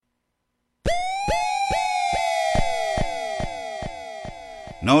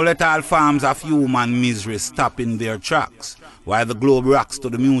Now let all forms of human misery stop in their tracks, while the globe rocks to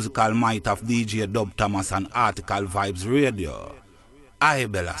the musical might of DJ Dub Thomas and Article Vibes Radio. I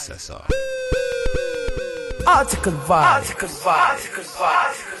Bella says so. Article Vibes. Article Vibes. Article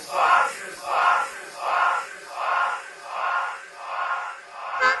Vibes.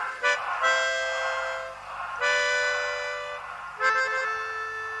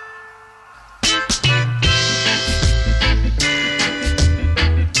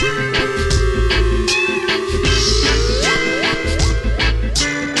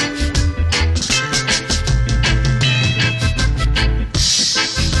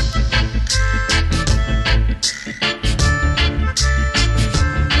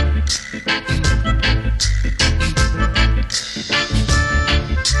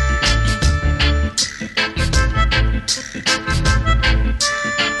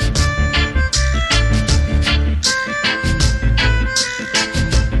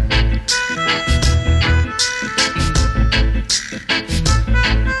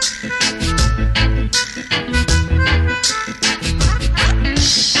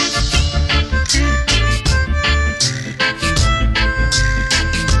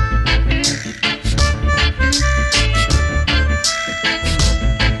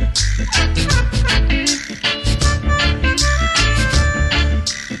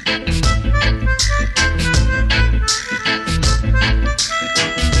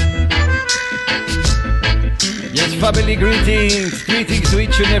 Family greetings to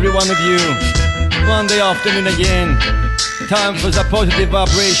each and every one of you. Monday afternoon again. Time for the positive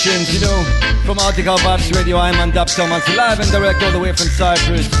vibrations, you know. From Article Vibes Radio, I'm on Dub Thomas, live and direct all the way from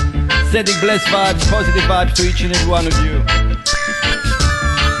Cyprus. Sending blessed vibes, positive vibes to each and every one of you.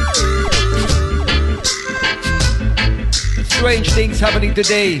 Strange things happening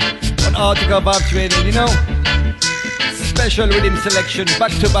today on Article Vibes Radio, you know. Special rhythm selection,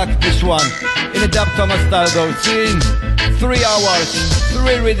 back to back this one. In a Dub Thomas style though, seeing 3 hours,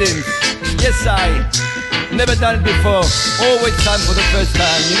 3 rhythms. Yes, I never done it before. Always time for the first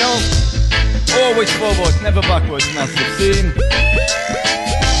time, you know. Always forward, never backwards, massive. Seeing.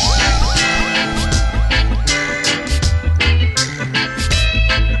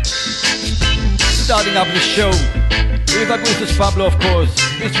 Starting up the show, we got Mrs. Pablo, of course.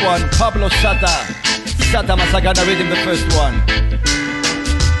 This one, Pablo Sata. Sata Masagana rhythm, the first one.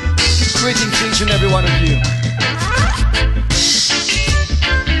 Greetings to each and every one of you.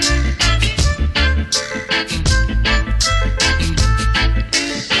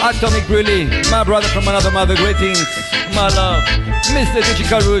 Atomic Brilli, my brother from another mother, greetings, my love. Mr.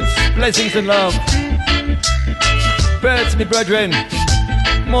 Digital Roots, blessings and love. Birds, me brethren,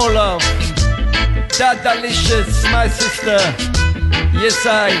 more love. That delicious, my sister. Yes,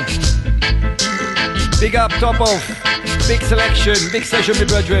 I. Big up, top off. Big selection, big session, me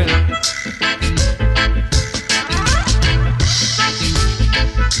brethren.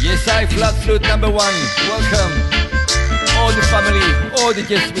 Yes, I, flat flute number 1. Welcome. All the family, all the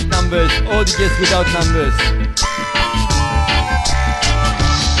guests with numbers, all the guests without numbers.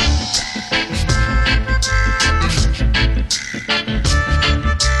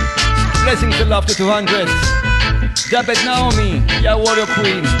 Blessings and love to 200. Dabet Naomi, ya warrior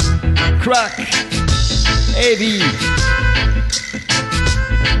queen. Crack, Avi.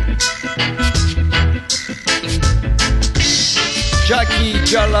 Jackie,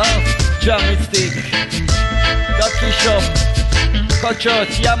 Jala, Jamistic, Ducky Shop, Kochot,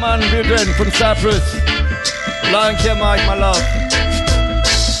 Yaman, brethren from Cyprus. Lion Care Mike, my love.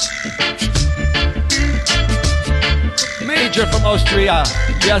 Major from Austria,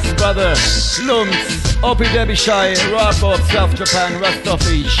 yes brother. Lums, Opie Derbyshire, Rabob, South Japan,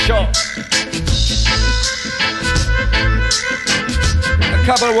 Rastofi, Shop.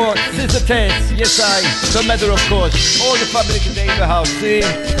 Couple words, Sister Tess, yes I, the matter of course, all the family today in the house, see?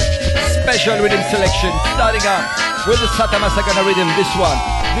 Special rhythm selection, starting up with the Sata Masagana rhythm, this one,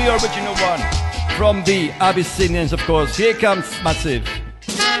 the original one, from the Abyssinians of course, here comes Massive.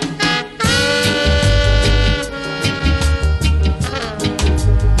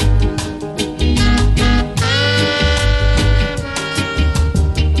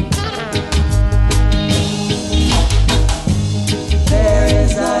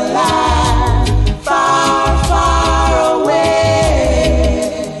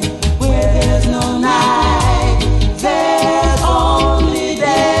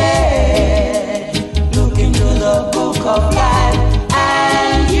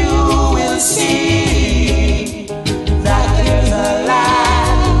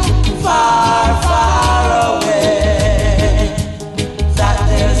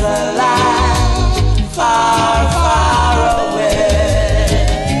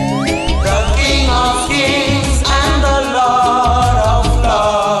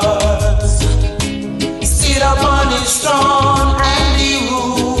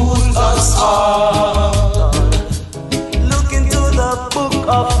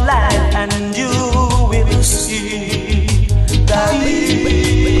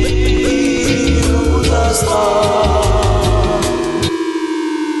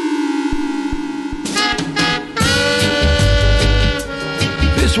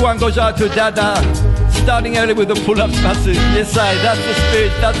 one goes out to Dada, starting early with the pull-ups massive. Yes, that's the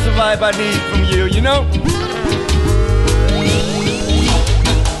spirit, that's the vibe I need from you, you know?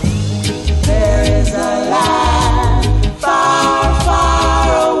 There is a land far,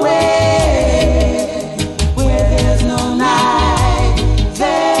 far away, where there's no night,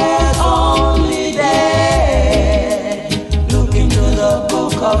 there's only day. Look into the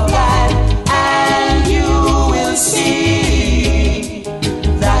book of life and you will see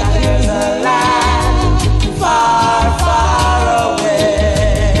that there's a land far, far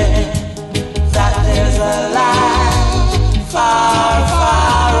away, that there's a land far,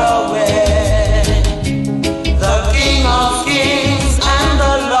 far away. The King of Kings and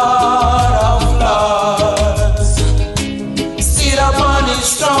the Lord of Lords sit upon his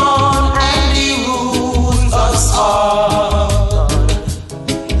throne and he rules us all.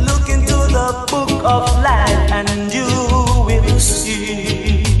 Look into the book of life and you will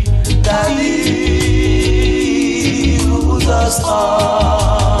see that he rules us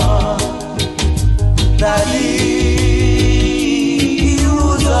all. That he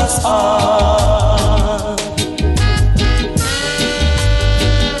rules us all.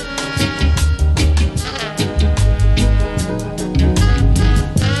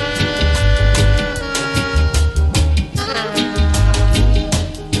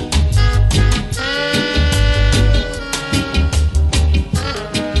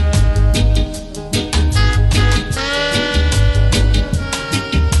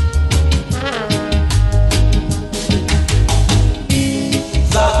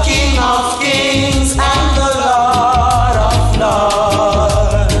 The King of Kings and the Lord of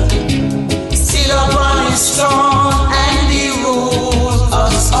Lords sit upon his throne and he rules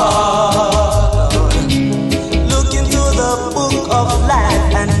us all. Look into the book of life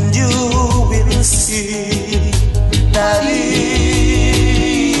and you will see that he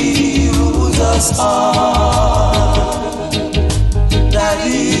rules us all. That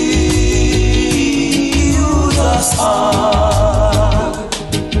he rules us all.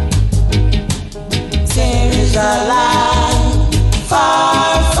 There is a land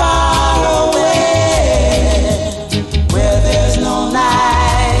far, far away, where there's no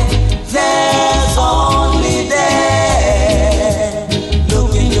night, there's only day.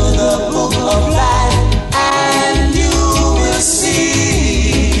 Look into the book of life and you will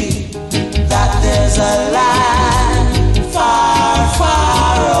see that there's a land far,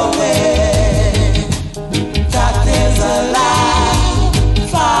 far away, that there's a land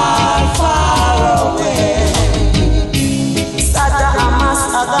far, far away. Sada amas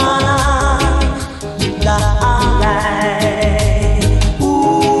agana da alai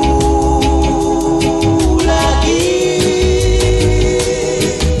ulagi.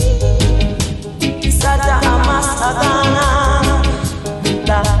 Sada amas agana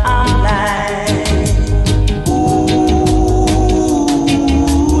da alai ulagi.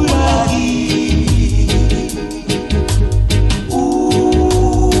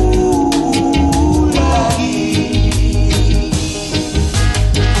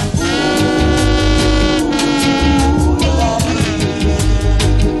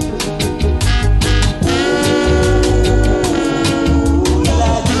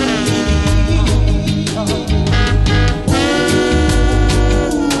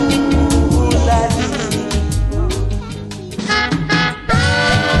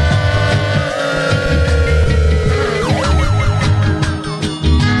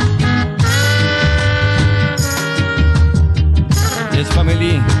 Yes,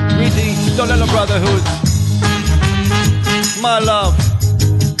 family. Greetings, Dollar Brotherhood. My love.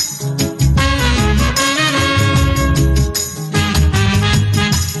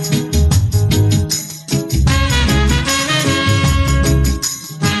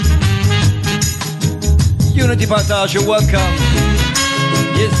 Unity Partage, you're welcome.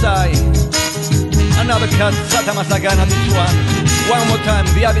 Yes, another cut, Sata Masagana, this one. One more time,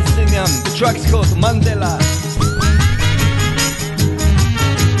 the Abyssinian. The track's called Mandela.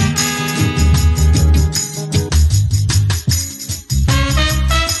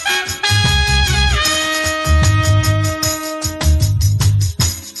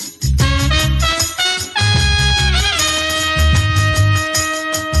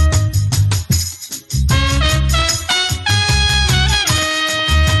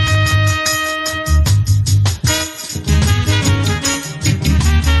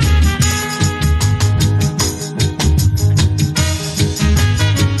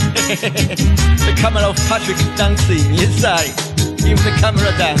 The camera of Patrick dancing, yes I. Give the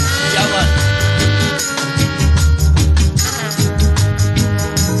camera dance, yeah man.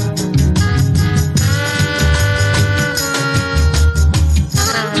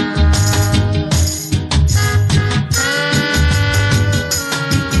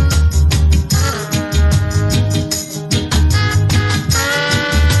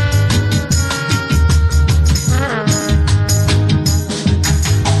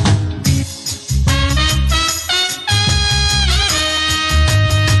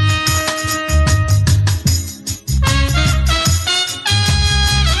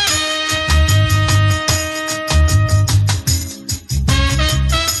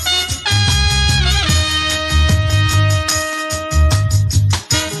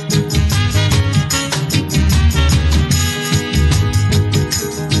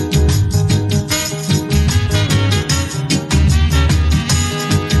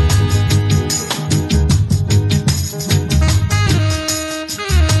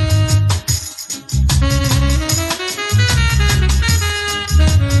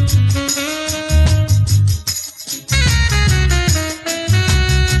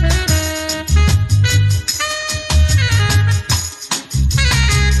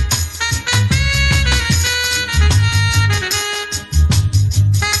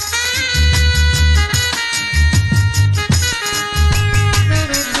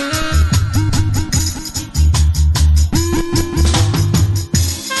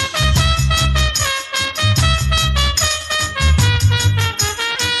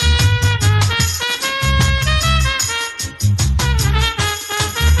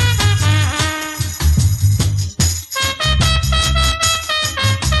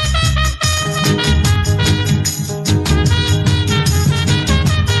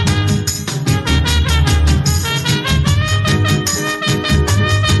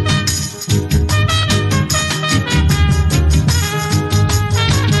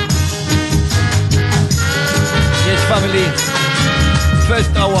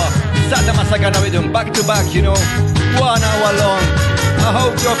 first hour. Sata Masagana rhythm, back to back, you know, 1 hour long. I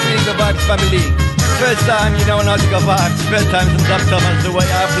hope you're feeling the vibes, family. First time, you know, Nautical Vibes. First time some Dub Thomas, the way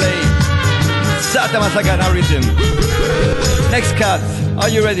I play. Sata Masagana rhythm. Next cut, are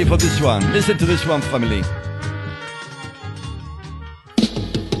you ready for this one? Listen to this one, family.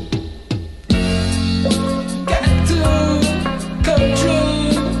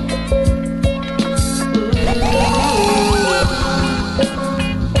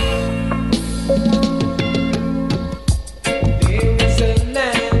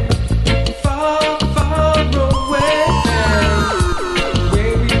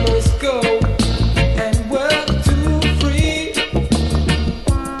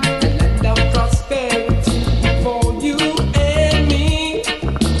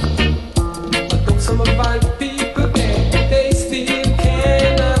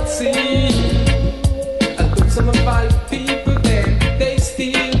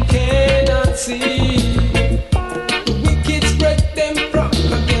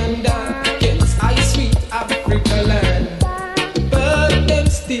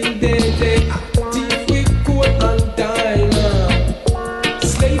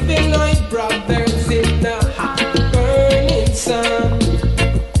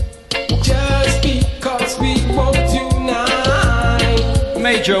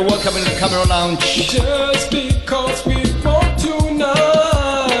 Welcome in the Camera Lounge. Just because we want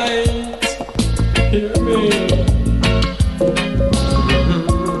tonight. Hear me.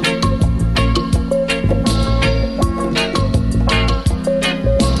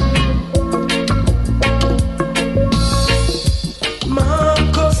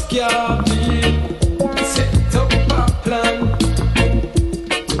 Marcus Garvey set up a plan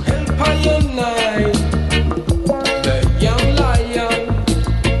to help I unite the young lion.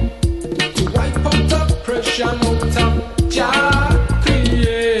 Out of Jah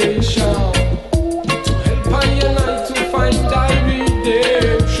creation to help I unite to find thy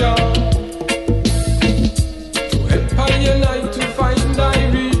redemption. To help I unite to find thy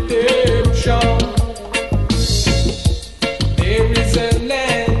redemption. There is a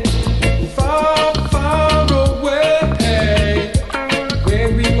land far, far away where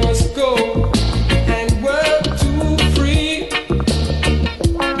we must go and work to free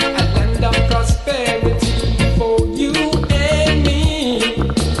a land of prosperity.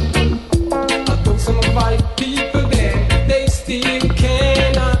 People there, they still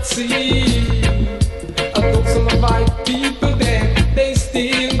cannot see. Although some of our people there, they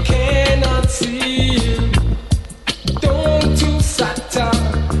still cannot see. Don't you sat up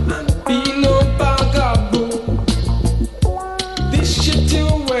and be no bugaboo. This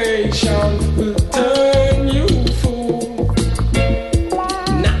situation will turn you fool.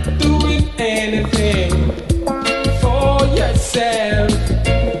 Not doing anything for yourself.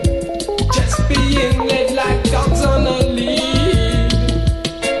 Being led like dogs on a lead.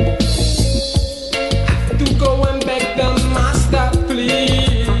 Have to go and beg the master,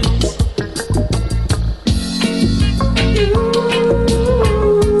 please.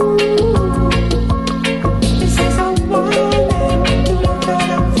 This is a warning to the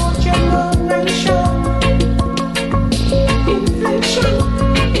for generation. Inflation,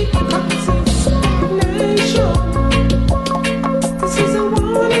 it causes stagnation. This is a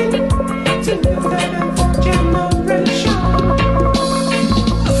warning. For generation.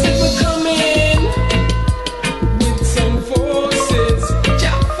 I said we're coming with some forces,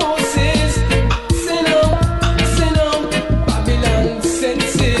 Jah forces, axing on Babylon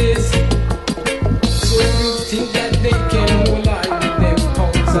senses. So you think that they can hold out with their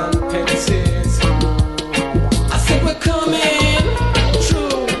pounds and pences? I said we're coming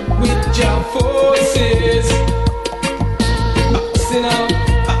through with Jah forces, axing on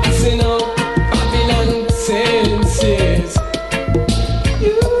Babylon senses.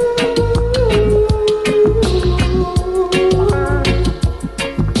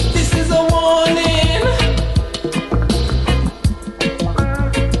 This is a warning.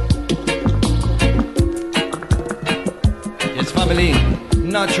 Yes, family.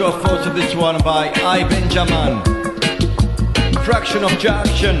 Natural force of this one by I. Benjamin. Fraction of Jah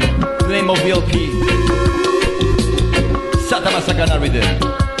Action. The name of the LP. Sata Masagana rhythm.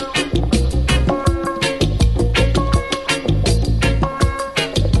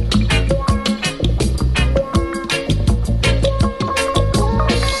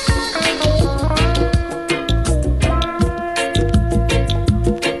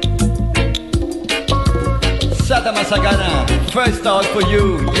 Sata Masagana, first out for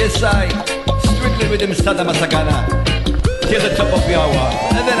you. Yes, I. Strictly rhythm Sata Masagana. Till the top of the hour.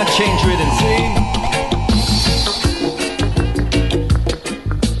 And then I change rhythm, see?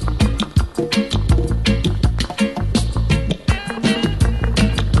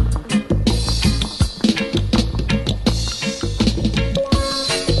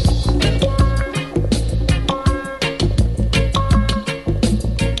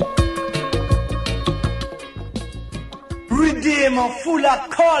 them are full of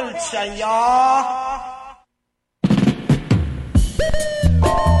culture, y'all.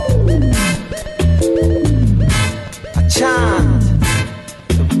 A chant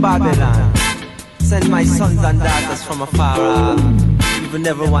to Babylon. Send my sons and daughters from afar off. Even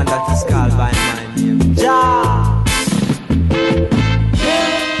never one that is called by my name. Jah.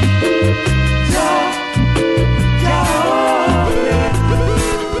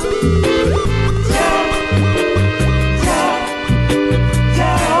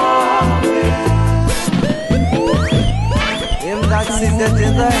 Seated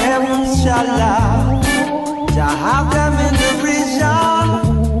in the heavens shall laugh. Jah have them in the vision.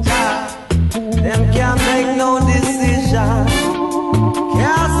 Them can't make no decision.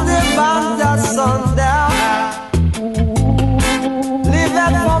 Cast them back the sun down. Live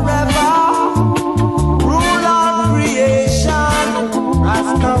it forever. Rule on creation.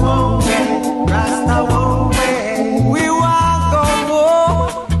 Rasta won't wait. Rasta won't wait. We want go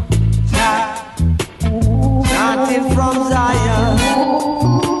home. Chanting from Zion.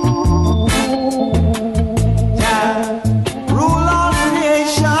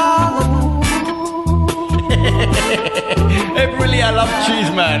 Really, I love cheese,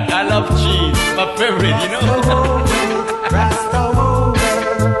 man. I love cheese. My favorite, you know.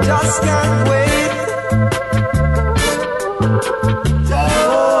 Just can't wait.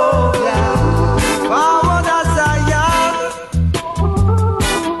 Forward as I am.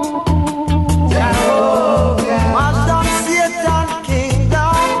 Watch down Satan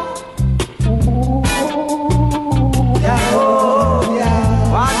kingdom.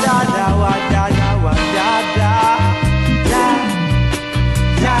 Wadada, wadada, wadada.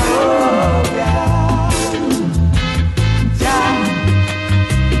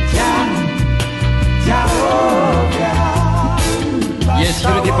 Yes,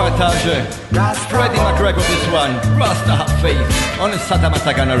 Unity Partage. Freddie McGregor, this one. Rasta have faith on the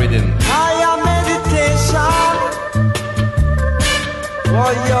Satamasagana rhythm. Higher meditation.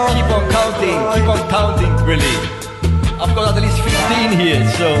 Keep on counting, really. I've got at least 15 here,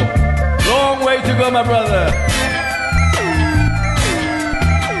 so long way to go, my brother.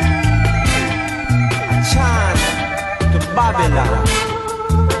 Chant to Babylon.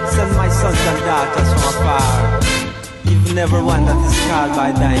 Send my sons and daughters from afar. Even never one that is called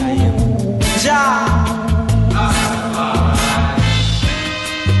by thy name. Jah.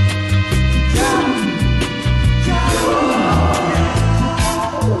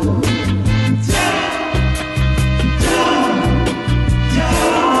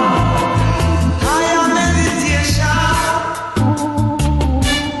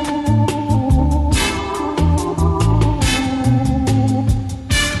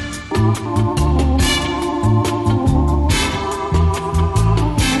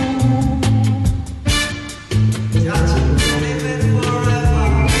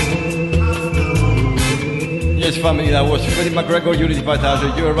 Family, that was Freddie McGregor, Unity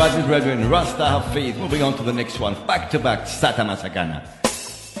Partage. You're right with Brethren. Rasta have faith. Moving on to the next one. Back to back, Satamasagana.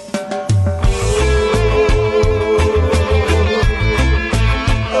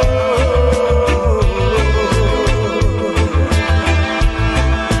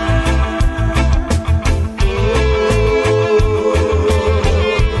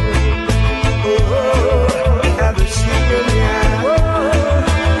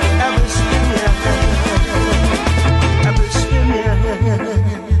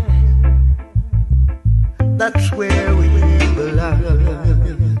 That's where we belong.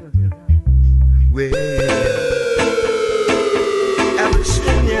 Where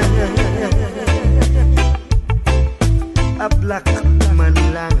Abyssinia, a black man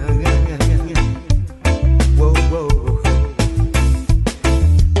land. Whoa, whoa.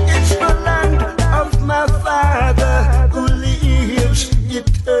 It's the land of my father who lives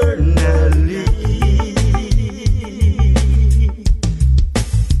eternally.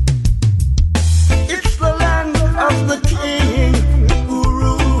 Of the king who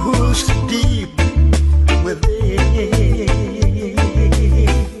rules deep within.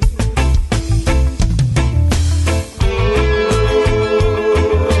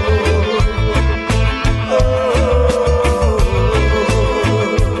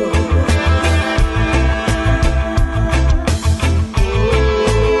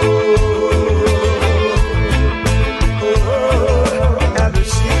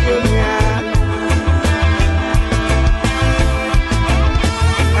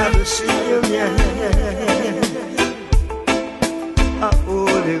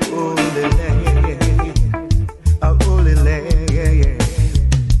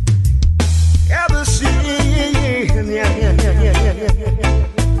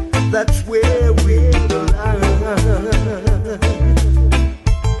 That's where we belong.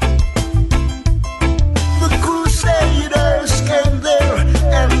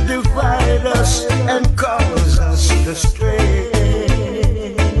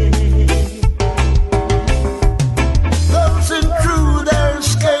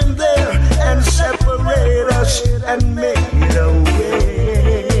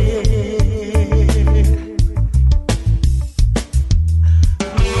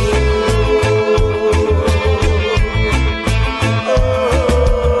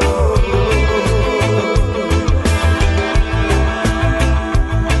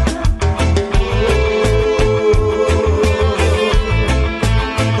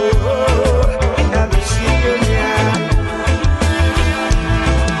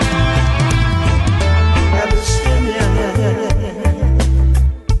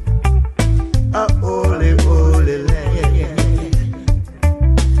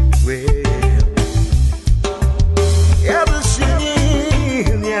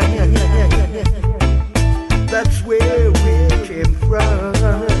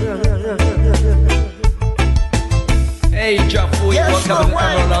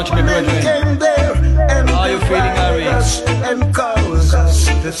 Launch me, Many brethren. came there and How you feeling, Harry? divided us and caused us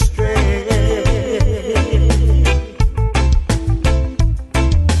to stray.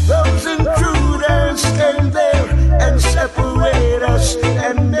 Those intruders came there and separated us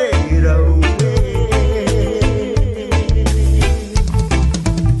and made a way.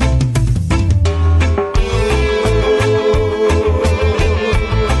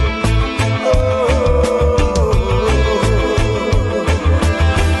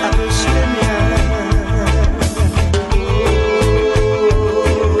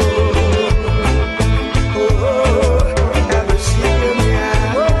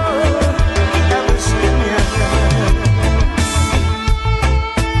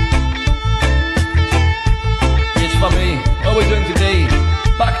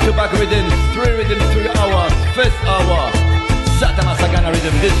 Back rhythms, 3 rhythms, 3 hours. First hour, Sata Masagana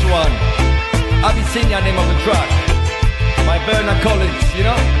rhythm. This one, Abyssinia, name of the track, by Bernard Collins, you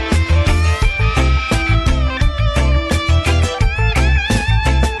know.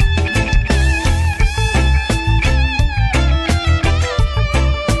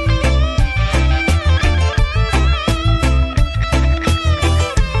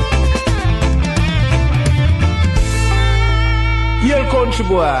 Country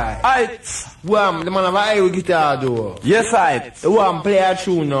boy. Aight. Wham, the man have a high guitar though. Yes, aight. Wham, play a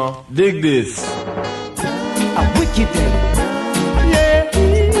tune now. Dig this. A wicked thing. Yeah.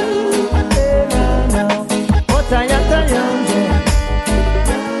 Ota yata yonje.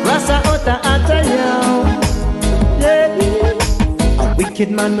 Rasa ota ata yon. Yeah. A wicked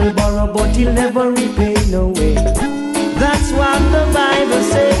man will borrow but he'll never repay no way. That's what the Bible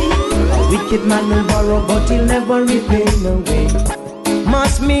says. A wicked man will borrow but he'll never repay no way.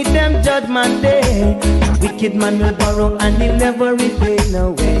 Must meet them judgment day. Wicked man will borrow and he'll never repay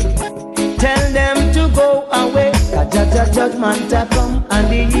no way. Tell them to go away. Jaja judgment a come and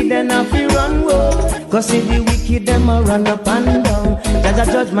the heathen have to run go. Cause see the wicked them a run up and down. Jaja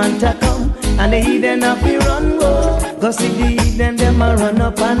judgment a come and the heathen have to run go. Cause see the heathen them a run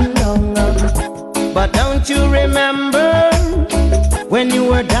up and down. But don't you remember when you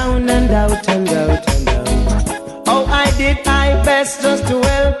were down and out and out and out? Oh, I did my best just to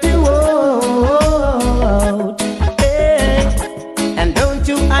help you out. Hey. And don't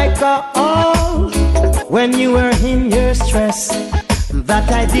you I call when you were in your stress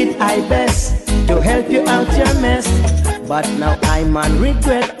that I did my best to help you out your mess. But now I'm on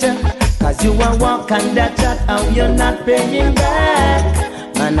regret, cause you are walking that chat, how you're not paying back.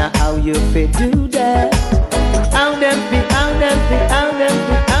 Man, how you fit do that? How them fi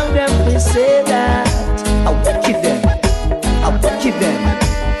say that? I wicked them, I wicked them.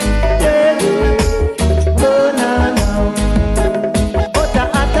 Yeah, oh no no. Ota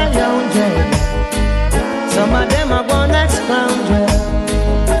ata yonje. Some of them are born ex scoundrel.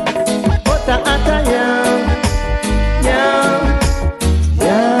 Ota ata young, young.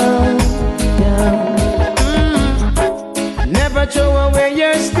 Never throw away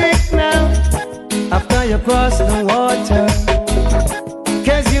your stick now after you cross the water.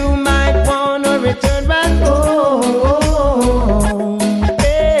 Cause you might wanna return back home.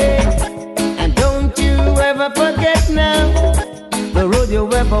 Hey. And don't you ever forget now the road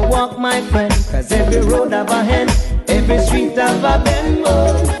you ever walk, my friend. Cause every road have a hand, every street have a bend.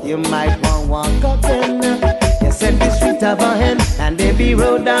 Oh, you might wanna walk again. Yes, every street have a hand and every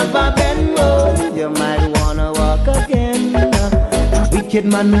road have a bend. Oh, you might wanna walk again. Wicked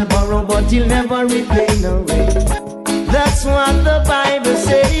man will borrow but he'll never repay no way. That's what the Bible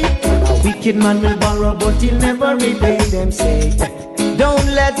say. A wicked man will borrow but he'll never repay them say. Don't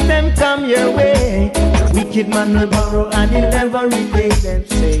let them come your way. Wicked man will borrow and he'll never repay them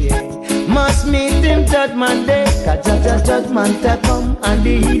say. Must meet him judgment day. Cause judgment a come and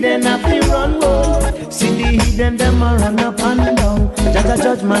the heathen have to run home. See the heathen them a run up and down.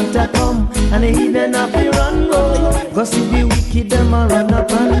 Judgment a come and the heathen have to run home. Go see the wicked them a run up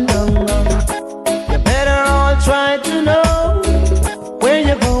and down. You better all try to know where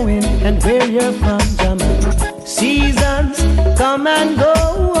you're going and where you're from, Jamaica. Seasons come and go.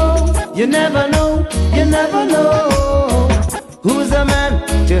 You never know, you never know. Who's a man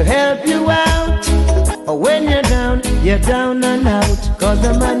to help you out? Or when you're down and out. Cause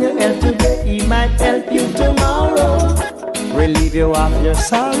the man you help today, he might help you tomorrow. Relieve you of your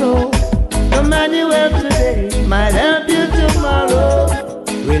sorrow. The man you help today might help you tomorrow.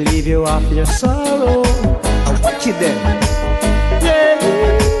 Relieve you of your sorrow. And watch it there. Yeah,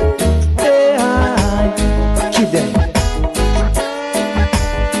 watch it there.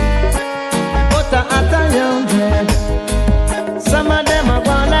 Ota ata yonje. Some of them are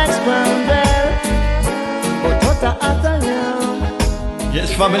gone like scramble. But ota ata yonje. Yes,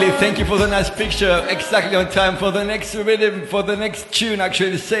 family, thank you for the nice picture. Exactly on time for the next rhythm, for the next tune. Actually,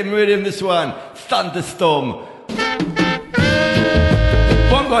 the same rhythm, this one. Thunderstorm.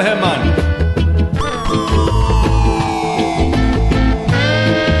 Bongo Herman.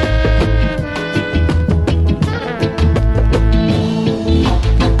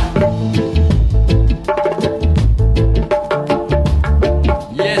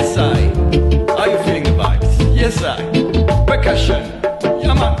 Yes, I. Are you feeling the vibes? Yes, I. Percussion.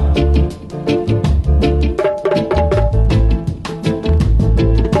 Yeah, man.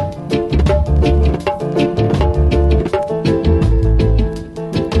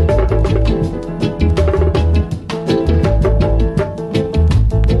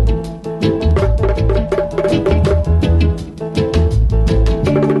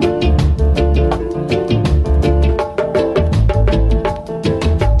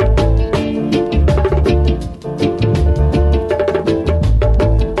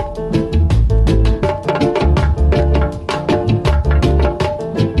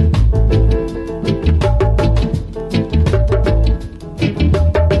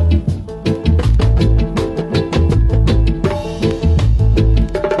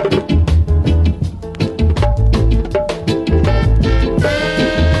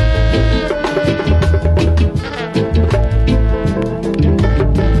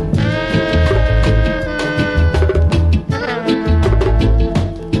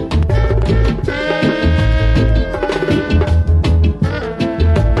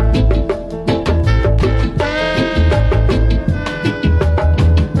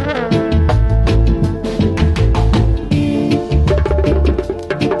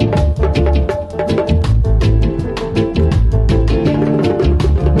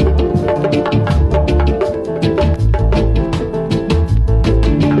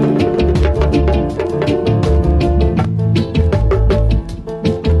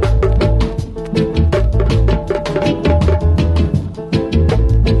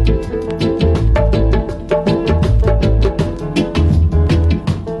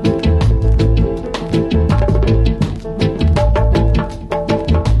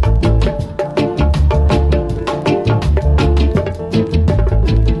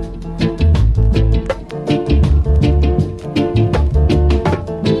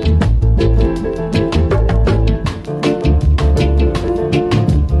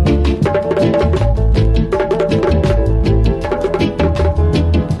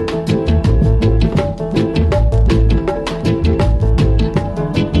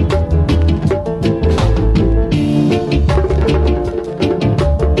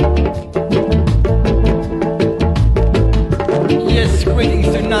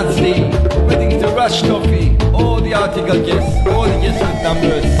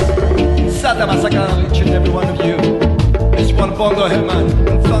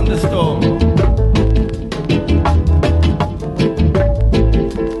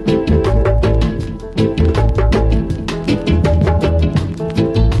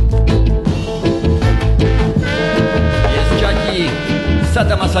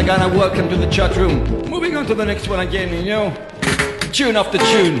 Welcome to the chat room. Moving on to the next one again, you know. Tune after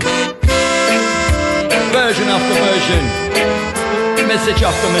tune. Version after version. Message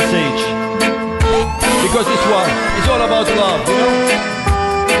after message. Because this one is all about love, you know.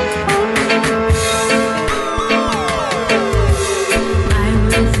 I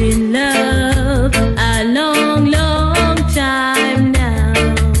was in love a long, long time now.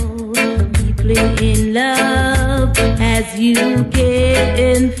 Deeply in love as you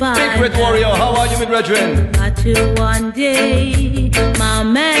can find. Secret Warrior, how are you, my brethren? But till one day my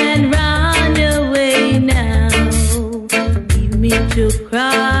man ran away now. Leave me to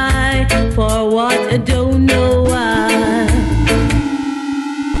cry for what I don't know why.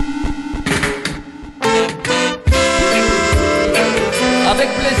 Avec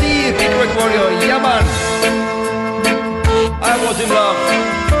plaisir, Secret Warrior, yeah man. I was in love.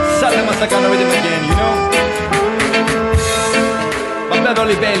 Salta Masakana with him again, you know.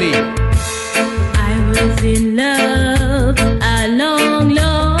 Beverly Bailey. I was in love a long,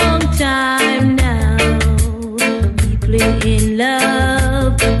 long time now. Deeply in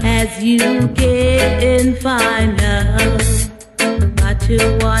love as you can find love. But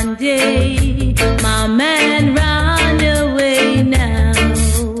till one day my man ran away now.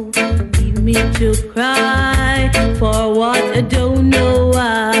 Leave me to cry for what I don't know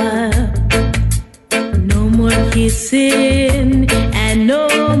why. No more kissing and no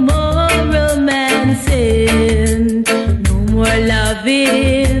more romancing, no more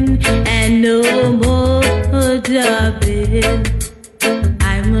loving and no more loving.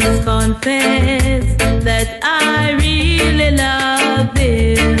 I must confess that I really love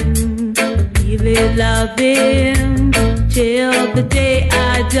him. really love him till the day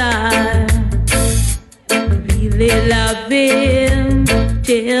I die. Really love him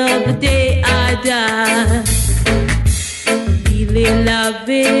till the day I die. Really love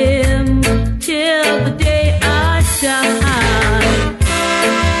him till the day I die.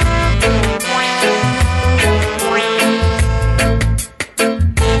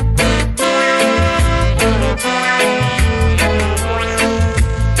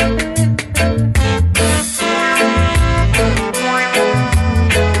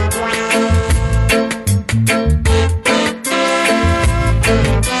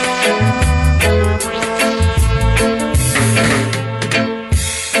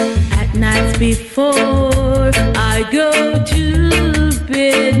 Before I go to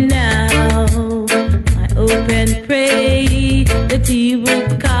bed now, I hope and pray that he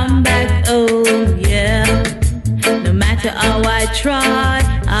would come back home, yeah. No matter how I try,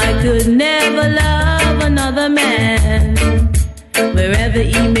 I could never love another man. Wherever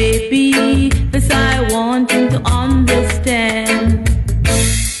he may be, this I want him to understand.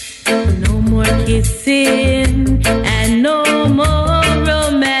 No more kissing and no more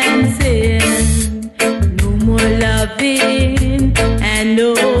romancing. Loving and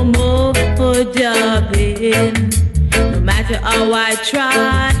no more dubbing. No matter how I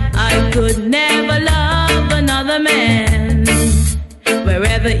try, I could never love another man.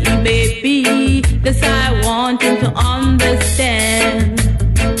 Wherever he may be, this I want him to understand.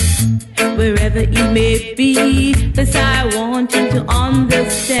 Wherever he may be, this I want him to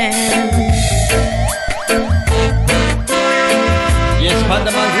understand. Yes,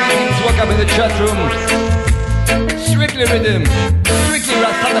 Pandaman, greetings. Welcome in the chat room. Strictly rhythm, strictly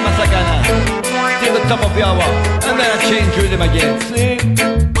Rasada Masagana, till the top of the hour, and then I change rhythm again, see?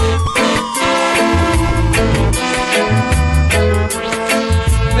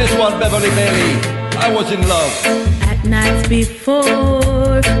 This one, Beverly Bailey, I was in love. At nights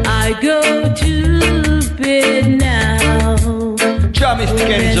before I go to bed now, Mr.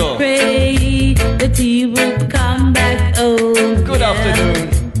 Kenzo. Pray that he would come back home. Good afternoon.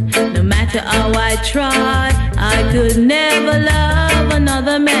 No matter how I try, I could never love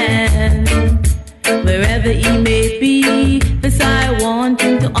another man. Wherever he may be, this I want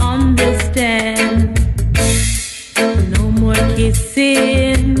him to understand. No more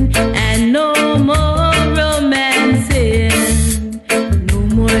kissing and no more romancing. No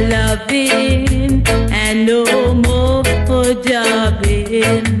more loving and no more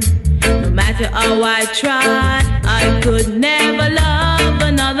dubbing. No matter how I try, I could never love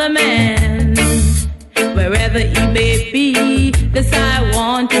another man. Wherever he may be, this I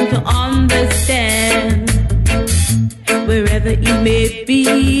want him to understand. Wherever he may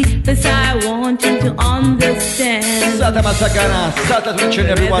be, this I want him to understand. Sata Masagana, Sata to each and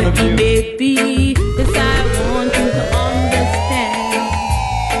every one of you. Wherever he may be, this I want him to understand.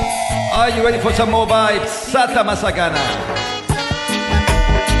 Are you ready for some more vibes? Sata Masagana.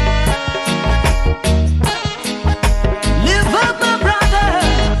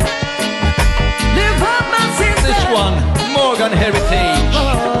 Morgan Heritage.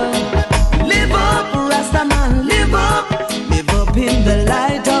 Live up, Rastaman, live up. Live up in the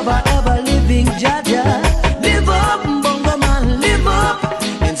light of our ever-living Jaja. Live up, Bongo Man, live up.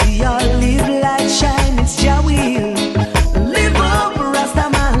 And see our live light shine, it's Jah will. Live up,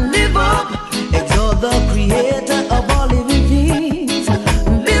 Rastaman, live up. Exalt the creator of all living things.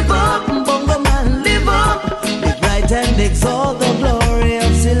 Live up, Bongo Man, live up. Live right and exalt the glory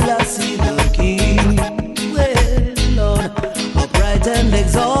of Selassie the King. And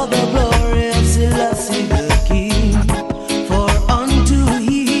exalt the glory of Selassie the King. For unto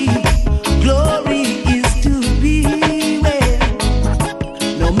him glory is to be well.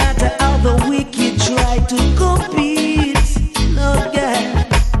 No matter how the wicked try to compete, Lord God.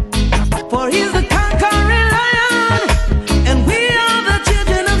 For he's the conquering lion, and we are the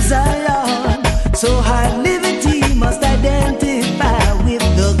children of Zion. So high liberty must identify with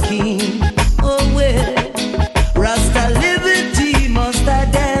the King. Oh well, Rasta liberty must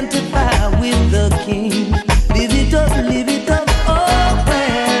identify with the King. Live it up, oh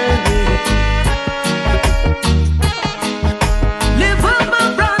well. Live up, my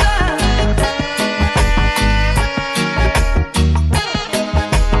brother.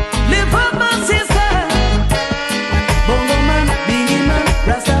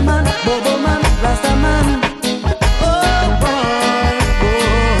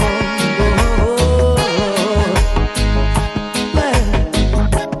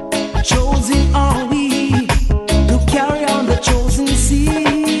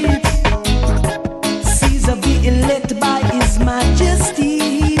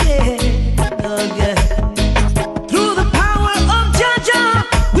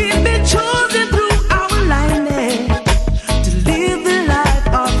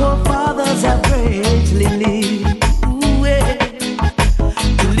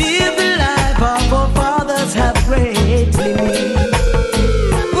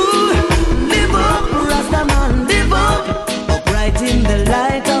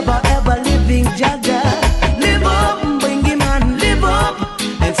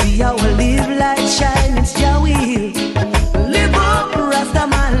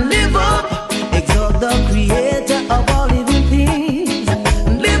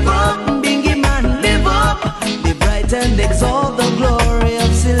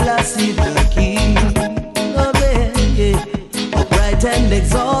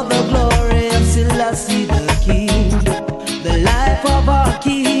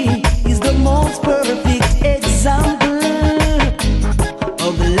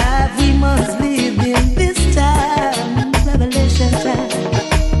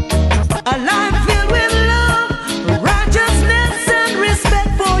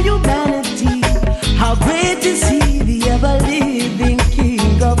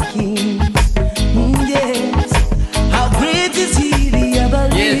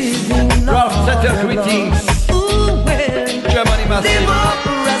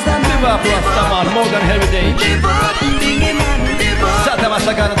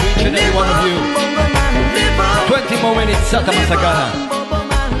 Masagana to each and every one of you. 20 more minutes, Sata Masagana.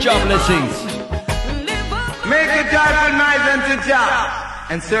 Job blessings. Make a joyful noise unto Jah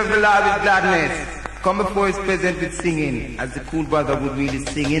and serve the Lord with gladness. Come before His presence with singing, as the cool brother would really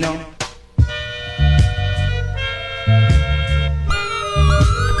sing, you know.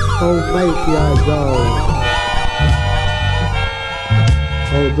 Almighty art thou,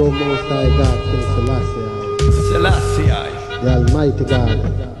 O thou most high God, King Selassie, the Almighty God,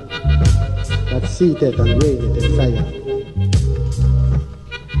 that seated and reigneth in Zion.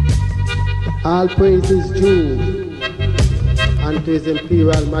 All praise is due unto His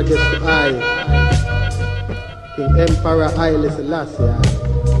Imperial Majesty I, King Emperor Haile Selassie,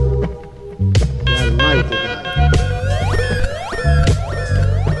 the Almighty God.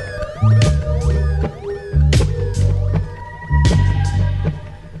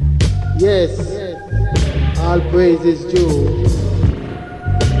 Yes, all praise is due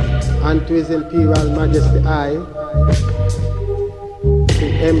unto His Imperial Majesty I,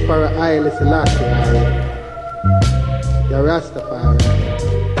 King Emperor Haile Selassie, the Rastafari,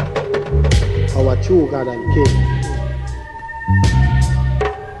 our true God and King.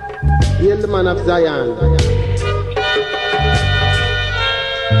 Hail the man of Zion,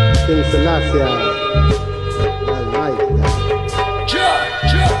 King Selassie, the Almighty God.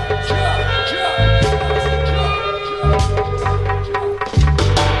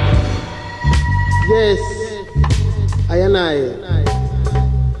 Yes, I and I,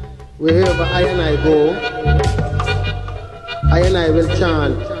 wherever I and I go, I and I will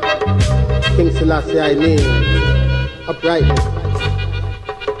chant King Selassie name uprightly.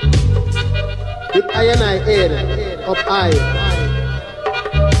 With I and I head up high,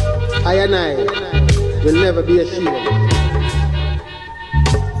 I and I will never be ashamed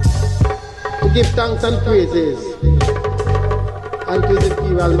to give thanks and praises unto His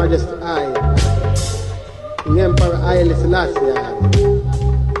Imperial Majesty I, King Emperor Haile Selassie,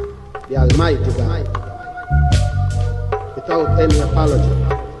 the Almighty God, without any apology.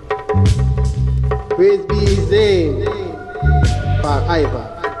 Praise be His name forever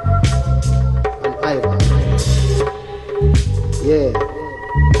and ever. Yeah.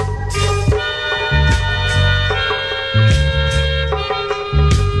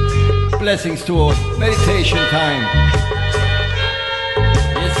 Blessings to all. Meditation time.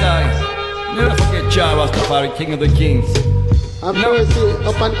 Yes, I. Never forget Jah Rastafari, King of the Kings. Have mercy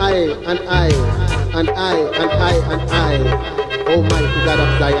upon I and I and I and I and I, Almighty God of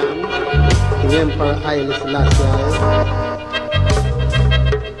Zion, King Emperor Haile Selassie.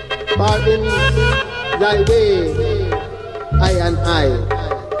 For in Thy way, I and I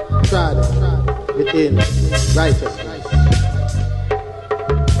trod within righteousness.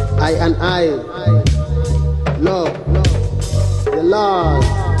 I and I love the laws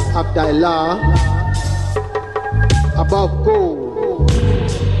of Thy law above gold,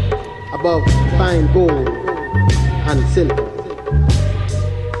 above fine gold and silver.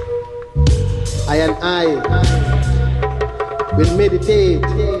 I and I will meditate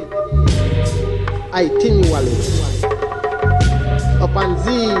continually upon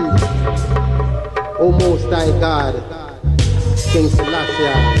Thee, O Most High God, King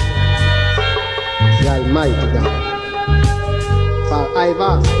Selassie, the Almighty God,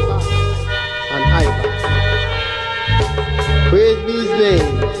 forever and ever. Praise be His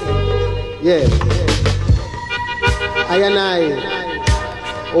name. Yes. I and I,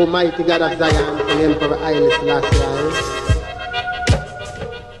 Almighty God of Zion, and Emperor Haile Selassie,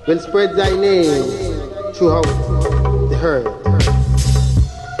 will spread Thy name throughout the earth.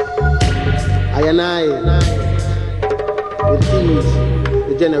 I and I will teach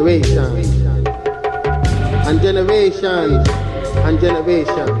the generation and generation and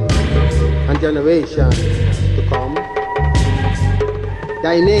generation and generation to come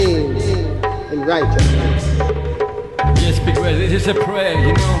Thy name in righteousness. Yes, big word. This is a prayer,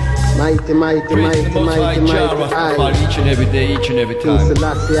 you know. Mighty, mighty, mighty, mighty, mighty, Rastafari each and every day, each and every time. King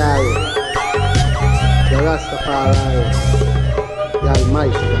Selassie, the Rastafari, the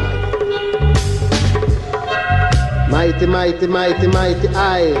Almighty God. Mighty, mighty, mighty, mighty,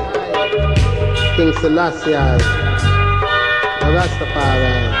 I, King Selassie, the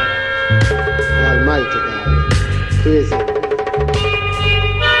Rastafari, the Almighty God. Praise Him.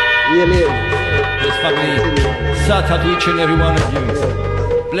 Hail Him. Yes, family. Sata to each and every one of you.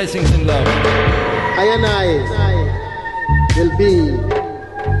 Blessings and love. I and I will be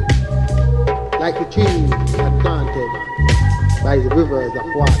like the trees that planted by the rivers of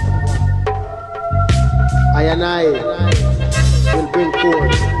water. I and I will bring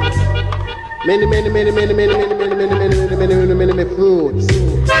forth Many fruits.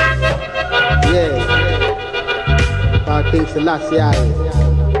 Yeah. For King Selassie,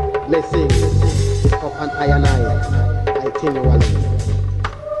 blessing is upon I and I continually.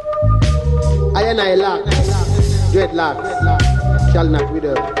 I and I locks, dreadlocks shall not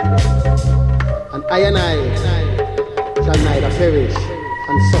wither, and I and I shall neither perish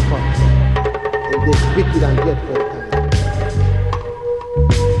and suffer in this wicked and dreadful time.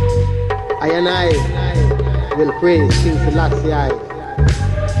 I and I will praise King Selassie,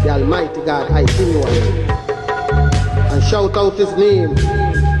 the Almighty God, continually, and shout out His name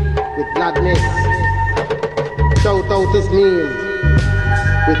with gladness. Shout out His name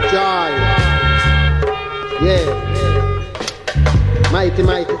with joy. Yeah. Mighty I,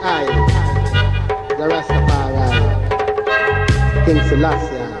 the Rastafari, King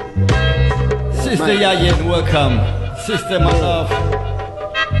Selassie. Sister Yayin, welcome. Sister, my love.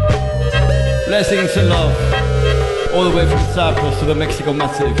 Blessings and love. All the way from Cyprus to the Mexico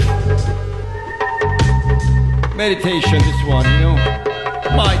Massive. Meditation, this one, you know.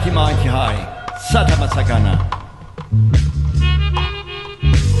 Mighty high. Sata Masagana.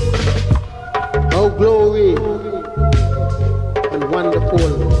 Oh, glory and wonderful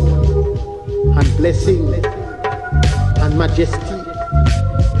and blessing and majesty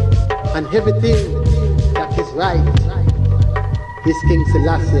and everything that is right is King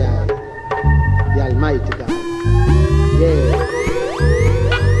Selassie, the Almighty God. Yeah.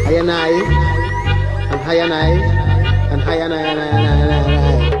 I and I, and I and I, and I and I, and I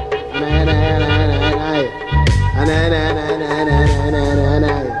and I, and I and I, and I and I, and I and I, and I and I, and I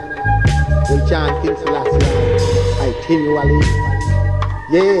will chant King Selassie continually.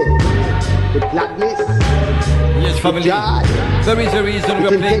 Yeah, with gladness. Yes, family. There is a reason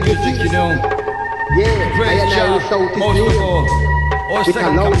we're playing music, you know. Yeah, praise Jah, most of all. Or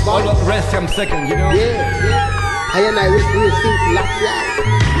second, rest some second, you know. Yeah, I and I will praise King Selassie,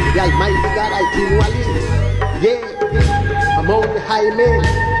 the Almighty God, continually. Yeah, among the high men,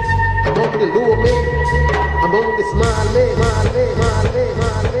 among the low men, among the small men,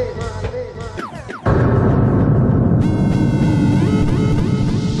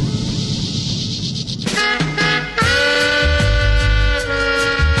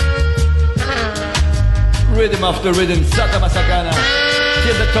 Rhythm after rhythm, Sata Masagana,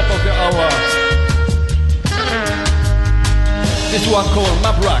 till the top of the hour. This one called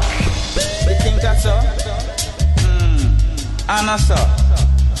Mabrak. You think that's so? Anna so.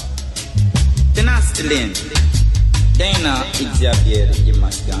 Tenastilin. Dana Xavier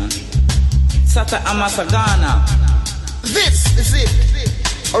Yimasgan. Sata Amasagana. This is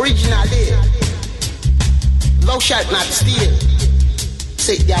it. Originally. Thou shalt not steal.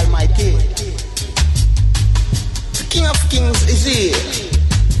 Said the Almighty. The King of Kings is here.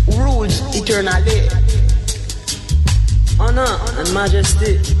 Rules eternally. Honor and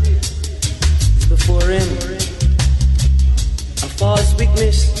majesty is before Him. A false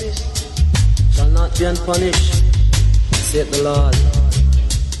witness shall not be unpunished, saith the Lord.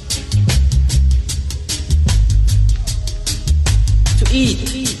 To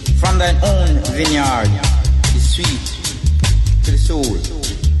eat from thine own vineyard is sweet to the soul,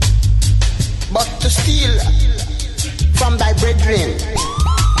 but to steal from thy brethren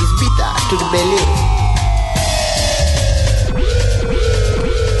is bitter to the belly.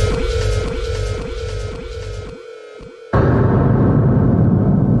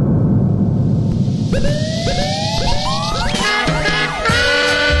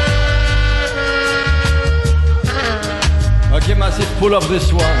 Okay, massive, pull up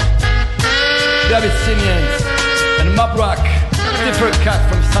this one. The Abyssinians and Mabrak, different cat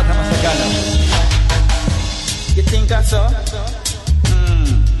from Sata Masagana. You think that's so?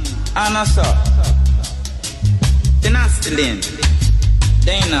 Anna so. Tenastilin.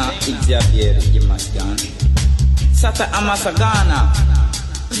 Dana Xavier Yimasgan. Sata Amasagana.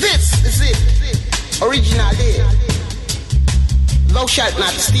 This is it. Originally. Thou shalt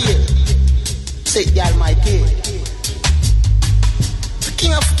not steal, said the Almighty. The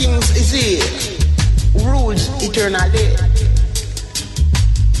King of Kings is here. Rules eternally.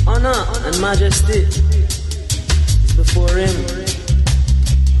 Honor and majesty is before Him.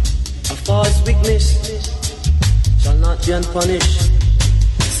 A false witness shall not be unpunished,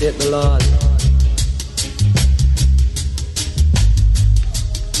 saith the Lord.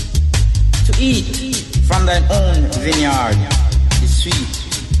 To eat from thine own vineyard is sweet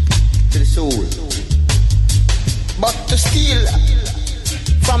to the soul, but to steal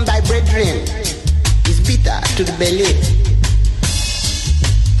from thy brethren is bitter to the belly.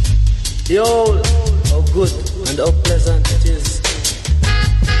 Behold, how good and how pleasant it is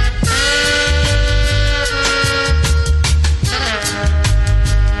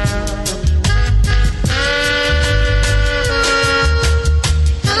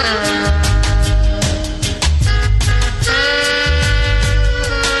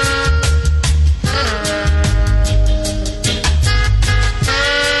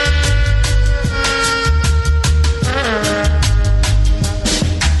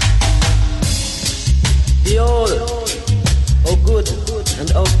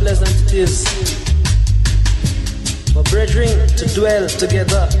dwell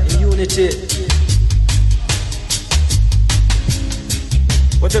together in unity.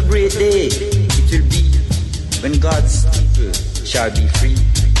 What a great day it will be when God's people shall be free.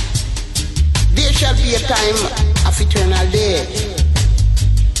 There shall be a time of eternal day.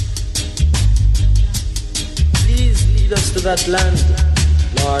 Please lead us to that land,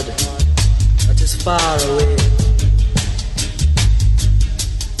 Lord, that is far away.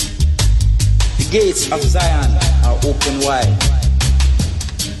 The gates of Zion are open wide.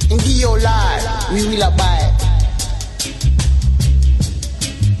 In thee, O Lord, we will abide.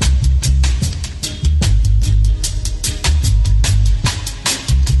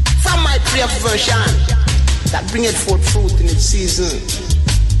 From my prayer version that bringeth forth fruit in its season.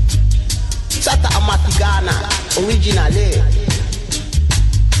 Sata Amatigana, originally.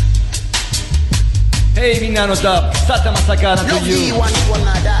 Hey, Minano Dub, Sata Masagana to you.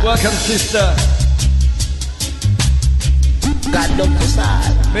 Welcome, sister. God love us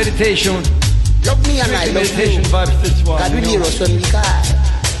all. Meditation. Love me and I love meditation you. Vibes this one. God will hear us when we call.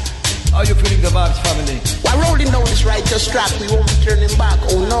 How are you feeling the vibes, family? While rolling down this righteous track, we won't be turning back.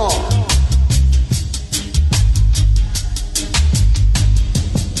 Oh no.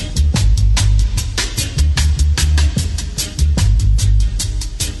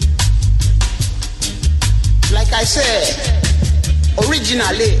 Like I said,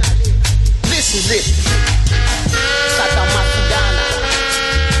 originally, this is it. Sata Matigana.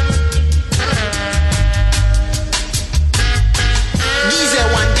 These are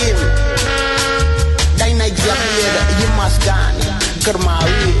one day. Dina Javier, you must gone.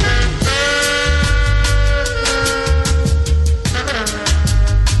 Kermawi.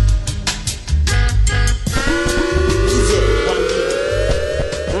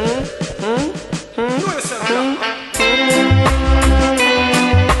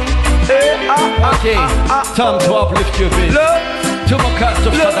 Okay, time to uplift your bit. Two more cuts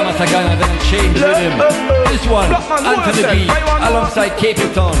of Sata Masagana, then change rhythm. This one, Anthony B, alongside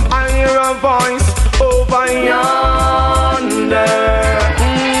Capleton. I hear a voice over yonder.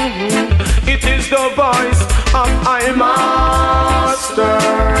 It is the voice of I Master.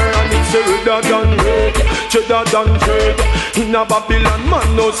 And it's a redder than red, cheddar than dread. In a Babylon,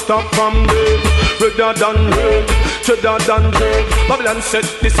 man, no stop from dead. Redder than red, cheddar than dread. Babylon set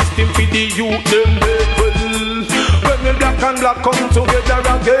the system for the youth, them dead. When black and black come together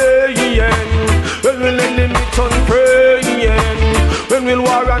again, when we'll enemy turn praying, when we'll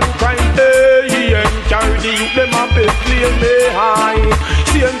war and crime end, carry the youth them a play me high.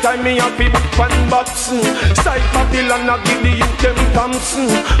 Same time me a fi book and boxing, side Babylon a give the youth them Thompson.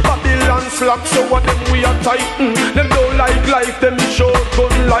 Babylon slack so what them we a tighten. Them don't like life, them show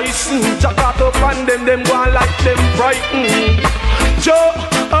gun license. Jack out up and them go like them frightened. Joe,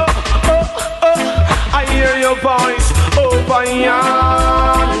 I hear your voice over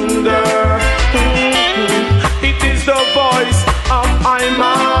yonder. It is the voice of I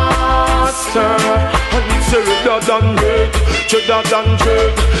Master. And it's a redder than red, cheddar than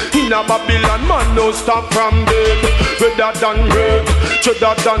dread. In a Babylon, man, no stop from dead. Redder than red,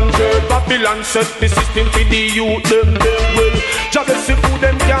 cheddar than dread. Babylon set the system for the youth, them dead well. Jealousy food,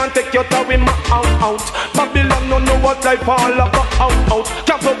 them can't take your time out. Babylon don't know what life all about out.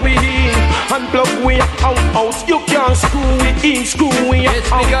 Can't plug we in and plug we out. You can't screw we in, screw we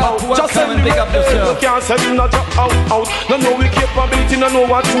out. Just send me up yourself. You can't send no job out. No know we capability, no know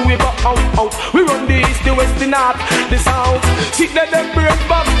what to we out. We run the east, the west, the north, the south. Sit there, them break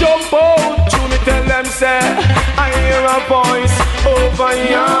back, jump out. To me tell them say, I hear a voice over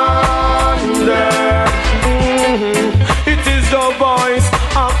yonder. It is the voice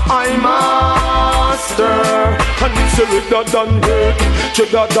of I Master. And it's a redder than red,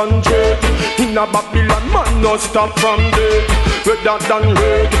 cheddar than dread. In a Babylon, man, no stop from dead. Redder than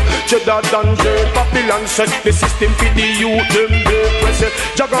red, cheddar than dread. Babylon set the system for the youth, them dead. We say,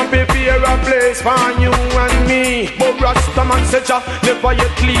 Jah gon' prepare a place for you and me. But Rastaman said, Jah never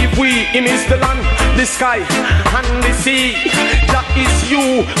yet leave we. Him is the land, the sky, and the sea. Jah is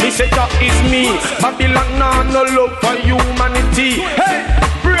you, me say Jah is me. Babylon nah no love for humanity. Hey,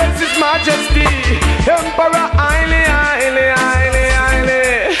 praise His Majesty, Emperor highly.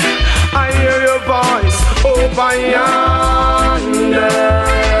 I hear your voice over yonder.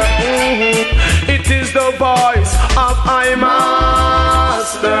 It is the voice of I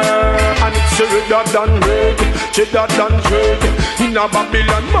Master. And it's a redder than red, cheddar than dread. In a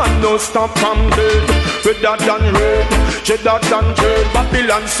Babylon, man, no stop from dead. Redder than red, cheddar than dread.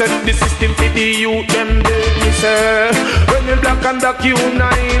 Babylon set the system for the youth, them dead. Me say, when we black and dark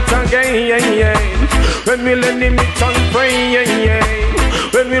unite again, when we enemy turn praying,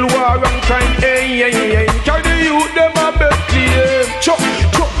 When we'll war and crime, carry the youth them a Bethlehem. Chop,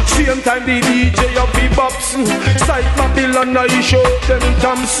 chop, same time the DJ of the boxing. Sight Babylon I show them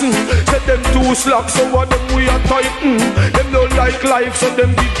Thompson. Set them too slack, so what them we are tighten. Them don't like life, so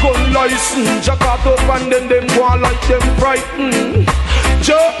them get gun license. Jack out up and then them go like them frighten.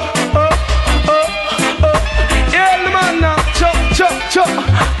 Chop, yeah man now, chop, chop, chop.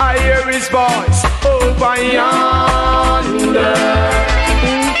 I hear his voice over yonder.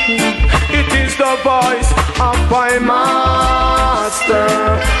 It is the voice of my master,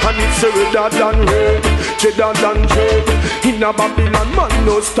 and it's a redder than red, cheddar than dread. In a Babylon, man,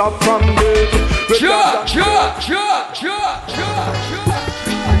 no stop from dead. Jah, Jah, Jah, Jah, Jah,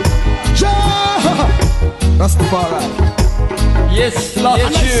 Jah. Rastafari. Yes,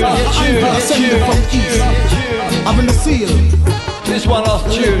 last tune, Having the seal. This one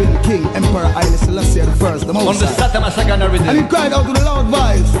last tune. King, Emperor Haile Selassie the first, the most. On the Satamasagan rhythm. And he cried out with a loud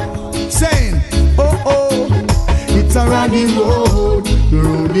voice, saying, oh, oh, it's a raggy road. The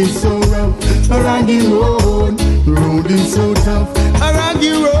road is so rough. A raggy road. The road is so tough. A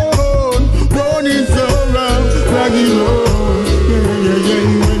raggy road. Road is so rough. Raggy road. Yeah,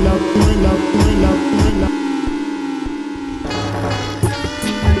 well up.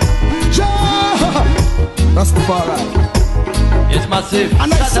 Rastafari. Yes, massive.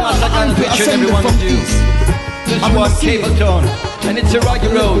 Satamasagan picture everyone to do. This one, Cableton. And it's a rocky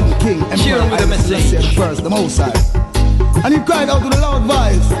road. King, cheering with a message. First, the most high. And he cried out with a loud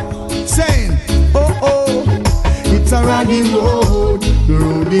voice, saying, oh, oh, it's a raggy road. The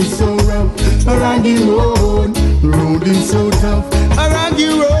road is so rough. A raggy road. The road is so tough. A raggy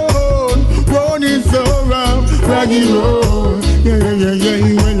road. Road is so rough. Raggy road. Yeah,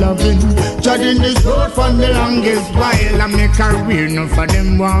 well I've been treading this road for the longest while. I make a career, none for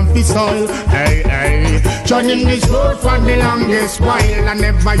them want fi soil. Hey, treading this road for the longest while. I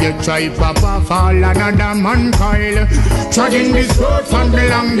never yet try papa fall another man coil. Treading this road for the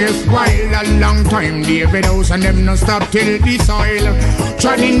longest while. A long time David House and them no stop till the soil.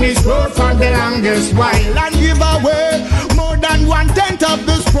 Treading this road for the longest while. And give away more than 1/10 of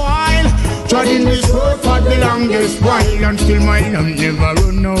the spoil. Treading this road for the longest while. And still my love never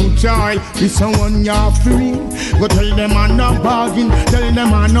run out child. This someone you're free. Go tell them I'm not bargain. Tell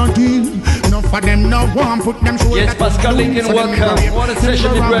them I'm not deal. Enough for them no one put them shoulder. Yes, Pascal Lincoln, welcome. What a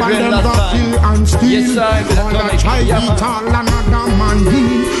session with Reverend last time. Yes, I will try to tell another man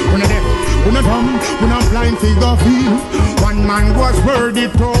heal. When they dumb, when I'm blind figure feel. One man was worthy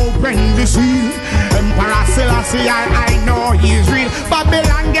to open the seal. Emperor Selassie, I know he's real.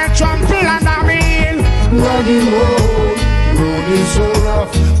 Babylon get trampled under me. Raggy road, road is so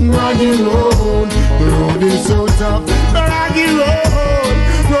rough. Raggy road, road is so tough. Raggy road,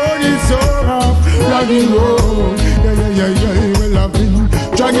 road is so rough. Raggy road, yeah, well I've been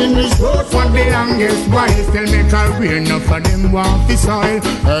dragging this road for the longest while. Still make a career, enough for them want the soil.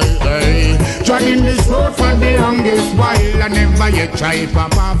 Hey, dragging this road for the longest while. I never yet try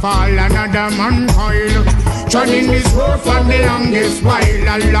papa fall another man coil. Treading this road for the longest while.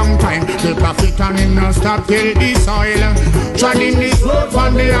 A long time the prophet and him no stop till the soil. Treading this road for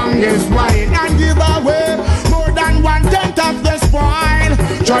the longest while. And give away more than 1/10 of the spoil.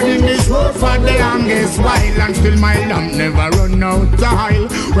 Treading this road for the longest while. And still my lamp never run out time.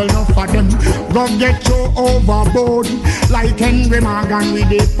 Well enough for them go get you overboard. Like Henry Morgan with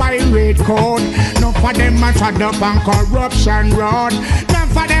the pirate code. Enough for them a trod up on corruption road.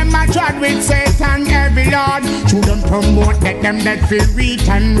 For them I tried with Satan every lord. To them promote that them that feel reach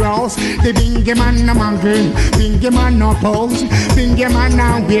and rouse. The bingy man no monkey, bingy man no pose. Bingy man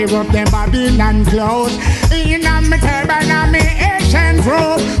now wear up them Babylon clothes. In a me turban and me ancient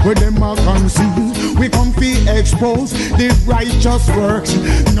robe. With them I conceal, we come fi expose the righteous works,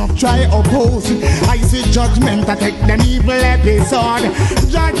 not try oppose. I see judgment I take them evil episode.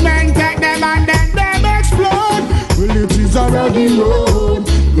 Judgment take them and then them explode. Well it is a raggy road.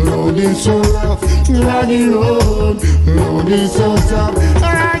 The road is so rough. Raggy road. The road is so tough.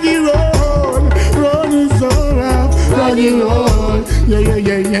 Raggy road. Road is so rough. Raggy road. Yeah.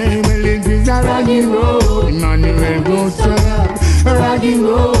 Well it is a raggy road. Emmanuel goes to rough. Raggy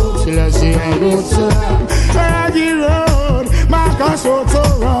road. Selassie I go to rough. Raggy road. Marcus road so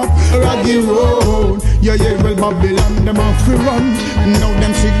rough. Raggy road. Yeah, well Babylon them off to run. Now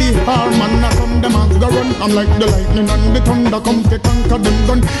them see the harm and I come them off go run. I'm like the lightning and the thunder come to conquer them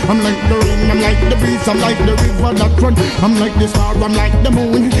gun. I'm like the rain, I'm like the breeze, I'm like the river that run. I'm like the star, I'm like the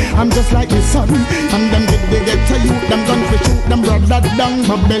moon, I'm just like the sun. And them they get to you, them guns to shoot them brother down.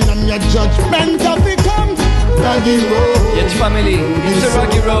 Babylon your judgment have become Raggy road. Yes family, it's the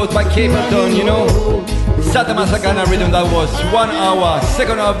Raggy Road by Capleton, you know. Satamasagana rhythm. That was 1 hour,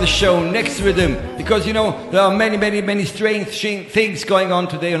 second hour of the show. Next rhythm, because you know there are many strange things going on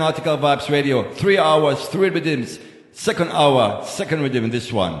today on Article Vibes Radio. 3 hours, 3 rhythms. Second hour, second rhythm in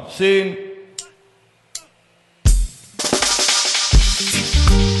this one. Soon.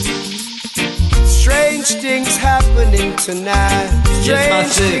 Strange things happening tonight.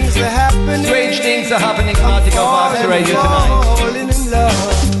 Strange things are happening. Strange things are happening on Article Vibes Radio tonight. In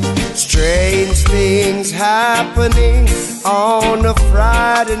love. Strange things happening on a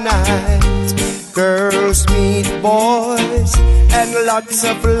Friday night. Girls meet boys and lots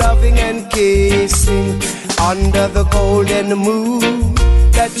of loving and kissing under the golden moon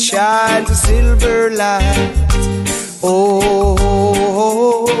that shines a silver light. Oh,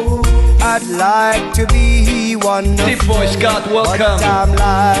 I'd like to be one of them, Boy Scott, welcome. But I'm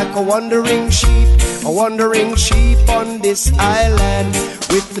like a wandering sheep on this island,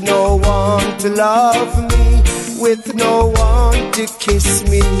 with no one to love me, with no one to kiss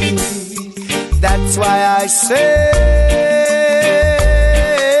me. That's why I say,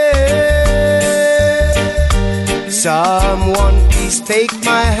 someone please take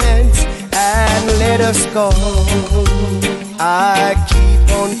my hands and let us go. I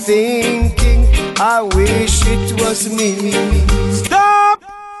keep on thinking, I wish it was me. Stop!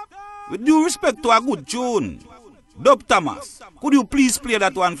 With due respect to a good tune, Dub Thomas, could you please play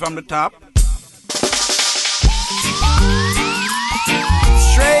that one from the top?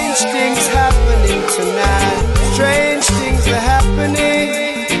 Strange things happening tonight. Strange things are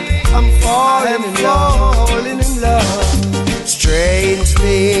happening. I'm falling in love. Strange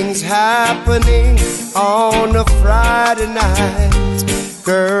things happening on a Friday night.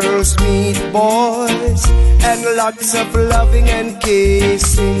 Girls meet boys and lots of loving and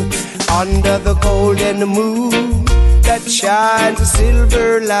kissing under the golden moon that shines a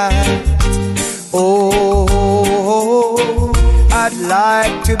silver light. Oh, I'd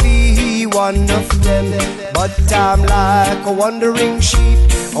like to be one of them, but I'm like a wandering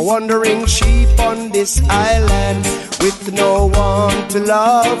sheep on this island, with no one to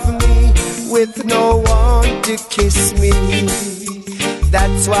love me, with no one to kiss me.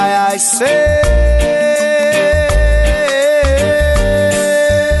 That's why I say,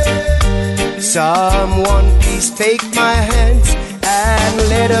 someone please take my hands and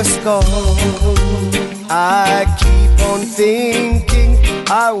let us go. I keep on thinking,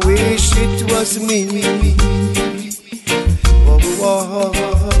 I wish it was me. Whoa, whoa.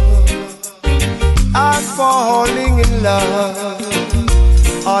 I'm falling in love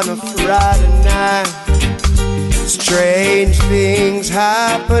on a Friday night. Strange things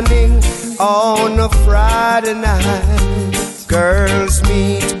happening on a Friday night. Girls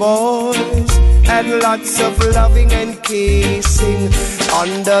meet boys and lots of loving and kissing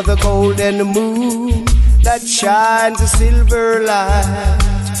under the golden moon that shines a silver light.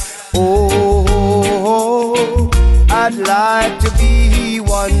 Oh, I'd like to be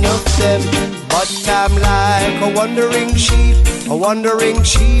one of them, but I'm like a wandering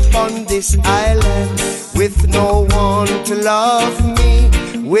sheep on this island, with no one to love me,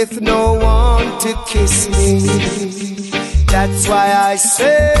 with no one to kiss me. That's why I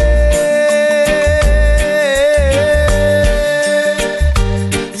say,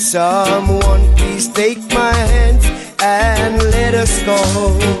 someone please take my hands and let us go.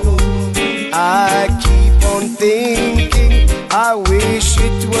 I keep on thinking, I wish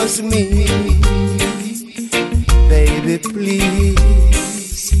it was me. Baby,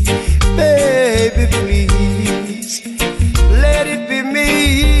 please, baby, please, let it be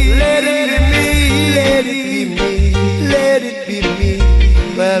me, let it be me, let it be me, let it be me.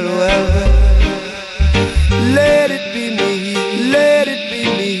 Well, well, let it be me, let it be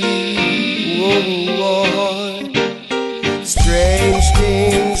me. Whoa, whoa. Strange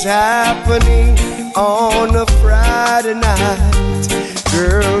things happening on a Friday night.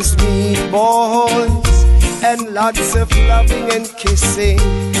 Girls meet boys and lots of loving and kissing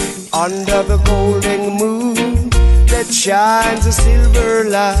under the golden moon that shines a silver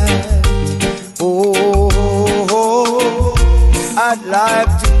light. Oh, I'd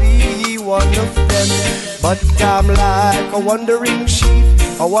like to be one of them, but I'm like a wandering sheep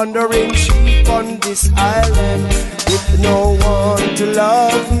on this island, with no one to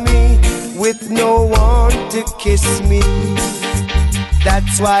love me, with no one to kiss me.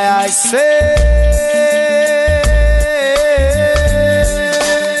 That's why I say,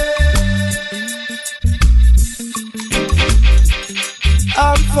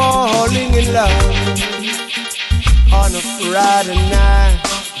 I'm falling in love on a Friday night.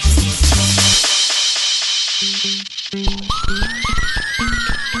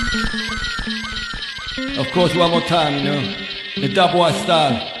 Of course, one more time, you know, the Dubwise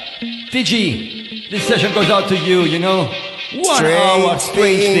style. Digi, this session goes out to you, you know. 1 hour,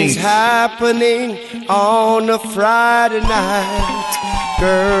 strange things happening on a Friday night.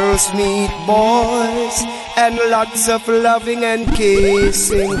 Girls meet boys and lots of loving and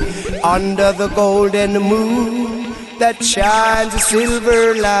kissing under the golden moon that shines a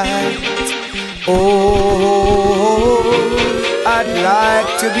silver light. Oh, I'd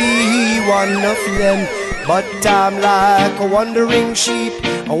like to be one of them, but I'm like a wandering sheep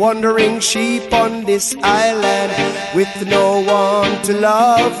on this island, with no one to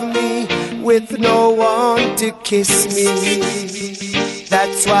love me, with no one to kiss me.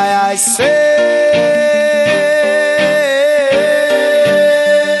 That's why I say,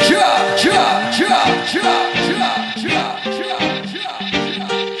 ja, ja, ja, ja, ja, ja,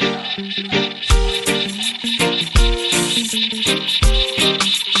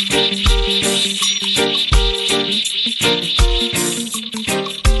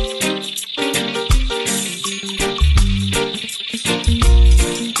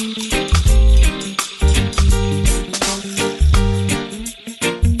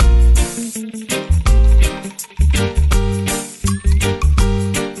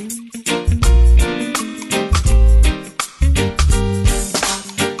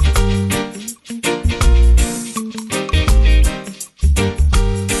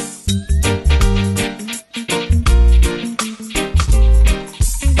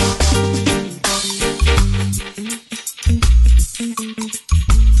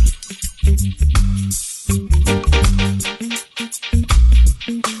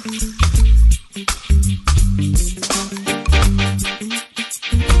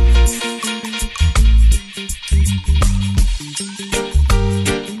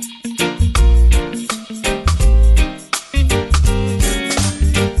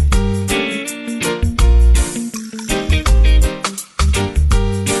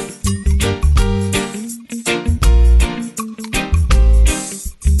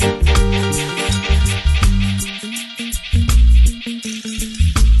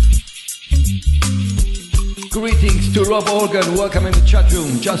 Rob Organ, welcome in the chat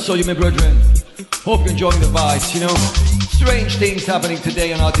room. Just so you, my brethren. Hope you're enjoying the vibes, you know. Strange things happening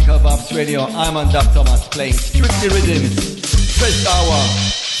today on Article Vibes Radio. I'm on Dub Thomas playing strictly rhythms. First hour,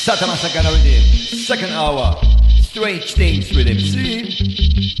 Satama Sakana rhythm. Second hour, strange things rhythm. See?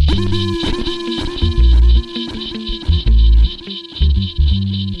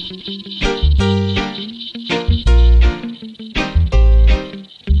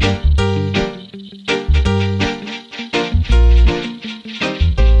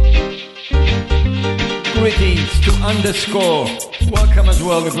 Underscore. Welcome as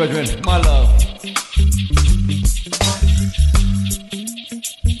well, my brethren. My love.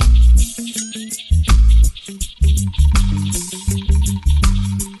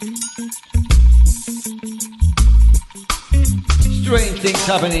 Strange things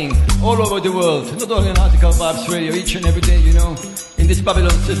happening all over the world. Not only on Article Vibes Radio, each and every day, you know. In this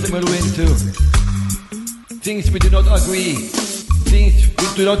Babylon system we're into. Things we do not agree. Things we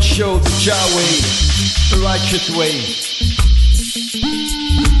do not show the Jah way. The righteous way.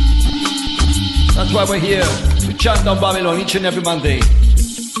 That's why we're here to chant down Babylon each and every Monday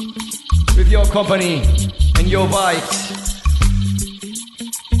with your company and your vibes.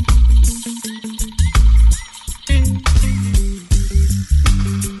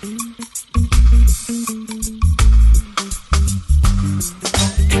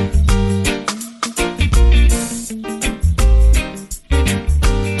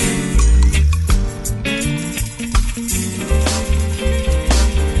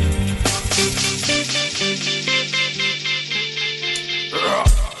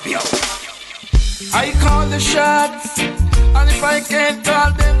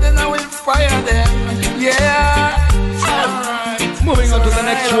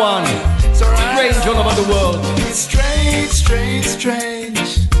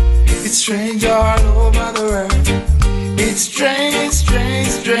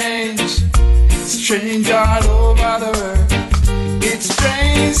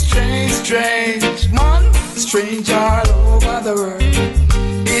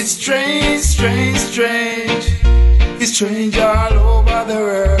 Strange all over the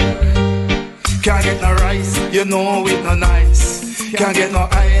world. Can't get no rice, you know it no nice. Can't get no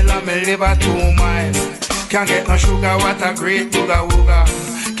oil and me liver 2 miles. Can't get no sugar, what a great booga wooga.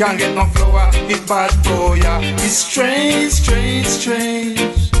 Can't get no flour, it bad for ya. It's strange, strange, strange.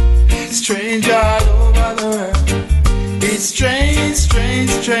 Strange all over the world. It's strange,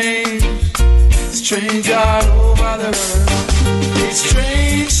 strange, strange. Strange all over the world. It's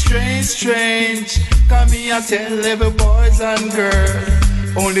strange, strange. strange, strange. Come here, I tell every boys and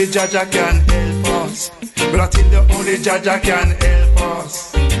girls, only Jaja can help us. But I tell you, only Jaja can help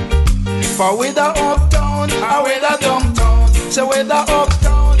us. For whether uptown or whether downtown, so whether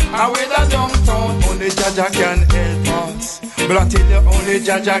uptown or whether downtown, only Jaja can help us. But I tell you, only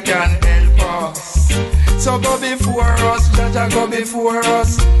Jaja can help us. So go before us, Jaja, go before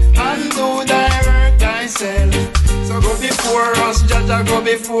us, and do thy work thyself. So go before us, Jaja, go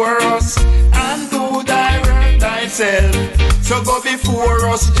before us, and do thy work thyself. So go before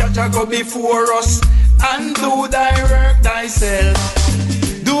us, Jaja, go before us, and do thy work thyself.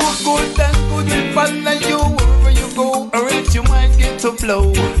 Do good and good will follow you wherever you go, or else you might get to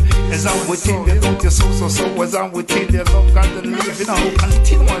blow. As I would tell you, don't you so as I would tell you, love God and live, you know,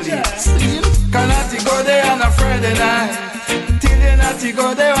 continually. Cannot you go there on a Friday night? Till you not you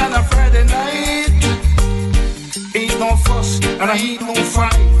go there on a Friday night. Ain't no fuss, and I ain't no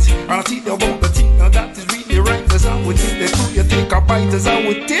fight. And I tell you about the thing now that is really right. As I would tell you, do you take a bite? As I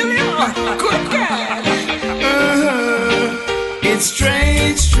would tell you, good God. It's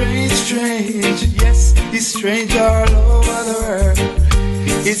strange, strange, strange. Yes, it's strange all over the world.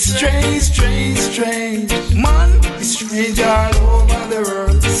 It's strange, strange, strange. Man, it's strange all over the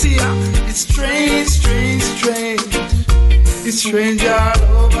world. See ya, it's strange, strange, strange. It's strange all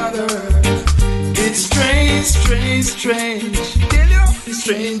over the world. It's strange, strange, strange. Tell you, it's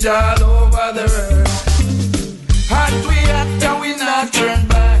strange all over the world. Had we act and we not turn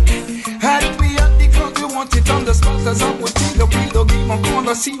back. Had we act because we want it on the spot. As I would tell you, we don't give a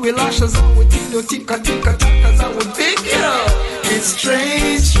corner. See we lash as I would tell you, ticka, ticka, tack as I would pick you. It's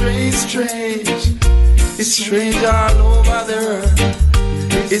strange, strange, strange. It's strange all over the world.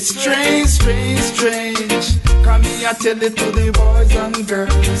 It's strange, strange, strange. Come here, I tell it to the boys and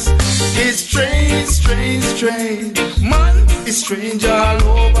girls. It's strange, strange, strange. Man, it's strange all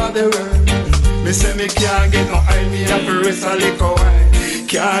over the world. Me say me can't get no eye, me have to rest a little while.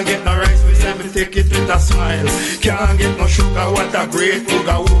 Can't get no rice, me say me take it with a smile. Can't get no sugar, what a great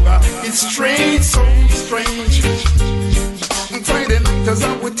ooga ooga. It's strange, so strange. Friday night as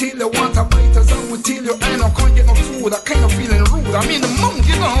I would tell you, want a bite as I would tell you, I don't can't get no food, I kind of feeling rude. I'm in the mood,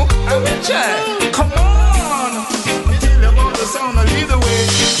 you know. I'm a child. Come on, tell you about the sound of either way.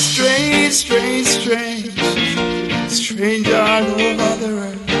 Strange, strange, strange. Strange all over the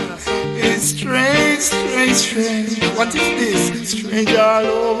world. It's strange, strange, strange. What is this? Strange all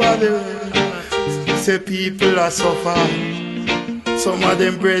over the world. Say people are suffering. Some of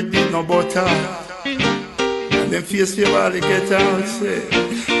them bread with no butter. Them face your body get out, say.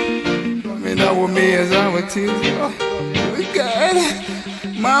 Me that was me as I would tell you. Oh, God.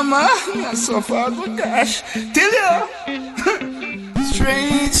 Mama, I suffer, but gosh. Tell you.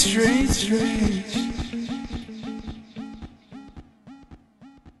 Strange, strange, strange.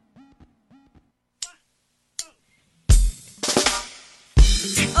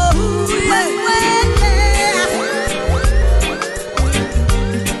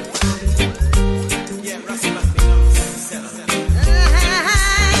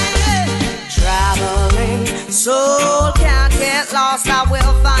 Soul can't get lost, I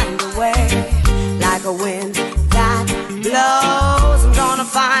will find a way. Like a wind that blows, I'm gonna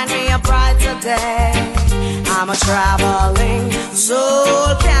find me a brighter day. I'm a traveling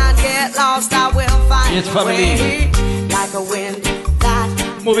soul, can't get lost, I will find a way. Like a wind that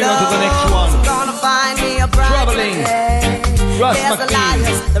moving on to the next one. I'm gonna find me a brighter day. There's the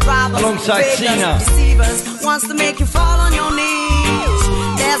liars, the robbers, alongside the Cena. deceivers, wants to make you fall on your knees.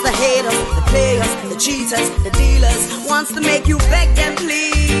 There's the haters, the players, the cheaters, the dealers, wants to make you beg them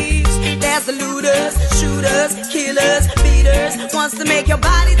please. There's the looters, shooters, killers, beaters, wants to make your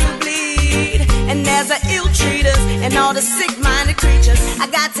body to bleed. And there's the ill-treaters and all the sick-minded creatures, I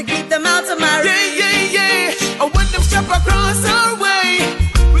got to keep them out of my reach. Yeah. And when them step across our way,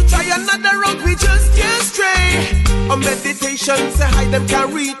 we try another road, we just can't stray. A meditation say hi, them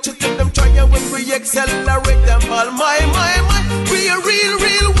can reach it, and them try and when we accelerate them all. My. We a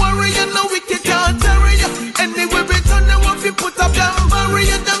real warrior, no wicked can't carry you. Anywhere we turn, them off, you put up them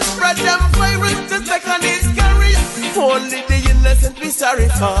barrier, them spread them virus just like an is carrier. Only the innocent we sorry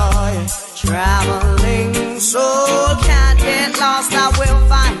for. Traveling soul can't get lost, I will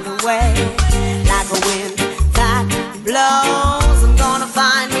find a way. Like a wind that blows, I'm gonna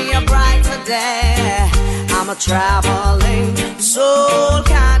find me a brighter day. I'm a traveling soul,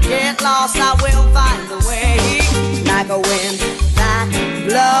 can't get lost, I will find a way. Like a wind that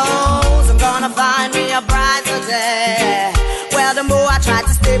blows, I'm gonna find me a brighter day. Well, the more I try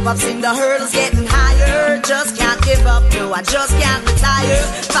to step up, seem the hurdles getting higher. Just can't give up, no, I just can't retire.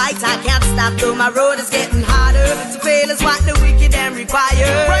 Fight, I can't stop, though my road is getting harder. To fail is what the wicked and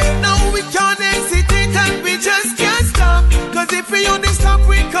require.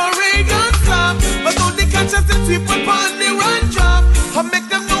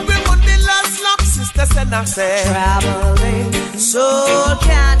 I say. Traveling soul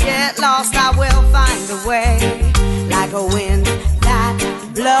can't get lost, I will find a way. Like a wind that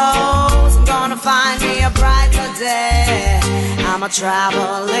blows, I'm gonna find me a brighter day. I'm a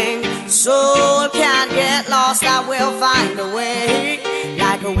traveling soul, can't get lost, I will find a way.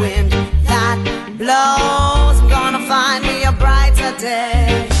 Like a wind that blows, I'm gonna find me a brighter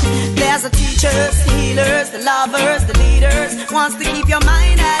day. There's the teachers, the healers, the lovers, the leaders, wants to keep your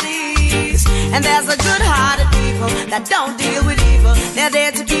mind at ease. And there's the good-hearted people that don't deal with evil, they're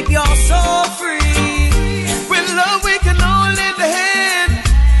there to keep your soul free. With love we can all lend a hand,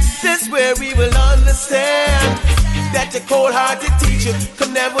 that's where we will understand that the cold-hearted teacher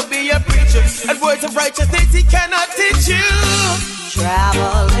could never be a preacher, and words of righteousness he cannot teach you.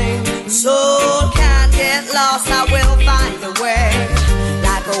 Traveling soul can't get lost, I will find a way.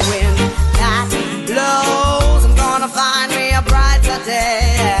 Like a wind that blows, I'm gonna find me a brighter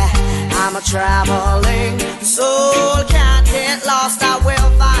day. I'm a traveling soul, can't get lost, I will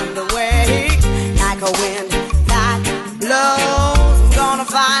find a way. Like a wind that blows, I'm gonna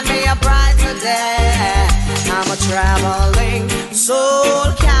find me a brighter day. I'm a traveling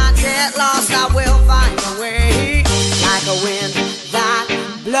soul, can't get lost, I will find a way. Like a wind that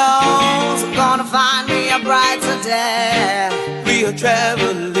blows, I'm gonna find me a brighter day. We are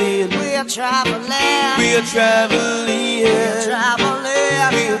traveling, we are traveling, we are traveling, we are traveling,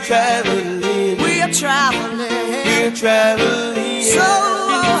 we are traveling, we are traveling, we are traveling. So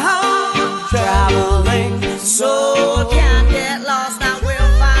traveling soul can't get lost, I will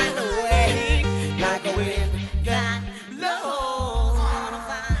find a way. Like a wind that blows, I'm gonna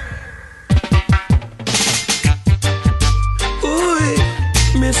find.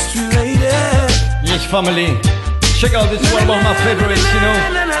 Ooh, mystery lady. Yes, family. Check out this one of my favorites, you know.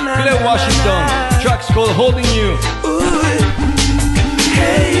 Claire Washington. Track's called Holding You. Ooh.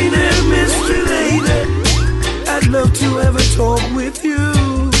 Hey there, mystery lady, I'd love to have a talk with you.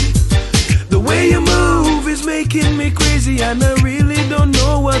 The way you move is making me crazy, and I really don't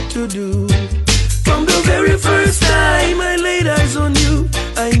know what to do. From the very first time I laid eyes on you,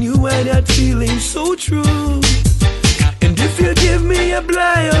 I knew I had that feeling so true. And if you give me a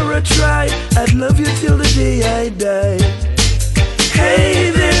blind or a try, I'd love you till the day I die.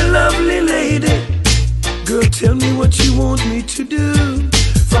 Hey there, lovely lady, girl, tell me what you want me to do.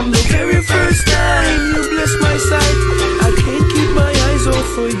 From the very first time you bless my sight, I can't keep my eyes off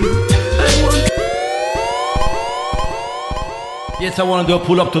for you. I want. Yes, I want to do a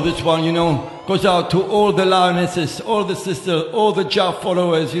pull up to this one, you know. Goes out to all the lionesses, all the sisters, all the Jah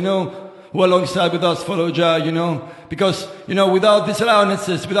followers, you know, who alongside with us follow Jah, you know. Because, you know, without these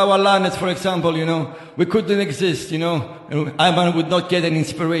lionesses, without our lioness, for example, you know, we couldn't exist, you know. Ivan would not get any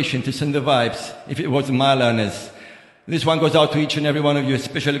inspiration to send the vibes if it wasn't my lioness. This one goes out to each and every one of you,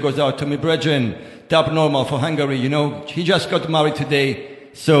 especially goes out to my brethren, Tab Normal for Hungary, you know. He just got married today.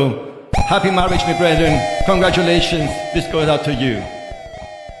 So, happy marriage, my brethren. Congratulations. This goes out to you.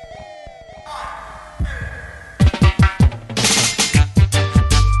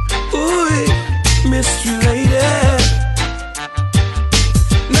 Ooh, mystery lady.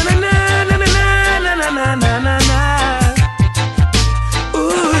 Na na na na na na na na na na.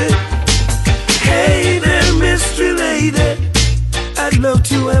 Ooh, hey there, mystery lady, I'd love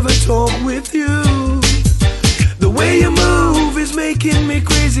to have a talk with you. The way you move is making me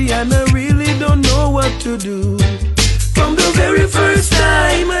crazy, and I really don't know what to do. From the very first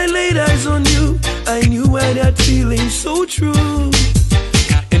time I laid eyes on you, I knew I had that feeling so true.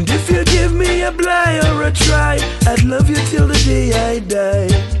 And if you give me a blind or a try, I'd love you till the day I die.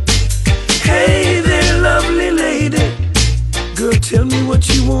 Hey there, lovely lady, girl, tell me what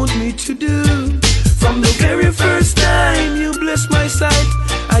you want me to do. From the very first time you bless my sight,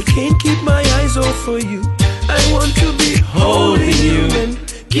 I can't keep my eyes off for you. I want to be holding you and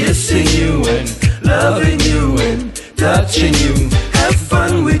kissing you and loving you and touching you. Have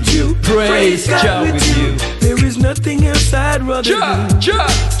fun with you, praise Jah with you. There is nothing else I'd rather do.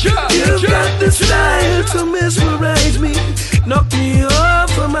 You've got the style to mesmerize me, knock me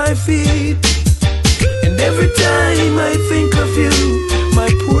off of my feet. And every time I think of you, my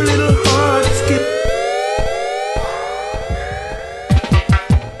poor little heart skips.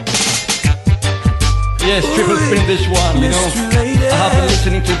 Yes, triple spin this one, you know. I have been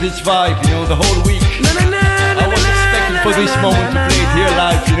listening to this vibe, you know, the whole week. I was expecting for this moment to play it here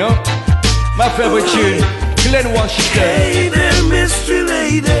live, you know. My favorite tune, Glenn Washington. Hey there, mystery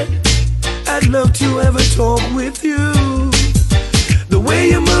lady, I'd love to have a talk with you. The way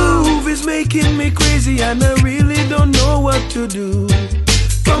you move is making me crazy, and I really don't know what to do.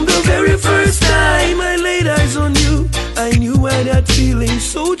 From the very first time I laid eyes on you, I knew I had that feeling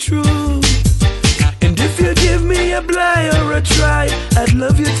so true. And if I try, I'd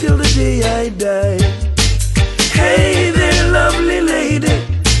love you till the day I die. Hey there, lovely lady,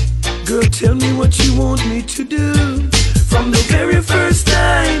 girl, tell me what you want me to do. From the very first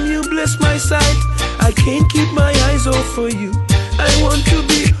time you bless my sight, I can't keep my eyes off of you. I want to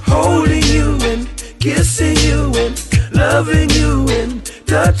be holding you and kissing you and loving you and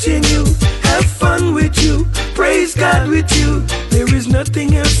touching you. Have fun with you, praise God with you. There is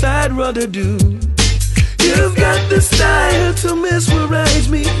nothing else I'd rather do. You've got the style to mesmerize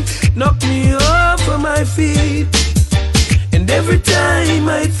me, knock me off of my feet. And every time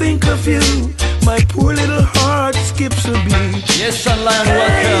I think of you, my poor little heart skips a beat. Yes, Son Lion,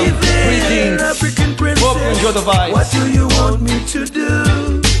 welcome. Greetings. African princess, hope you enjoy the vibes. What do you want me to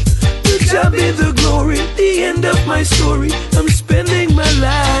do? The job be the glory, the end of my story. I'm spending my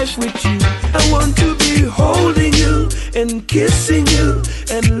life with you. I want to be holding you and kissing you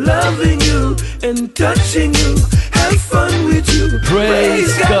and loving you and touching you. Have fun with you.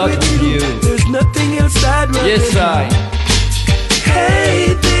 Praise God with you. There's nothing else I'd rather Yes, I.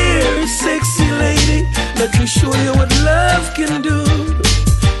 Hey there, sexy lady, let me show you what love can do.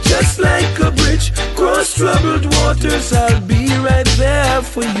 Just like a bridge cross troubled waters, I'll be right there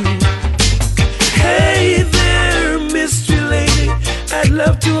for you. Hey there, mystery lady, I'd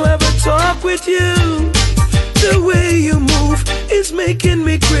love to have a talk with you. The way you move is making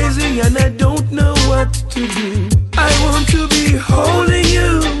me crazy and I don't know what to do. I want to be holding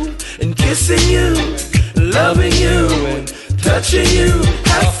you and kissing you, loving you and touching you,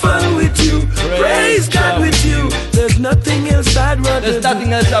 have fun with you, praise God with you. There's nothing else I'd rather do. There's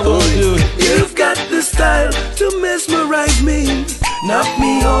nothing else I won't do. You've got the style to mesmerize me, knock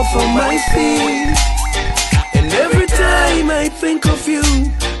me off of my feet. And every time I think of you,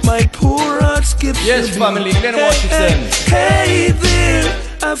 my poor heart skips. Yes, family, Glenn Washington. Hey there,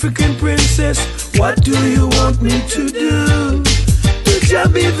 African princess, what do you want me to do? Shall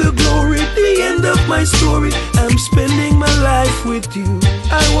be the glory, the end of my story. I'm spending my life with you.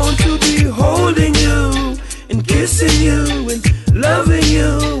 I want to be holding you and kissing you and loving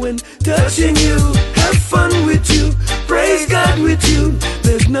you and touching you. Have fun with you, praise God with you.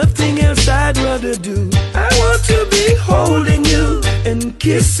 There's nothing else I'd rather do. I want to be holding you and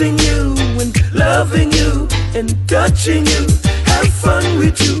kissing you and loving you and touching you. Have fun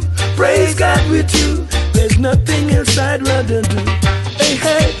with you, praise God with you. There's nothing else I'd rather do. Hey,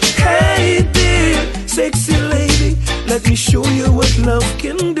 hey, hey dear, sexy lady, let me show you what love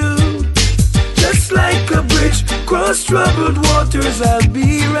can do. Just like a bridge cross troubled waters, I'll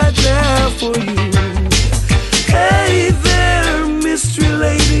be right there for you. Hey there, mystery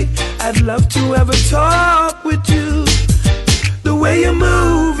lady, I'd love to have a talk with you. The way you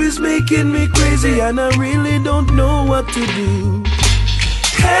move is making me crazy and I really don't know what to do.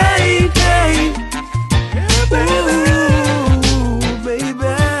 Hey, hey, ooh.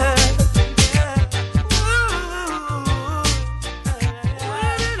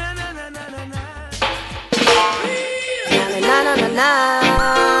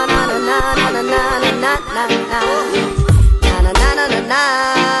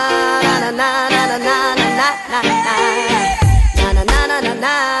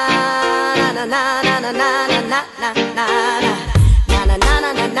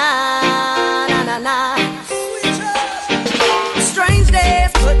 Strange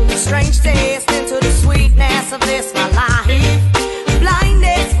days, putting strange days into the sweetness of this my life.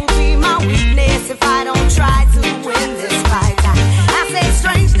 Blindness will be my weakness if I don't try to win this fight. I say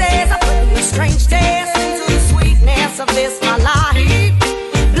strange days, I put the strange days into the sweetness of this my life.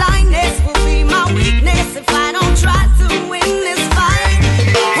 Blindness will be my weakness if I don't try to win this fight.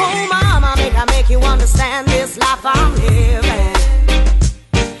 Oh mama, make you understand this life I'm living.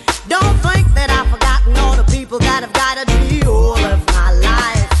 Don't think that I've forgotten all the people that have guided me all of my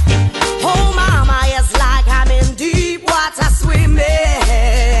life. Oh mama, it's like I'm in deep water swimming,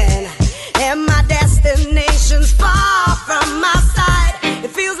 and my destination's far from my sight.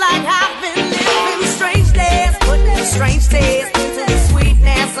 It feels like I've been living strange days, putting the strange days into the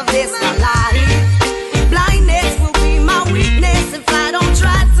sweetness of this my life. Blindness will be my weakness if I don't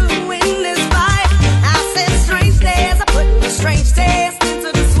try to win this fight. I said strange days, I put the strange days into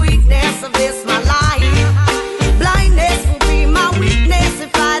the sweetness of this my life. Blindness will be my weakness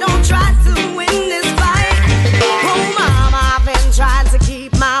if I don't try to win this fight. Oh mama, I've been trying to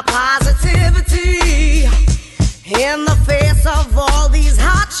keep my positivity in the face of all these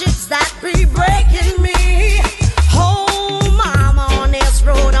hardships that be breaking me. Oh mama, on this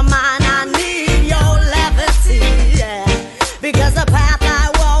road of mine I need your levity, yeah. Because the path I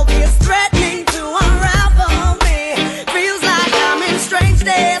walk is threatening to unravel me. Feels like I'm in strange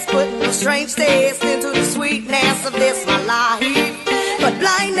days, putting the strange days into the sweetness of this my life.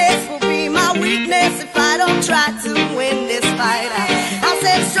 try to win this fight. I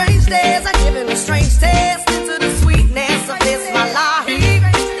said strange days are giving a strange taste into the sweetness of this my life.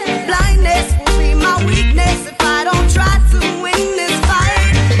 Blindness will be my weakness if I don't try to win this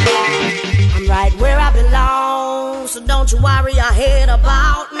fight. I'm right where I belong, so don't you worry your head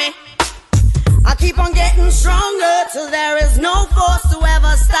about me. I keep on getting stronger till there is no force to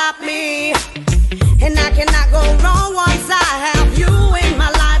ever stop me. And I cannot go wrong once I have you in my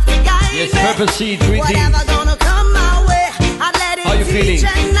life to guide Yes, me. Purple Seed, greetings. Whatever gonna come my way, I'd let it How you teach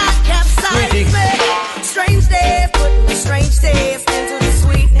feeling? and not capsize Greetings. me. Strange days, putting a strange taste into the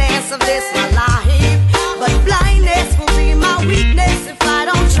sweetness of this my life. But blindness will be my weakness if I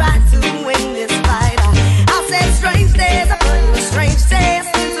don't try to win this fight. I said strange days, I'm putting a strange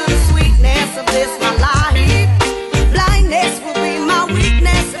taste into the sweetness of this my life. Blindness will be my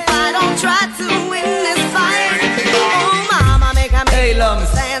weakness if I don't try to win this fight. Oh mama, make a Hey Lums,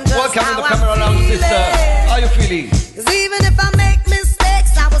 welcome to the camera lounge, sister. How you feeling? Cause even if I make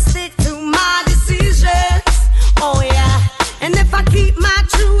mistakes, I will stick to my decisions. Oh yeah. And if I keep my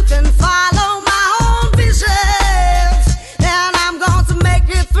truth and follow my own visions, then I'm going to make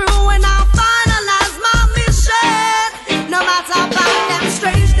it through and I'll finalize my mission. No matter about them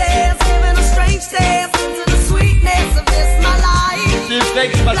strange days, giving a strange taste into the sweetness of this my life. Give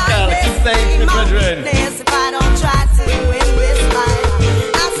thanks, Pascal. Give thanks, my brethren. If I don't try to win this fight,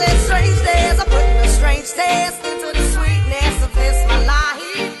 I said strange days are putting a strange taste into the sweetness of this my life.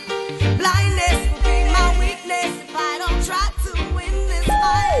 Blindness will be my weakness if I don't try to win this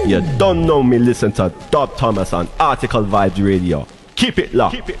fight. You don't know me, listen to Dub Thomas on Article Vibes Radio. Keep it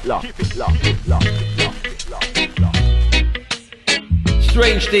locked. Keep it locked. Keep it locked. Keep it locked.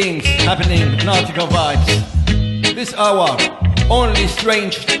 Strange things happening in Article Vibes. This hour, only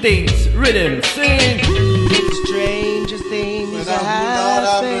strange things. Rhythm, sing. Stranger things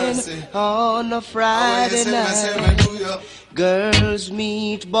happen on a Friday night. Girls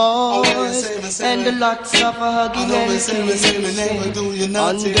meet boys and lots of hugging and kissing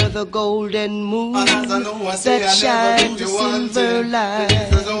under the golden moon that shines a silver light.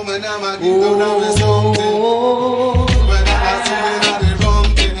 Oh,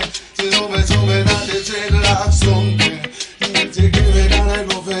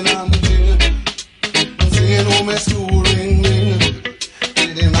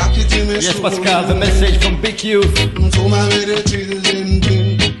 Yes, Pascal, the message from Big Youth.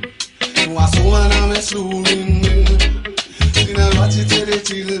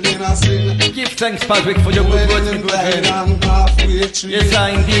 Give thanks, Patrick, for your good words and good hand. Yes, I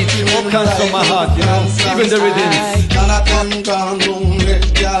indeed. All comes from my heart, you know, even the rhythms.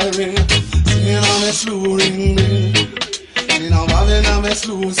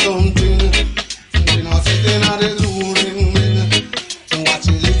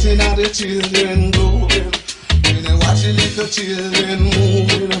 Now the children growing, when they watch the little children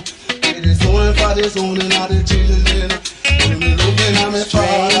moving, it is only for the zone and the children. When they looking at my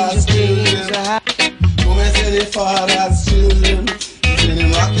father's children, when I say the father's children, when they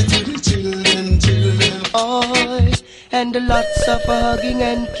rock it to the children. Boys and lots of hugging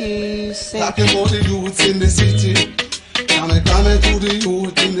and kissing. Talking about the youths in the city, coming to the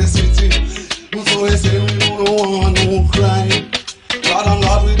youth in the city. So they say we don't want no crime. God and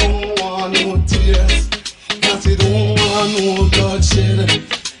God, we don't want no tears. Cause we don't want no bloodshed.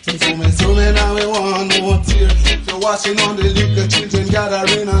 So me now we want no tears. So watching on the little children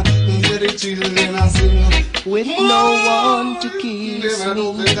gathering and get the children and sing. With no one to kiss me. Then I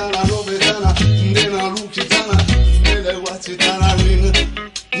look it and then I watch it and I ring.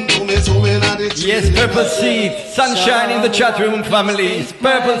 Yes, Purple Seed, sunshine in the chat room, families.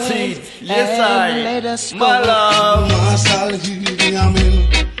 Purple Seed, yes I, my love.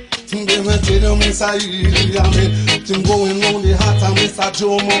 Them a tell you Mr. Easy, them going round the hot and Mr.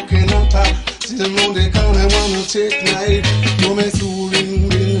 Joe Mokin and Pat. Them round the corner wanna take night. No me ring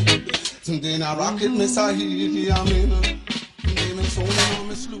ring. Then I rock it Mr. Easy, Them me so now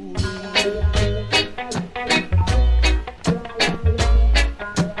me slew.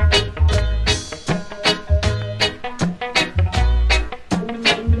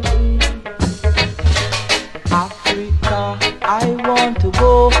 Africa, I want to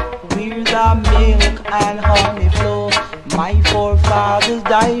go where the milk and honey flow. My forefathers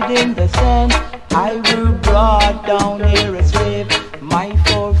died in the sun. I were brought down here a slave. My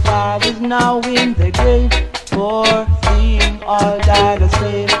forefathers now in the grave, for seeing all died a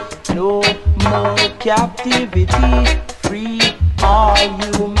slave. No more captivity, free all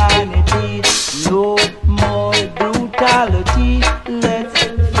humanity. No more brutality, let's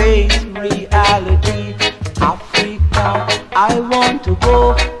face reality. Africa, I want to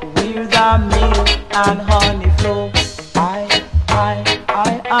go where the milk and honey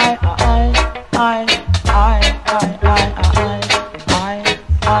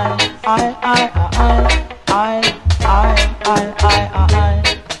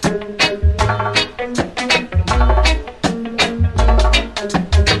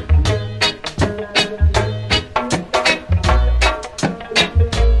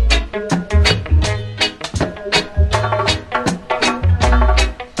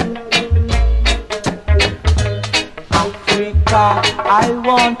I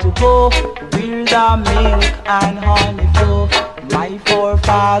want to go where the milk and honey flow. My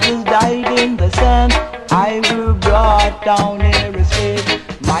forefathers died in the sun. I were brought down here a slave.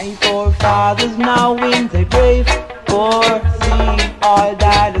 My forefathers now in the grave. For see all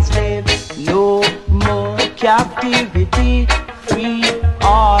that is slave. No more captivity. Free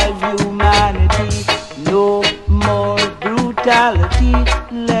all humanity. No more brutality.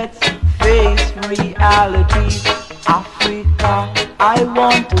 Let's face reality. Africa, I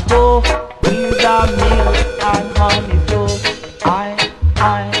want to go where the milk and honey flow.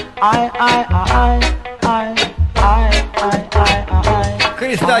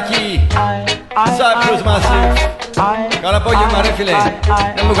 Chris Taki, Cyprus Massive. Got a boy, you might feel it.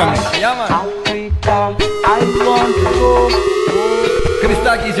 Yeah, man. Africa, I want to go. Chris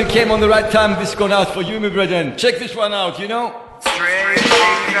Taki, you came on the right time. This going out for you, my brethren. Check this one out, you know. Strange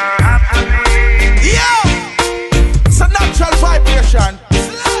things are happening. Yeah! It's a natural vibration.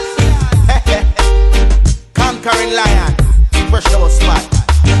 Conquering lion, fresh out spot.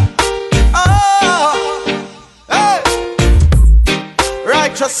 Oh, hey,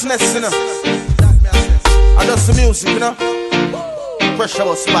 righteousness, you know. And just the music, you know. Fresh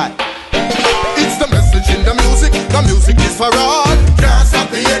out spot. It's the message in the music is for all. Can't stop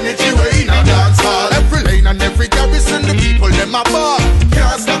the energy way in a dance hall. Every lane and every garrison, the people them a ball.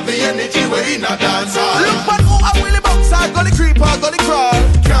 Can't stop the energy way in a dance hall. Look but who a Willie Boxer, gully creeper, gully crawl.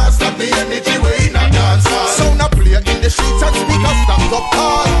 Can't stop the energy way in a dance hall. Sound a play in the streets and speakers stand up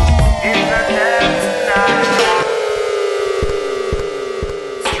tall. In the dance tonight.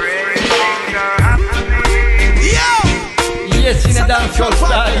 Strange things are happening. Yeah! Yes, in a dance hall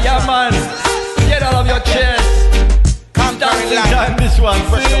style, yeah man. Get out of your chest. Dancing time, this one.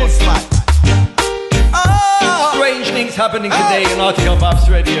 Oh. Strange things happening today in Article Vibes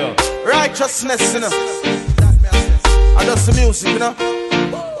Radio. Righteousness, you know. And just the music, you know.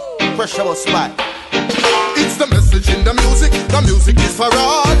 Fresh out spot. It's the message in the music is for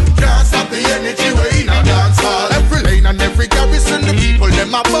all. Can't stop the energy way in a dance hall. Every lane and every garrison, the people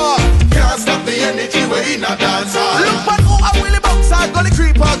them a ball. Can't stop the energy way in a dance hall. Look but who a Willie Boxer, gully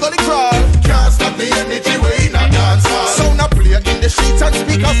creeper, gully crawl. Can't stop the energy way in a dance hall. Sound a play in the streets and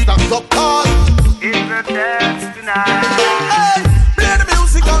speakers stand up tall. In the dance tonight. Hey, play the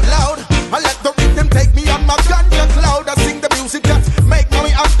music out loud and let the rhythm take me on my ganja cloud. I sing the music that make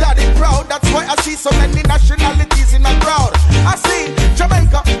me and daddy proud. That's why I see so many nationalities in my crowd. I see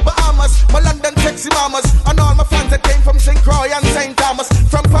Jamaica, Bahamas, my London sexy mamas, and all my fans that came from St. Croix and St. Thomas.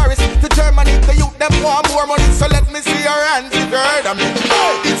 From Paris to Germany, the youth them want more money. So let me see your hands if you heard of me.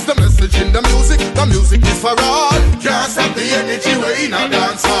 It's the message in the music is for all. Can't stop the energy way in a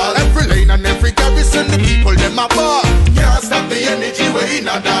dance hall. Every lane and every garrison, the people them a ball. Can't stop the energy way in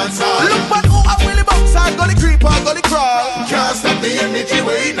a dance hall. Look but who a Willie Boxer, gully creeper, gully crawl. Can't stop the energy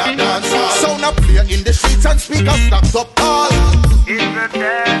way in a dance hall. Sound a play in the streets and speakers stacked up tall. In the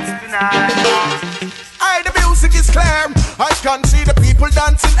dance tonight. Aye, the music is clear. I can see the people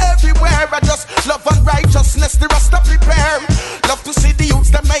dancing everywhere. I just love and righteousness, the rest of prepare. Love to see the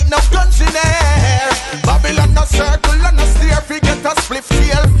youths that make no guns in air. Babylon a circle and a stare. Forget a spliff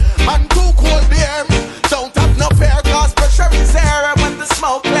tail and too cold beer. Don't have no fear cause pressure is there. When the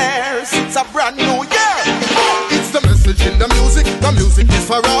smoke clears, it's a brand new year. It's the message in the music is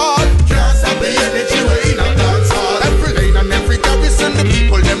for all. Can't stop the energy way in a dance hall. Every lane and every garrison, the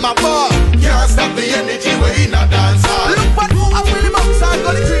people them a ball. Can't stop the energy way in a dance hall. Look but who a Willie Boxer,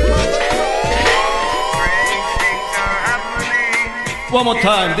 gully creeper. One more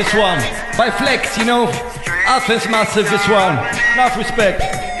time, this one. By Flex, you know. Athens Massive, this one. Enough respect.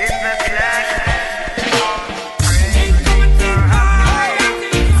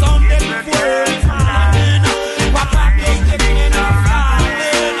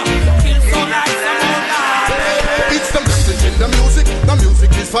 It's the message in the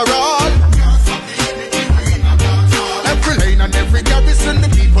music is for all. Every lane and every garrison, the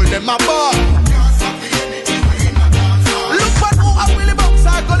people them a ball. Look but who a Willie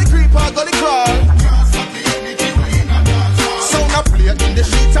Boxer, gully creeper, gully crawl. Sound a play in the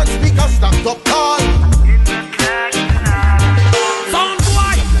streets and speakers stacked up tall. Sound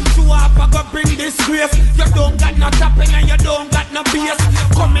boy, you up I go bring disgrace. You don't got no tapping and you don't got no bass.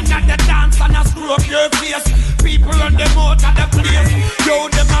 Coming at the dance and I screw up your face. People on them out of the place. Yo,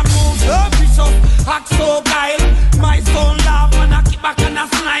 them a move.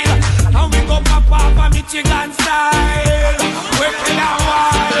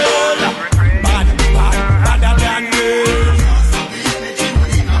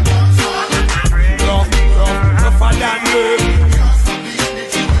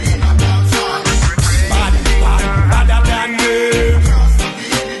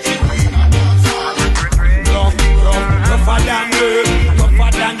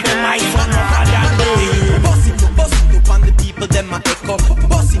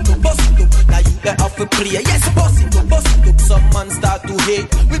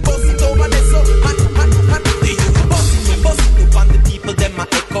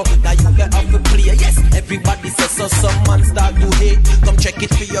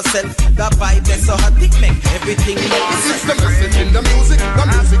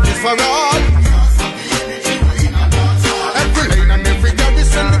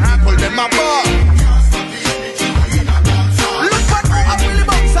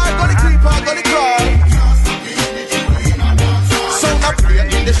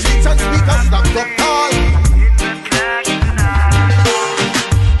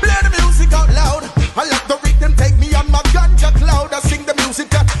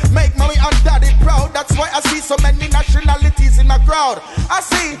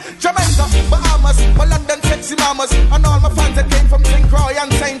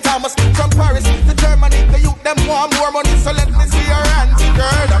 St. Thomas. From Paris to Germany, the youth them want more money, so let me see your hands,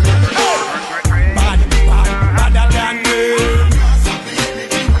 girl. Badder than me.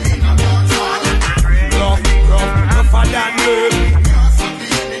 Rougher than me.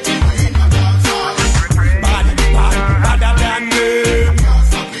 Badder than me.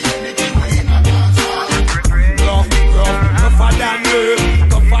 Rougher than me.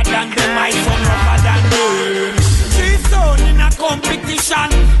 Tougher than them, my son, rougher than me. She's son in a competition.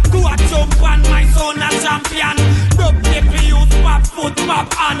 Do a jump and my son a champion. Dub youth pop foot pop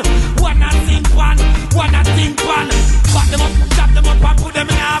and one a think pan, one a think pan. Back them up, chop them up and put them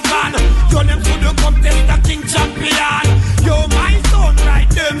in a van. Turn them to the contest, the king champion. Yo, my son, right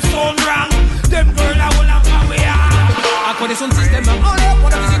them son wrong. Them girl a will have my way on. I call this one system now, all up.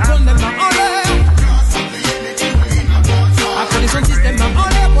 What a music run them now, all up. I call this one system now,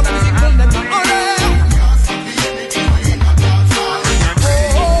 all up. What a music run them now, all up.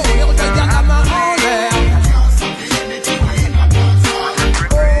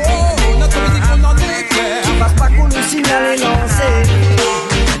 Signal est lancé.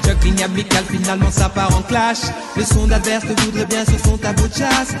 Un juggling amical, finalement ça part en clash. Le son d'adverse te voudrait bien sur son tableau de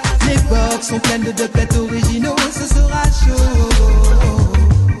chasse. Les box sont pleines de plates originaux, ce sera chaud.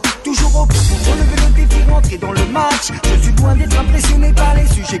 Toujours au plus pour relever le défi, rentrer dans le match. Je suis loin d'être impressionné par les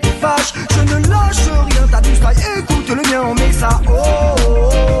sujets qui fâchent. Je ne lâche rien, t'as du style, écoute le mien, on met ça. Oh, oh,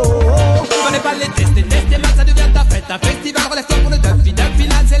 oh, oh. Tu vas pas les tester, mal, ça devient ta fête. Un festival, relève-toi pour le dub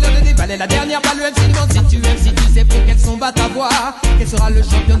final, c'est l'heure de déballer la dernière balle. Le MC demande si tu aimes, si tu sais pour quel son va ta voix. Quel sera le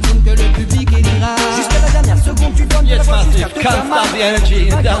champion de son que le public élira. Jusqu'à la dernière seconde, tu donnes la voix jusqu'à te faire mal. The energy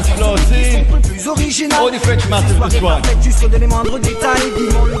in dance floor scene. Plus original. All the French masters this one. Tu sur les moindres détails,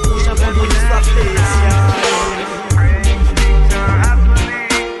 vivons le prochain vendredi soir spécial.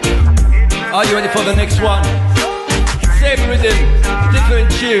 Are you ready for the next one? Same rhythm,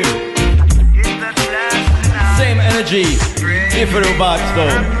 different tune. Same energy, different vibes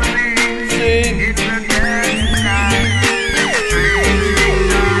though. Sing.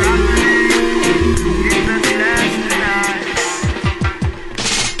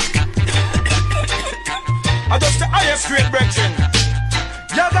 I just the highest grade brethren.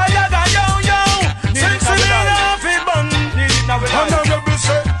 Yaga yaga yo yo. Since we love it bun. Honorable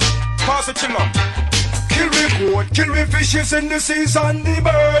sir, pass the chiller. Kill we goat, kill we fishes in the seas and the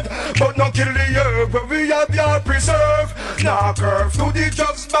bird. But not kill the herb where we have your preserve. Now curve to the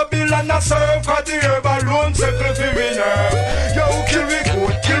drugs, Babylon a serve. Cause the herb alone settle for winner. Yo, kill we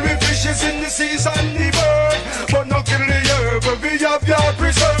goat, kill we fishes in the seas and the bird. But not kill the herb where we have your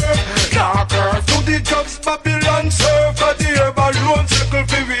preserve. Now curve to the drugs, Babylon serve. Cause the herb alone settle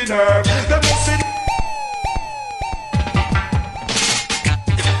for winner. They must see.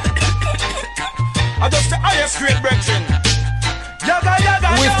 I just the highest grade brethren. Yaga yaga.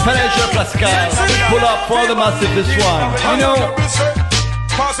 With pleasure, Pascal. Pull up for the massive this one. You know,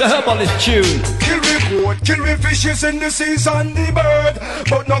 the herbalist tune. Kill we goat, kill we fishes in the seas and the bird.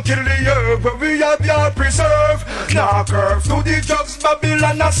 But not kill the herb where we have your preserve. Now curve to the drugs,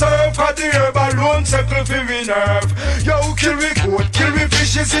 Babylon a serve. Cause the herb alone settle for we nerve. Yo, kill we goat, kill we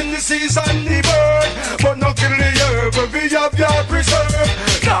fishes in the seas and the bird. But not kill the herb where we have your preserve.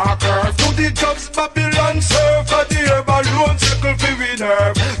 Now curve to the drugs, Babylon serve. Cause the herb alone settle for we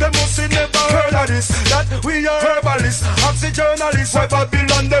nerve. They must have never heard of this, that we are herbalists. Oxyjournalists, why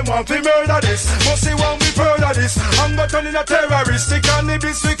Babylon them want to murder this. Must see when we've heard of this. I'm not turning a terrorist. The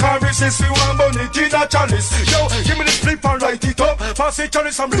cannabis we can't resist. We want money in a chalice. Yo, give me the split and light it up. Pass the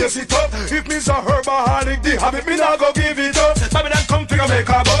chalice and blaze it up. If me's a herbaholic, the habit me not go give it up. Babylon come to make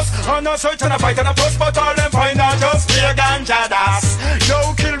a bus. On a search and a fight and a fuss, but all them find out just be a ganja das.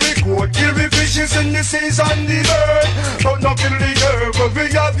 Yo, kill we goat, kill we fishes in the seas and the bird. But not kill the herb, but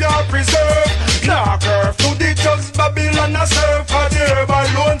we have your preserve. Now curve to the drugs, Babylon a serve. For the herb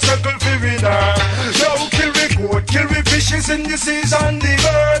alone circle for winner. Yo, kill we goat, kill we fishes in the seas and the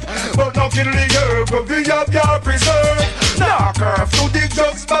bird. But not kill the herb, but we have your preserve. Now curve to the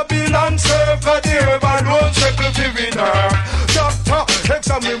drugs, Babylon serve. For the herb alone circle for winner. Doctor,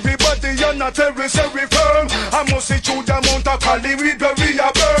 examine we body and not every firm. I must see through the amount of calories where we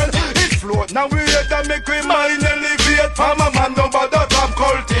are burn. It float, now we hate to make we mind elevate. From a man over the top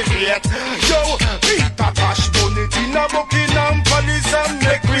cultivate. Yo, Peter Cash bonnet in a Buckingham Palace and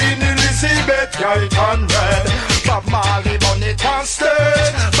make Queen Elizabeth white and red. Bob Marley bonnet on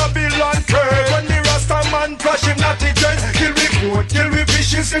stage. Babylon curve when the Rasta man flash him not the dread. Kill we goat, kill we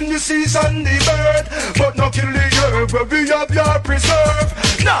fishes in the seas and the bird. But no kill the herb where we have your preserve.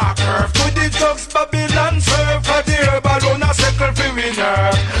 Nah curve to the drugs, Babylon serve. For the herb alone a circle for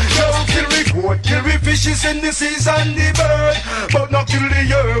winner. Yo, kill we goat, kill we fish fishes in the seas and the bird. But not kill the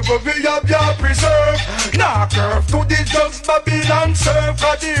herb, but we have your preserve. Nah curve to the drugs Babylon serve.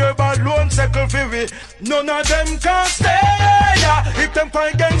 Cause the herb alone circle for we. None of them can stay. If them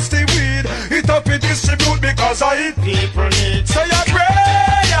fight against the weed, it up we distribute because I eat people need. So you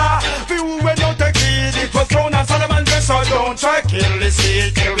pray, few when you take it. It was thrown on Solomon dress, so don't try kill the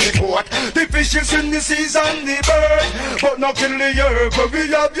seed, kill the goat. The fishes in the seas and the bird. But not kill the herb, but we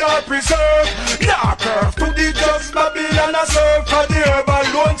have your preserve. Nah curve to the drugs Babylon a serve. Cause the herb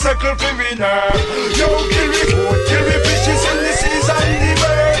alone circle for we nerve. Yo, kill the goat, kill the fishes in the seas and the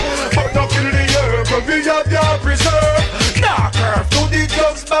bird. But not kill the herb, but we have your preserve. Nah curve to the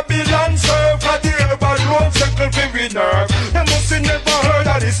drugs Babylon serve. Cause the herb alone circle for we nerve. They must have never heard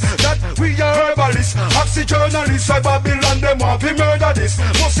of this, that we are herbalists, oxyjournalists. Why Babylon them want to murder this?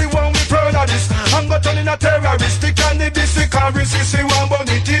 Must see when we heard of this. I'm not turning a terrorist. The cannabis we can't resist. We want burn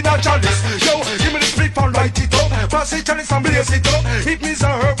it in a chalice. Yo, give me the split and light it up. Pass it chalice and blaze it up. It means a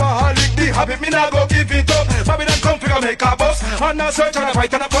herbaholic. The habit me not go give it up. Babylon come figure make a bus. And a search and a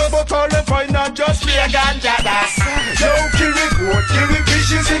fight and a purse. But all them find not just be a ganja das. Yo, kill the goat, kill the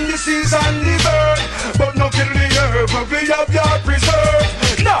fishes in the seas and the bird. But no kill the herb, but we have your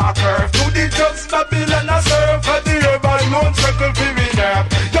preserve. Nah curve to the drugs Babylon a serve. For the herb alone circle for we nerve.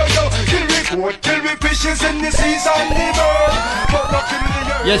 Yo, yo, kill the goat, kill the fishes in the seas and the bird. But no kill the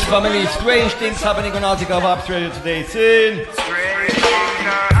herb. Yes, family, strange things happening on Arctic of Vibes Radio today. Soon.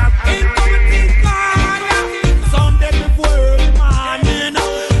 Sunday before early morning,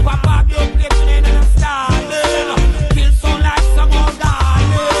 Papa be up listening and stalling. Kill some like some old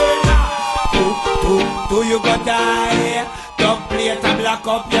darling. Do you go die? Dog plate and block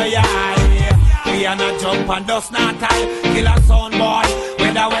up your eye. We are not jump and dust not tie. Kill a son boy,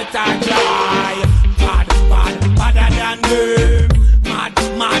 whether wet or dry. Bad, bad, badder than them. Mad,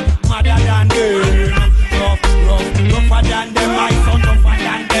 mad, madder than them. Rough, rough, rougher than them. My son rougher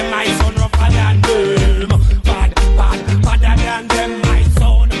than them. My son rougher than them. Bad, bad, badder than them. My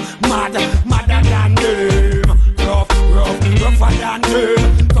son mad, madder than them. Rough, rough, rougher than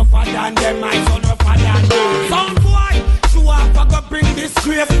them. Tougher than them. My son rougher than them. Sound boy, you have to go bring this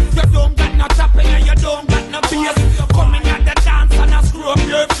grave. You don't got no tapping and you don't got no bass. Coming at the dance and I screw up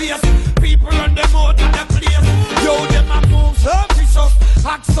your face. People run them out of the place. Yo, them a move so vicious,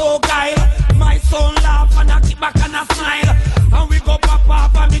 act so guile. My son laugh and I kick back and I smile. And we go pop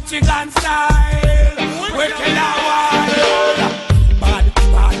off a Michigan style. We kill a wild. Bad,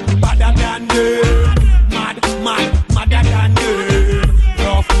 bad, badder than them. Mad, mad, madder than them.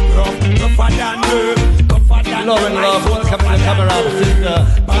 Rough, rough, rougher than them. Tougher than them. Lauren Love, welcome to the camera, sister.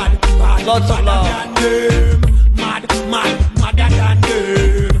 Bad, bad, lots of love. Mad, mad, madder than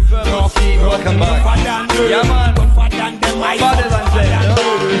them. Rough, welcome back. rougher than them. Yeah, man. Tougher than them. My Better than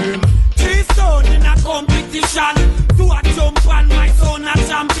them. 3 stone in a competition. Do a jump and my son a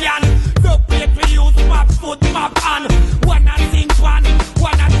champion. The plate we use pop foot, pop hand. One a sink one,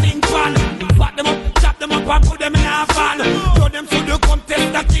 one a sink one. Back them up, chop them up and put them in a fan. Throw them to the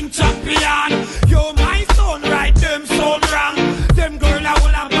contest, the king champion. Yo, my son, right them so wrong. Them girl a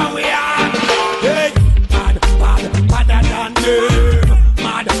hold up and we on. Hey, bad, bad, badder than them.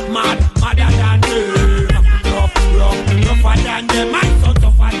 Mad, mad, madder than them. Rough, rough, rougher than them. My son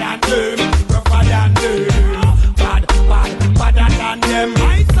tougher than them. Rougher than them. Bad, bad, badder than them.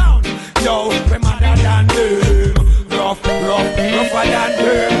 My son, yo, we madder than them. Rough, rough, rougher than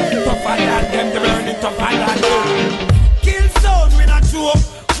them. Tougher than them. They burning tougher than them. Kill sound with a joke.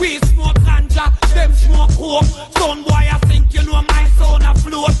 We smoke ganja, them smoke coke. Son boy, I think you know my son a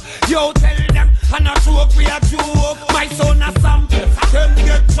float. Yo, tell them, and a joke we a joke. My son a sample, them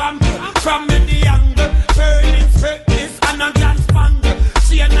get trampled from any angle. Burning this and a dance bangle.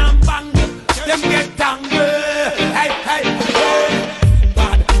 Chain and bangle, them get tangled. Hey, hey, hey.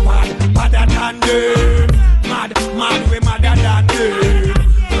 Bad, bad, badder than them. Mad, mad, we madder than them.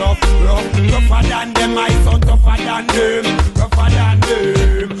 Rough, rough, rougher than them. My son tougher than them. Rougher than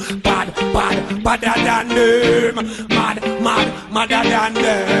them. Bad, bad, badder than them. Mad, mad, madder than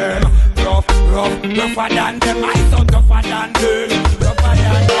them. Rough, rough, rougher than them. My son tougher than them. Rougher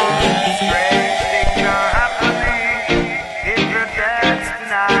than them. Strange things are happening in the dance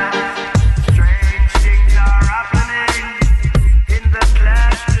tonight. Strange things are happening in the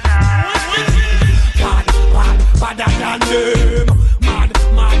clash tonight. Bad, bad, badder than them. Mad,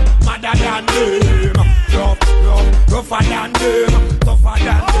 mad, madder than them. Rough, rough, rougher than them. Tougher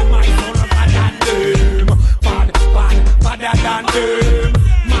than them. My son rougher than them. Bad, bad, badder than them.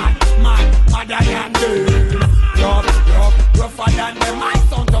 Mad, mad, madder than them. Rough, rough, rougher than them. My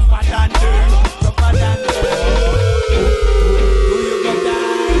son tougher than them. Tougher than them. Do you go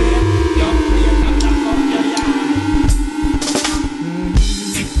die? Young plate and black up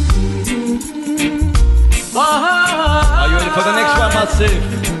Massive.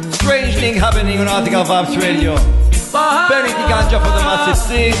 Strange thing happening on Article Vibes Radio. Benny the Ganja for the Massive.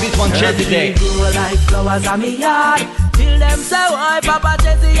 Sing this one, Chesy Day. Grow like flowers on me yard. Till them say, why Papa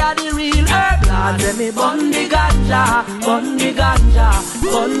Chesy are the real herb lord. Say me bun the ganja, bun the ganja,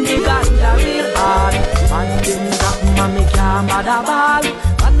 bun the ganja real hard. And things happen and me can't bother ball.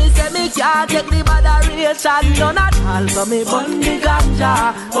 And me say me can't take the botheration none at all. So me bun the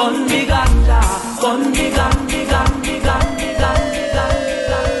ganja, bun the ganja, bun the ganja, ganja, ganja, ganja, ganja.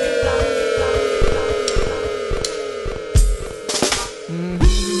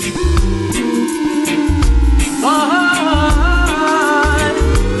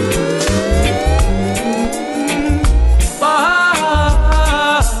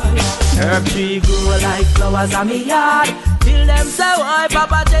 Herb tree grow like flowers on me yard. Till them say, why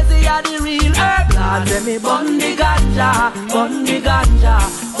Papa Chesy are the real herb lord. Say me bun the ganja, bun the ganja,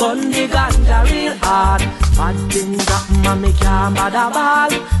 bun the ganja real hard. Bad things happen and me can't bother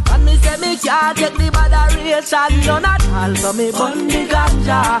ball. And me say me can't take the botheration none at all. So me bun the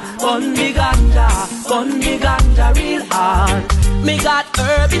ganja, bun the ganja, bun the ganja real hard. Me got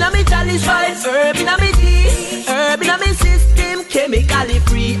herb in a me chalice vibes, herb in a me tea, herb in a me system, chemically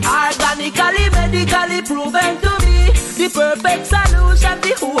free, organically, medically proven to be the perfect solution,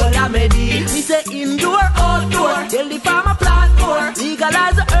 the whole remedy. Me say indoor, outdoor, tell the farmer plant more,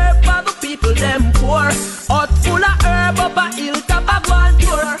 legalize the herb for the people them poor. Hot full of herb up a hilltop of one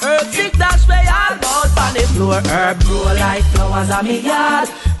tour, herb sick dash way all about on the floor. Herb grow like flowers on me yard.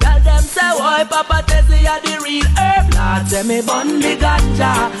 Tell them say why Papa Chesy are the real herb lord. Say me bun the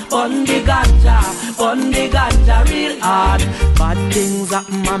ganja, bun the ganja, bun the ganja real hard. Bad things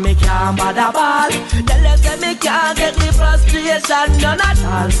happen and me can't bother ball. Tell them say me can't get the frustration none at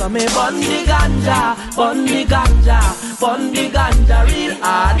all. So me bun the ganja, bun the ganja, bun the ganja real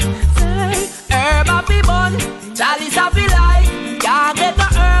hard. Say herb happy bun, chalice happy light. Can't get no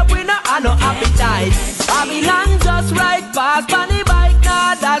herb with no and no appetite. Babylon just right past on the bike.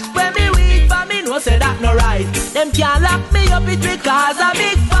 Nah, that's when me weak for me no say that no right. Them can't lock me up, it because a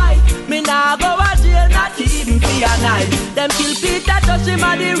big fight. Me nah go a jail, not even for a night. Them kill Peter, touch him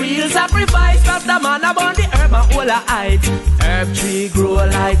and the real sacrifice. Cause the man about the herb and all a height. Herb tree grow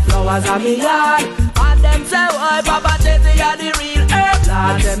like flowers on me yard. And them say why Papa Chesy are the real herb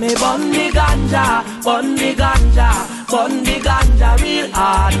lord. Say me bun the ganja, bun the ganja, bun the ganja real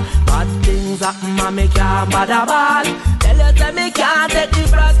hard. Bad things happen and me can't bother ball. Tell you say me can't take the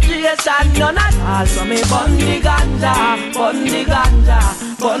frustration none at all. So me bun the ganja, bun the ganja,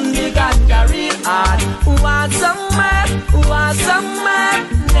 bun the ganja real hard. Want some man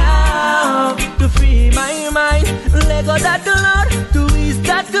now to free my mind. Let go that the Lord to ease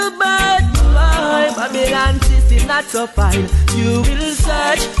that the bad. Babylon system not so fine. You will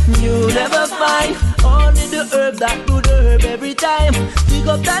search, you never find. Only the herb that good herb every time. Dig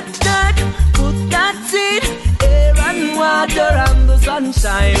up that dirt, put that seed, air and water and the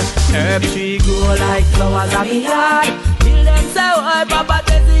sunshine. Herb tree grow like flowers on me yard. Till them say why Papa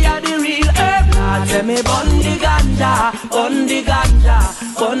Chesy are the real herb lord. Say me bun the ganja, bun the ganja,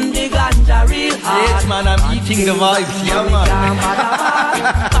 bun the ganja real hard. Yes man, I'm eating the vibes, yeah man.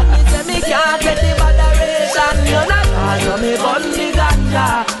 And me say me can't get the botheration none at all. So me bun the ganja,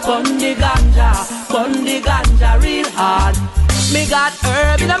 bun the ganja, bun the ganja real hard. Me got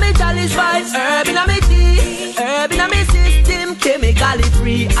herb in a me chalice vibes, herb in a me tea, herb in a me system, chemically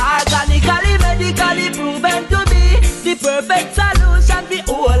free, organically, medically proven to be the perfect solution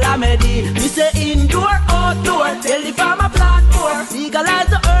for all remedy. Me say indoor, outdoor, tell the farmer plant more, legalize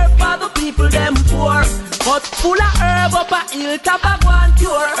the herb for the people them poor. But full of herb up a hilltop of one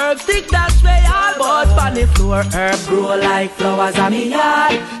cure, herb stick that's way all about on the floor. Herb grow like flowers on me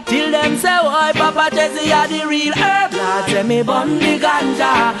yard. Till them say why Papa Chesy are the real herb lord. Say me bun the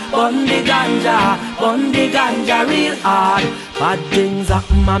ganja, bun the ganja, bun the ganja real hard. Bad things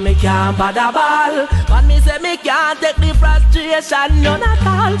happen and me can't bother ball. But me say me can't take the frustration none at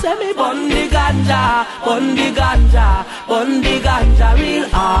all. Say me bun the ganja, bun the ganja, bun the ganja real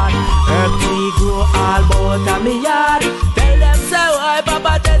hard. Herb tree grow all about a me yard. Tell them say why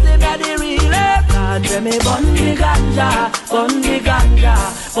Papa Chesy me the real herb lord. Say me bun the ganja, bun the ganja,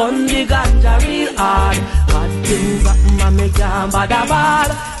 bun the ganja real hard. Bad things happen and me can't bother ball.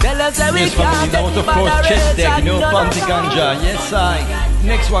 Tell them say we can't take the botheration none at all. Ganja, yes I.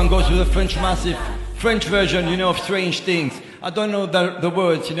 Next one goes with the French Massive, French version, you know, of Strange Things. I don't know the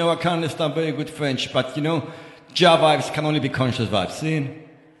words, you know, I can't understand very good French, but you know, Jah vibes can only be conscious vibes, see?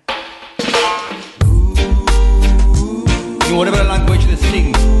 In whatever language they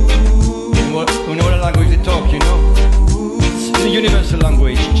sing, in whatever language they talk, you know, it's the universal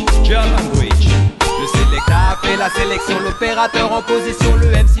language, Jah language. Le sélecteur fait la sélection, l'opérateur en position, le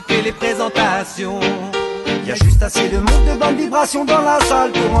MC fait les présentations. Y'a juste assez de monde de bonne vibration dans la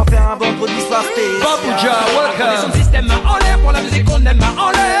salle pour en faire un vendredi soir spécial. Babouja, welcome. Son système main en l'air pour la musique qu'on aime main en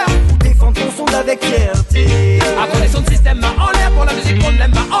l'air. Défendre ton son avec fierté. Accorder son système main en l'air pour la musique qu'on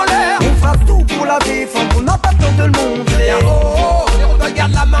aime main en l'air. On fera tout pour la défendre, on n'a pas peur de le montrer. Oh oh, les ronds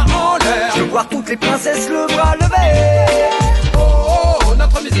gardent la main en l'air. Je veux voir toutes les princesses le bras levé. Oh oh,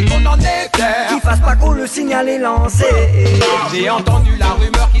 notre musique on en est fiers. Qui fasse pas qu'on le signal est lancé. J'ai entendu la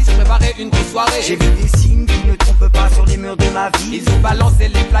rumeur qui se préparait une grosse soirée. J'ai vu des signes qui ne trompent pas sur les murs de ma vie. Ils ont balancé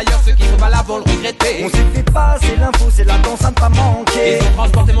les flyers, ceux qui sont valables vont le regretter. On s'est fait passer l'info, c'est la danse à ne pas manquer. Ils ont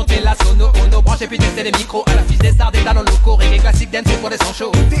transporté, monté la sono, ono, branché puis testé les micros. À la fiche des stars, des talents locaux, reggae classique, dance pour des sans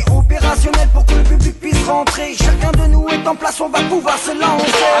show. Tout est opérationnel pour que le public puisse rentrer. Chacun de nous est en place, on va pouvoir se lancer.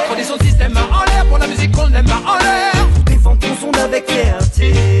 Accorder son système main en l'air pour la musique qu'on aime main en l'air. Défendre ton son avec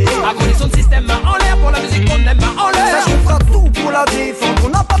fierté. Accorder son système main en l'air pour la musique qu'on aime main en l'air. Sache qu'on fera tout pour la défendre, on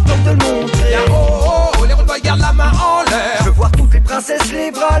n'a pas peur de le montrer. Oh oh oh, les road boys gardent la main en l'air. Je veux voir toutes les princesses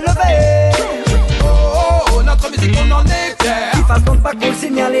les bras levés. Oh oh oh, notre musique on en est fiers. Qui fasse donc pas qu'on le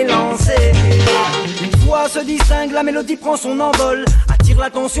signal est lancé. Une voix se distingue, la mélodie prend son envol, attire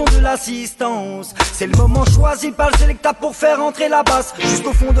l'attention de l'assistance. C'est le moment choisi par le sélecta pour faire entrer la basse.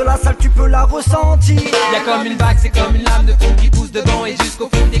 Jusqu'au fond de la salle tu peux la ressentir. Y'a comme une vague, c'est comme une lame de fond qui pousse dedans. Et jusqu'au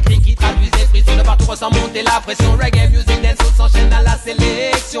fond des cris qui traduisent les frissons. De partout ressent monter la pression. Reggae, music, dance, s'enchaîne à la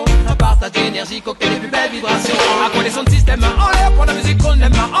sélection. Un partage d'énergie, cocktail les plus belles vibrations. Accorder son système main en l'air pour la musique qu'on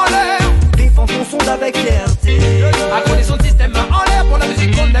aime main en l'air. Défends ton son avec fierté. Accorder son système main en l'air pour la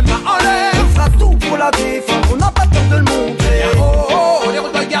musique qu'on aime main en l'air. On fera tout pour la défendre, on n'a pas peur de le montrer. Oh oh oh, les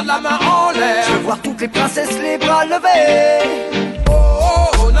road boys gardent la main en l'air. Je veux voir toutes les princesses les bras levés. Oh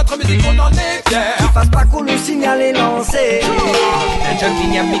oh oh, notre musique on en est fiers. Qui fasse pas qu'on le signal est lancé. Un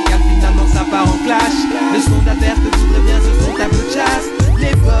jumping amical finalement ça part en clash. Le son d'Albert que voudrait bien ce son tableau de chasse.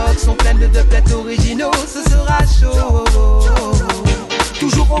 Les box sont pleines de dubplets originaux, ce sera chaud.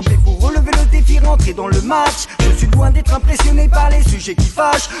 Toujours en paix pour relever le défi, rentrer dans le match. Je suis loin d'être impressionné par les sujets qui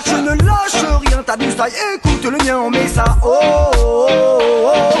fâchent. Je ne lâche rien, t'as du style, écoute le mien, on met ça. Oh oh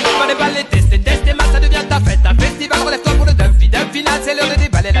oh oh. Fallait pas les tester, mal, ça devient ta fête. Un festival, relève-toi pour le Dumpy final, c'est l'heure de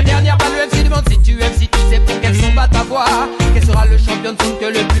déballer la dernière balle. Le MC demande si tu aimes, si tu sais pour quel son va ta voix. Quel sera le champion de son que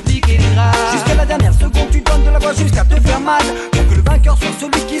le public élira. Jusqu'à la dernière seconde, tu donnes de la voix jusqu'à te faire mal. Pour que le vainqueur soit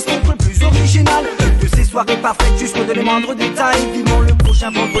celui qui se montre le plus original. De ces soirées parfaites jusqu'au les moindres détails. Vivons le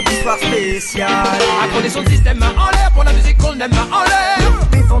prochain vendredi soir spécial. Accorder son système main en l'air pour la musique qu'on aime main en l'air.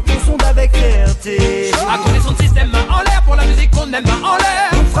 Défends ton son avec fierté. Accorder son système main en l'air pour la musique qu'on aime main en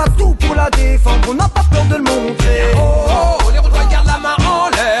l'air. On fera tout pour la défendre, on n'a pas peur de le montrer. Oh oh oh, les road boys gardent la main en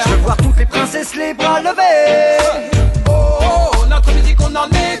l'air. Je veux voir toutes les princesses les bras levés. Oh oh oh, notre musique on en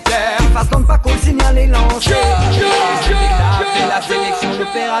est fiers. Qui fasse donc pas qu'on le signal est lancé. Fait la sélection,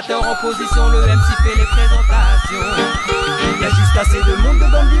 l'opérateur en position, le MC fait les présentations. Y'a juste assez de monde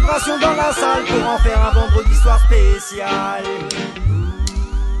de bonne vibration dans la salle pour en faire un vendredi soir spécial.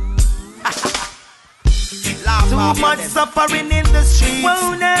 Too much suffering in the streets.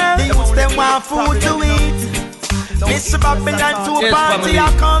 The youths them want food to eat. Mr. Babylon to a party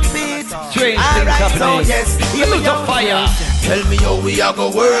I compete. Alright, so yes, here we go. Tell me how we are go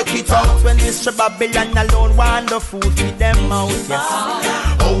work it out when Mr. Babylon alone want the food with them out. Yes,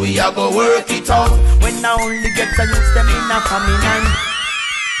 how we are go work it out when I only get to use them in a famine and.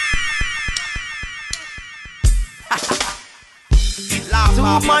 Too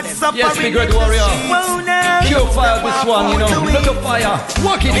much suffering. Yes, big red warrior. Pure fire this one, you know. Look at fire.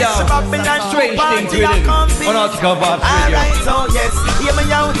 Walk it down. Strange things with it. On Article Vibes Radio. Alright, so yes, hear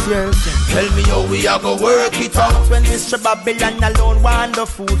me out, yes. Tell me how we are go work it out when Mr. Babylon alone want the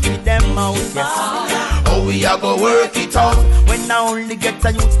food with them out, yes. How we are go work it out when I only get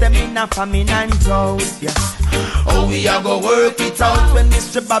to use them in a famine and drought, yes. How we are go work it out when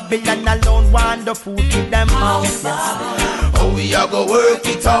Mr. Babylon alone want the food with them out, yes. How we are go work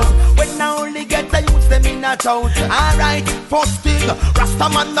it out when I only get to use them in a town. Alright, first thing,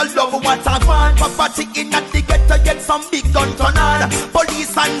 Rastaman no love what I want. Property in at the ghetto get some big gun turn on.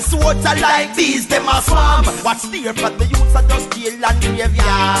 Police and soldiers like these, them a swamp. What's there for the youths are just jail and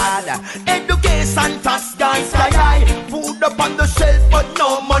graveyard. Education tax gone sky high. Food up on the shelf but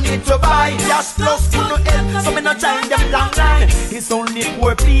no money to buy. Just close to no help, so me no join them long line. It's only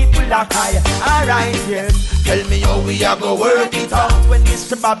poor people that cry. Alright, yes. Tell me how we are go work it out when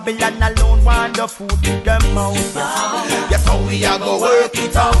Mr. Babylon alone want the food with them out. Yes, how we are go work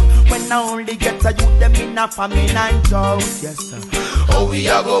it out when I only get to youth them in a famine and drought. Yes, sir. How we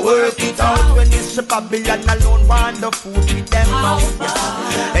are go work it out when Mr. Babylon alone want the food with them out.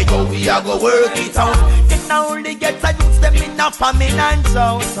 Hey, how we are go work it out. Then when I only get to use them in a famine and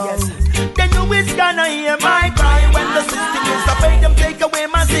so. Then who is gonna hear my cry when the system is a pay them take away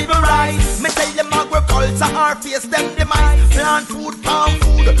my civil rights? Me tell them agriculture or face them demise. Plant food, farm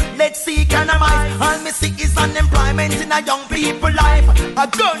food, let's see economize. All me see is unemployment in a young people life. A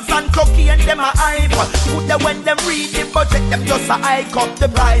guns and cocaine them a hype. Put them when them read the budget, them just a hike up the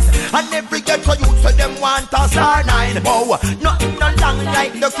price. And every ghetto youth so them want a star 9. Oh, nothing no long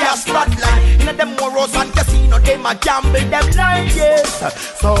like the cash spotlight. In them morals and casino, them a gamble them like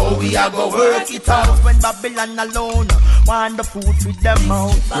yes. So we are go work it out when Babylon alone want the food with them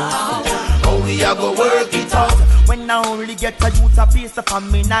mouth. Oh, we are go work it out when I only get a youth a piece of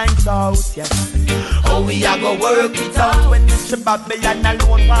famine and drought. Yes. Oh, we are go work it out when Mr. Babylon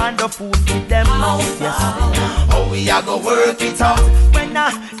alone want the food with them mouth. Yes. Oh, we are go work it out when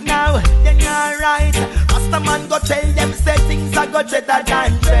now then alright. Master man go tell them say things are go dreader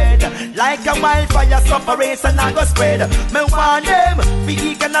than dread. Like a wildfire separation I go spread. Me want them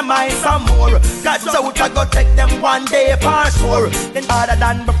be economize some more. God's out I go take them one day for sure. Then harder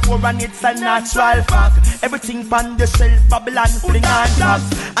than before and it's a natural fact. Everything pan the shelf, Babylon fling and tax.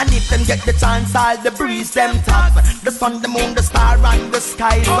 And if them get the chance, all the breeze them tax. The sun, the moon, the star and the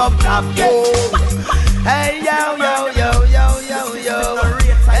skies up top. Oh. Hey yo yo yo yo yo yo.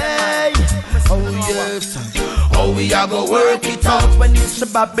 Hey. Oh yes. Oh, we are go work it out when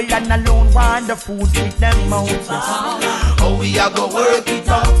Mr. Babylon alone want the food with them mouths. Oh, we are go work it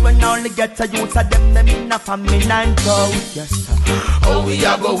out when only get a youth of them in a famine and drought. Yes. Oh, we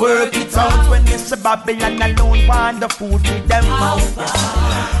are go work it out when Mr. Babylon alone want the food with them mouths.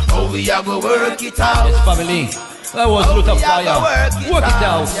 Oh, we are go work it out. Yes, family. That was Luther Fire. Work it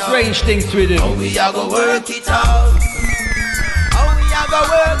out. Strange things with him. Oh, we are go work it out. Oh, we are go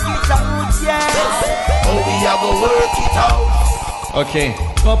work it out, yes. Oh, we are go work it out. Okay,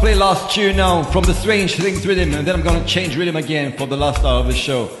 I'm gonna play last tune now from the Strange Things Rhythm, and then I'm gonna change rhythm again for the last hour of the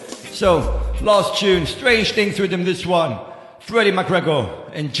show. So, last tune, Strange Things Rhythm, this one, Freddie McGregor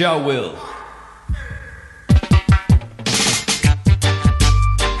and Jah Will.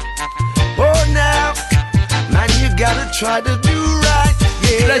 Oh, now, man, you gotta try to do right.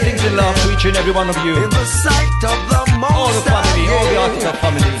 Yeah. Blessings and love to each and every one of you. In the sight of the most all the family, all the Artica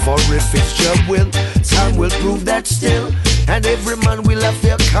family. For if it's your will, time will prove that still. And every man will have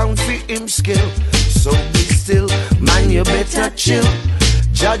to account for him skill. So be still, man, you better chill.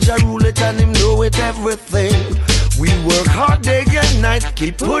 Judge a rule it and him know it everything. We work hard day and night,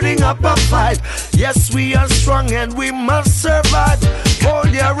 keep putting up a fight. Yes, we are strong and we must survive.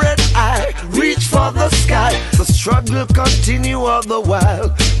 Hold your red eye, reach for the sky. The struggle continue all the while.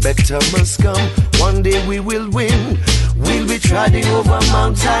 Better must come, one day we will win. We'll be treading over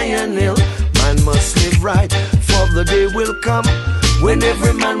Mount Zion Hill. Man must live right, for the day will come when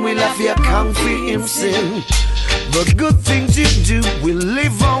every man will have to account for him sin. The good things you do will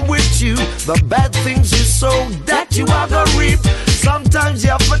live on with you. The bad things you sow, that you are gonna reap. Sometimes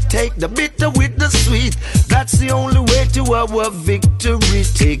you have to take the bitter with the sweet. That's the only way to our victory.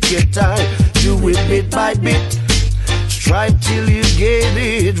 Take your time, do it bit by bit. Strive till you get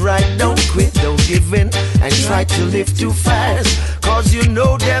it right. Don't quit, don't give in, and try to live too fast. Cause you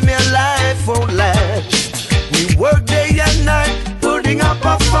know damn your life won't last. We work day and night, putting up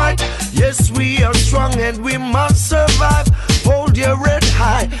a fight. Yes, we are strong and we must survive. Hold your head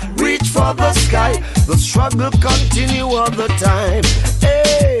high, reach for the sky. The struggle continue all the time.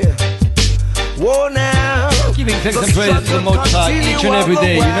 Hey, whoa now. Giving thanks and praise to the Most High each and every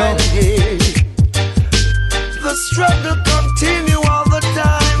day, you know. The struggle continue all the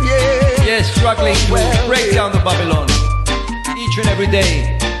time, yeah. Yes, struggling to break down the Babylon each and every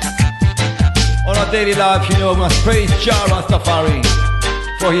day. On our daily life, you know, we must praise Jah Rastafari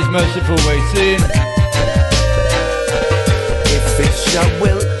for his merciful ways. See? If it's your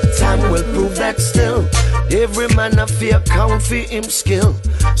will, time will prove that still. Every man a fear count for him skill.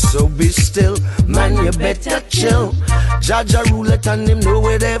 So be still, man, you better chill. Judge a rule it and him know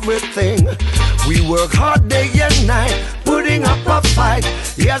it everything. We work hard day and night, putting up a fight.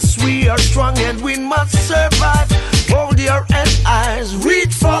 Yes, we are strong and we must survive. Hold your head eyes,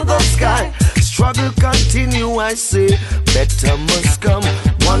 reach for the sky. Struggle continue, I say. Better must come,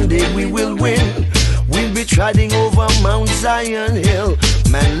 one day we will win. We'll be treading over Mount Zion Hill.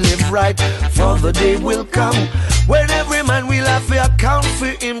 Man, live right, for the day will come when every man will have to account for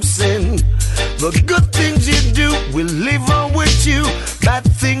him sin. The good things you do will live on with you. Bad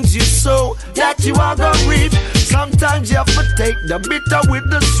things you sow, that you are gonna reap. Sometimes you have to take the bitter with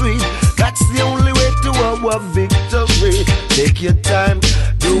the sweet. That's the only way to our victory. Take your time,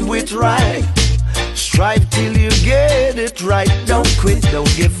 do it right. Strive till you get it right. Don't quit,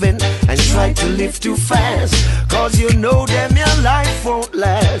 don't give in, and try to live too fast. Cause you know them your life won't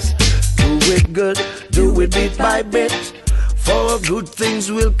last. Do it good, do it bit by bit, for good things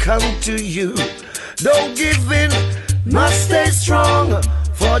will come to you. Don't give in, must stay strong,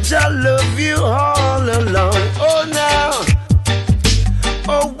 for Jah love you all along. Oh now,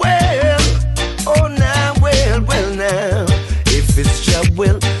 oh well, oh now, well now. If it's Jah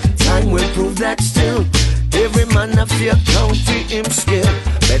will, time will prove that still. Every man of your country him skill.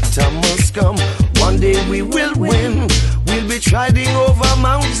 Better must come, one day we will win. We'll be striding over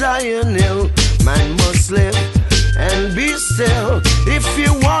Mount Zion Hill. Man must live and be still. If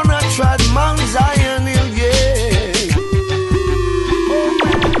you wanna try Mount Zion Hill, yeah.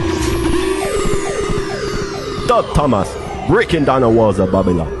 Dub Thomas, breaking down the walls of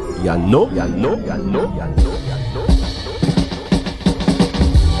Babylon. Ya know, ya know, ya know, ya know.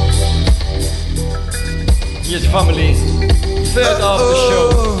 Yes, family. Third of the show.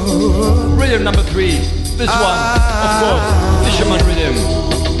 Rhythm number 3. This one, of course, Fisherman Rhythm.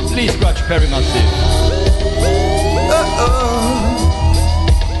 Please scratch Perry Massive.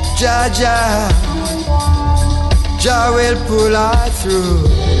 Jah Jah, Jah will pull her through.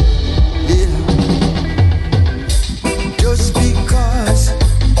 Yeah. Just because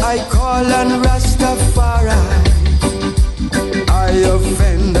I call on Rastafari, I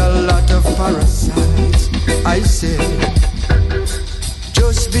offend a lot of parasites. I say,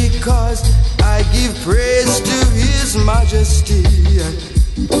 just because I give praise to His Majesty,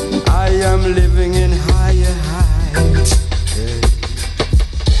 I am living in higher heights.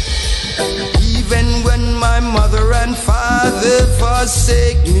 Even when my mother and father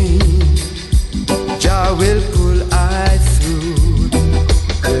forsake me, Jah will pull I through.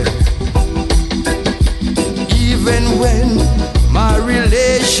 Even when my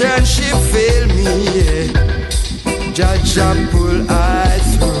relationship fail me, Jah pull I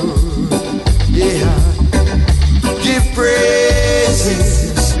through. Yeah. Give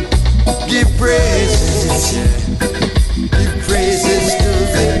praises, give praises, yeah. Give praises to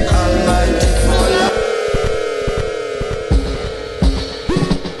the Almighty for life.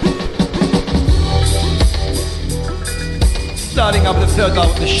 Starting up the third hour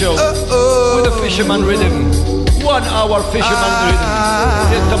of the show with the Fisherman Rhythm. 1 hour Fisherman Rhythm.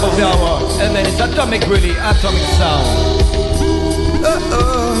 The top of the hour. And then it's Atomic really, Atomic Sound.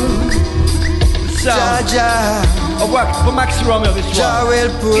 Sound of work for Max Romeo this one.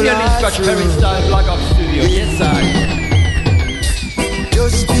 Indian Scratch Perry style Black Ops Studio. Yes, I.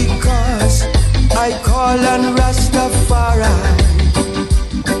 Just because I call on Rastafari,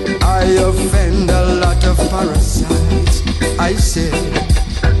 I offend a lot of parasites. I say,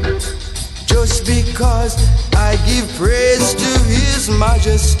 just because I give praise to His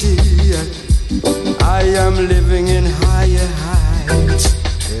Majesty, I am living in higher heights.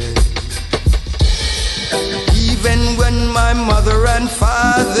 Even when my mother and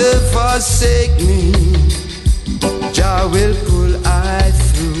father forsake me, Jah will pull I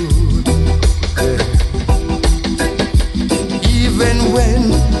through. Even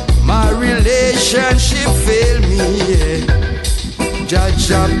when my relationship fail me,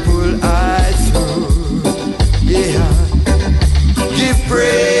 Jah pull I through. Yeah. Give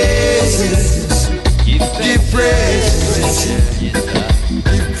praises, give praises, yeah.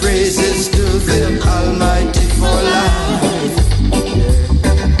 Give praises to the Almighty for life.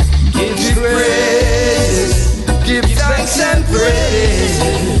 Give praises, give thanks and praise.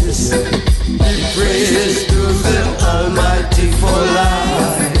 Give praise to the Almighty for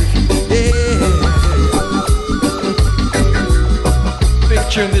life. Big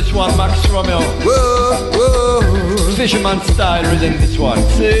tune this one, Max Romeo. Whoa, whoa. Fisherman style rhythm this one.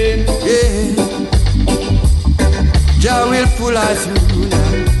 Sing. Yeah. Jah will pull us through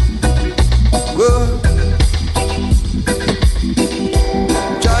now. Whoa.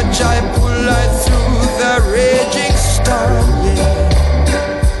 Jah pull us through the raging storm,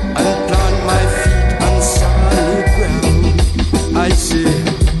 yeah, and plant my feet on solid ground. I say,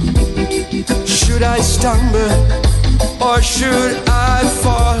 should I stumble or should I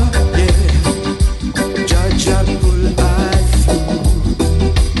fall? Yeah, Jah pull I through.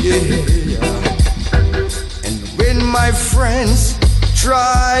 Yeah, and when my friends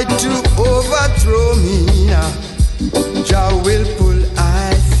try to overthrow me, Jah will pull I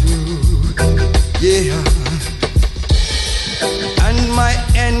through. Yeah, and my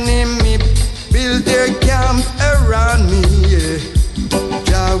enemy build their camp around me. Yeah,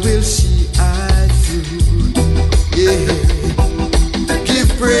 Jah will see I through. Yeah, give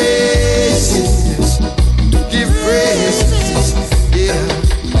praises, give praises. Yeah,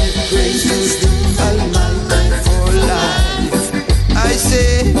 give praises to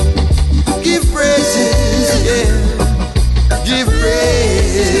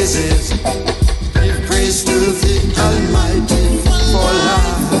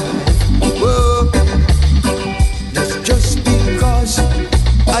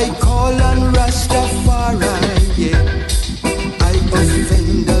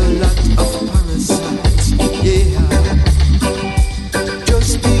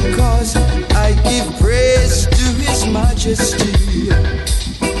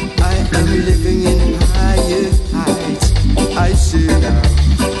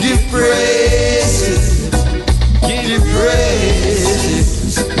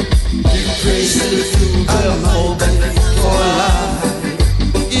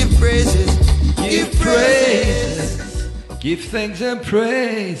Give thanks and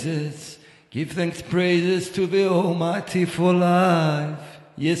praises. Give thanks, praises to the Almighty for life.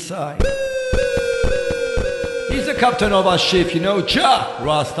 Yes, I. He's the captain of our ship, you know, Jah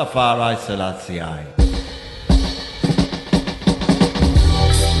Rastafari Selassie I.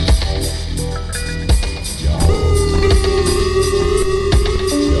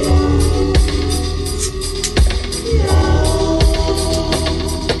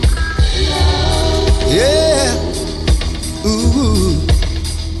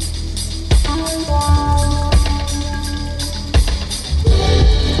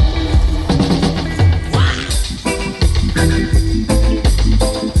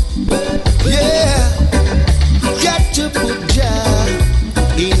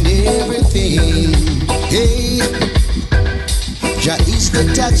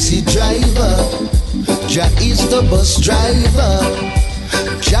 Taxi driver, Jah is the bus driver,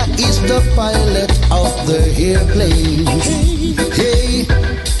 Jah is the pilot of the airplane. Hey,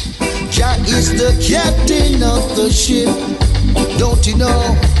 Jah is the captain of the ship. Don't you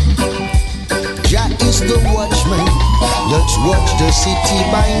know? Jah is the watchman that's watch the city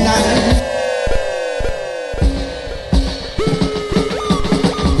by night.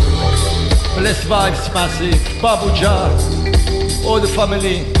 Bless vibes massive, Babu Jah. All the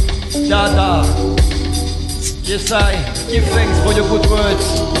family, Dada. Yes, I give thanks for your good words.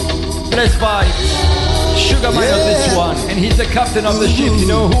 Bless vibes. Sugar Man of this one, and he's the captain of the ship. You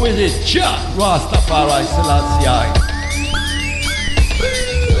know who is it? Jah Rastafari Selassie I.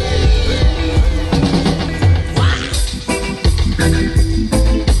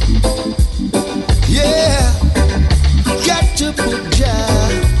 Yeah, got to put Jah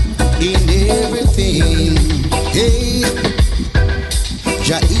in everything. Hey.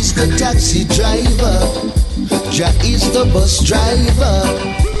 Jah is the taxi driver, Jah is the bus driver,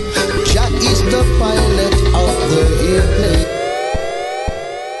 Jah is the pilot of the airplane.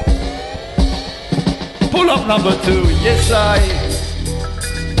 Pull up number 2, yes I.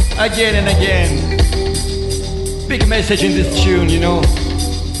 Again and again. Big message in this tune, you know.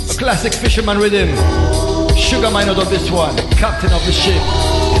 A classic fisherman rhythm. Sugar Minot of this one, captain of the ship.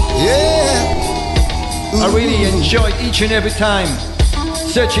 Yeah. I really enjoy each and every time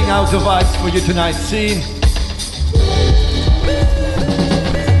searching out the vibes for you tonight, see?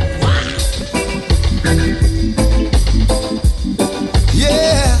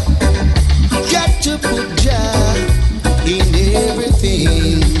 Yeah, got to put Jah in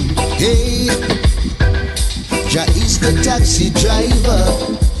everything. Hey, Jah is the taxi driver,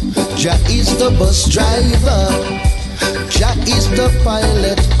 Jah is the bus driver, Jah is the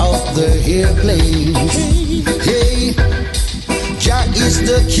pilot of the airplane. Hey, Jah is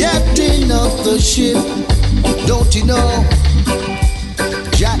the captain of the ship. Don't you know?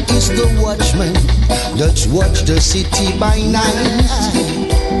 Jah is the watchman that's watch the city by night.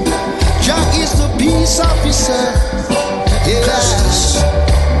 Jah is the peace officer. Yes.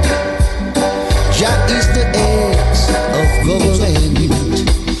 Jah is the head of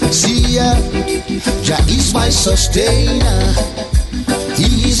government. See ya, Jah is my sustainer.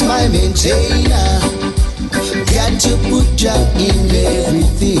 He is my maintainer. Got to put Jah in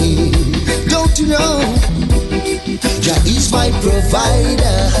everything. Don't you know? Jah is my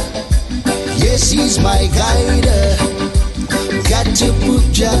provider. Yes, he's my guider. Got to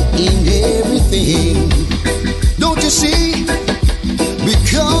put Jah in everything. Don't you see?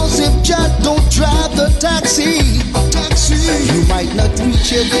 Because if Jah don't drive the taxi, you might not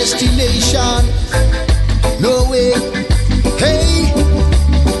reach your destination. No way. Hey,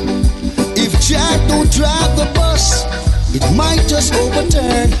 if Jah don't drive the bus, it might just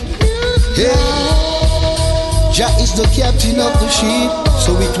overturn. Hey, Jah is the captain of the ship,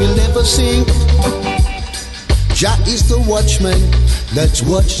 so it will never sink. Jah is the watchman that's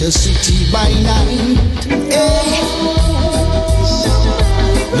watch the city by night. Hey,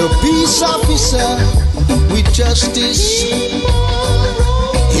 the peace officer with justice.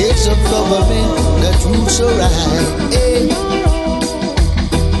 Here's a government that rules so right. Hey.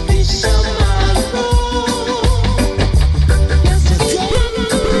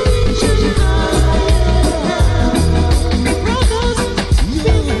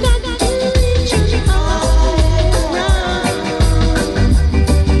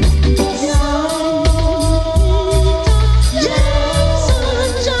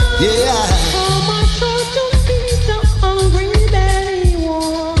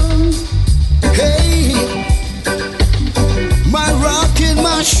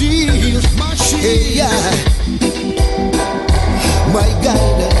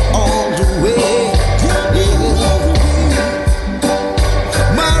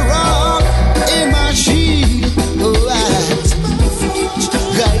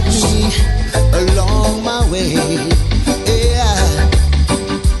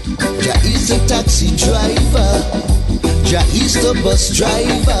 is the bus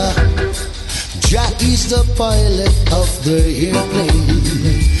driver. Jah is the pilot of the airplane.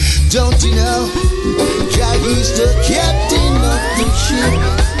 Don't you know? Jah is the captain of the ship.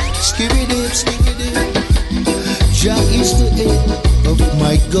 Skibidi, skibidi. Jah is the head of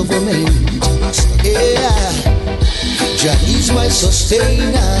my government. Yeah. Jah is my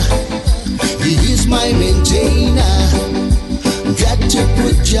sustainer. He is my maintainer. Got to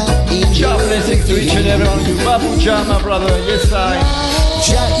put Jah in Jah blessings to each and every one of you. Babu Jah, my brother. Yes, I.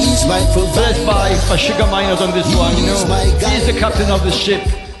 Jah is my provider. Blessed by for Sugar Miners on this one, you know. He's the captain of the ship.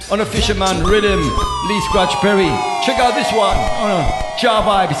 On a fisherman rhythm, Lee Scratch Perry. Check out this one on a Jah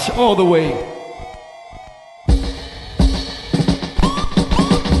vibes all the way.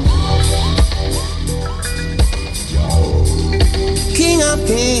 King of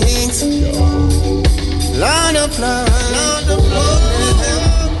kings, Lord of lords,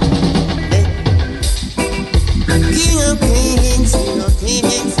 King of kings,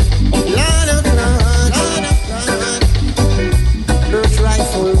 Lord of lords, Earth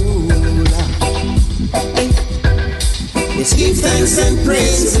rightful ruler. Let's give thanks and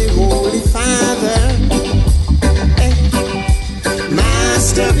praise to the Holy Father,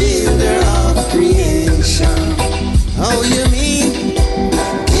 Master Builder of creation. Oh, you mean?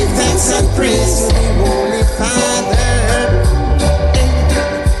 Give thanks and praise to the Holy Father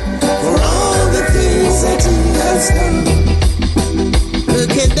for all the things that He has done.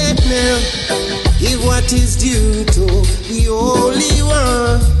 Look at that now. Give what is due to the Holy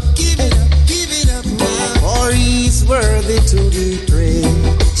One. Give it up now. For He is worthy to be praised.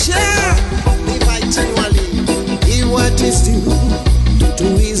 Sure. Give what is due to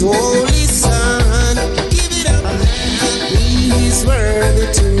His Holy Son. Give it up. He is worthy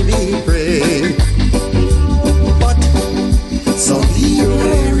to be praised. But some people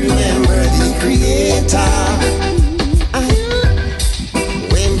remember the Creator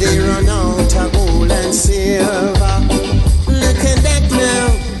when they run out of gold and silver. Look at that now.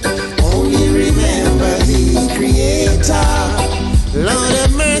 Only remember the Creator. Lord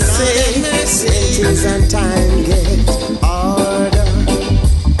of mercy, ages and time get harder.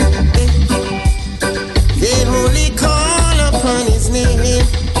 They only call upon His name.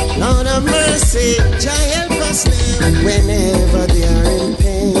 Lord of mercy, Jah help us now whenever they are in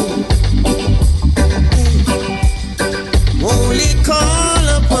pain. Only call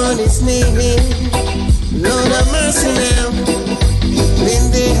upon His name. Lord of mercy now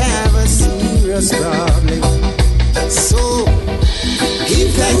when they have a serious problem. So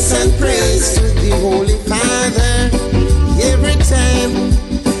give thanks and praise to the Holy Father every time,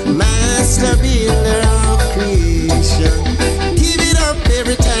 Master Builder of creation. Give it up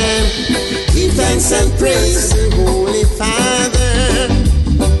every time. Give thanks and praise to the Holy Father,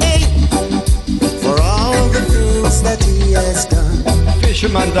 hey, for all the things that He has done.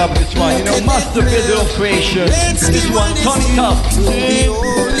 Fisherman dub this one, you know, Master Builder of creation. This one, turn it up. To the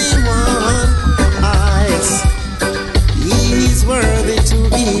Holy One, eyes. He is worthy to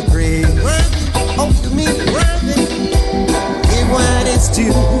be praised. Oh, you mean worthy? Give what is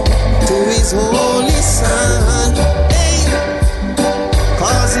due to His Holy Son. Hey,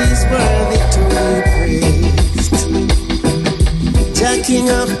 cause He's worthy to be praised. Jah King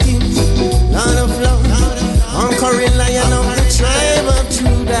of kings, Lord of lords, conquering Lion of the tribe of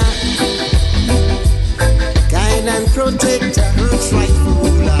Judah. Guide and protector, earth's rightful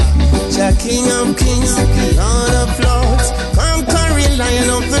ruler. Jah King of kings, Lord of lords, conquering Lion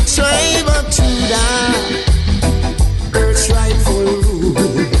of the tribe of Judah. Earth's rightful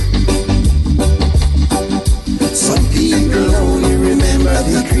ruler. Some people only remember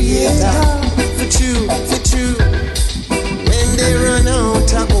the Creator. For true, when they run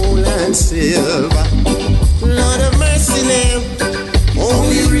out of gold and silver. Lord of mercy now,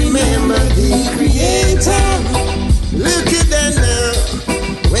 only remember the Creator. Look at that now,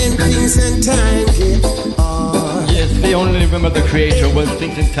 when things and time get hard. Yes, they only remember the Creator when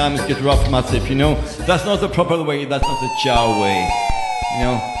things and times get rough, massive, you know. That's not the proper way, that's not the Jah way. You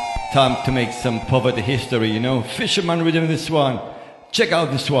know, time to make some poverty history, you know. Fisherman rhythm this one. Check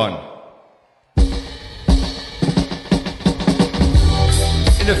out this one.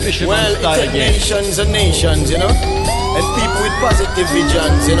 In the fisherman style it again. nations and nations, you know, and people with positive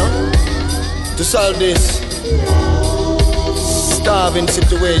visions, you know, to solve this starving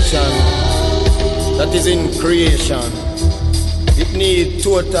situation that is in creation. It needs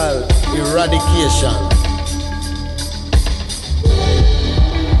total eradication.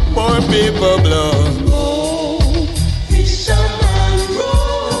 Poor people blood.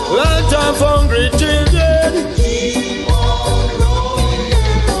 Lot of hungry children.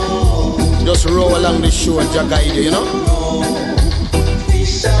 Just roll along the shore, Jah guide you, you know.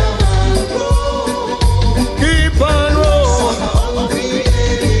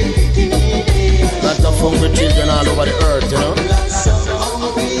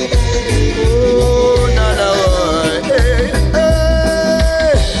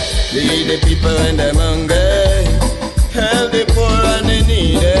 the people and them hungry. Help the poor and the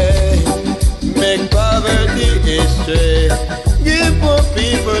needy. Make poverty history. Give poor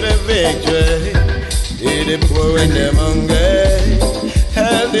people the victory. Feed the poor and them hungry.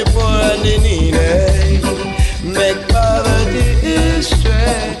 Help the poor and the needy. Make poverty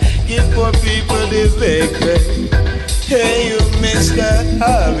history. Give poor people the victory. Hey, you mister,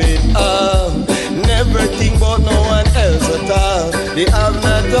 have it all. Never think about no one else at all. They have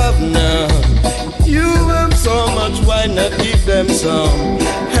not have none. You have so much, why not give them some?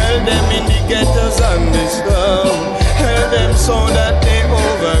 Help them in the ghettos and the slum. Help them so that they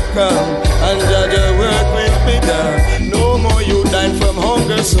overcome. And judge your work will be done. No more you dying from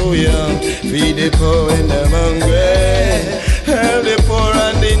hunger so young. Feed the poor and them hungry. Help the poor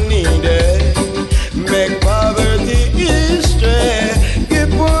and the needy. Make poverty history. Give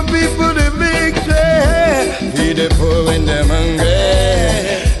poor people the victory. Feed the poor and them hungry.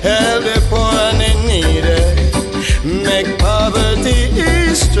 Help the poor and the needy. Make poverty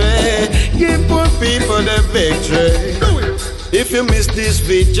history. Give poor people the victory. If you miss this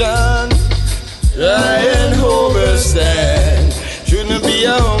vision, try and overstand. Shouldn't be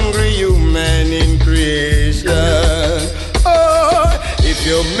a hungry human in creation. If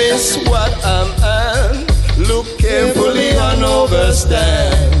you miss what I'm on, look carefully and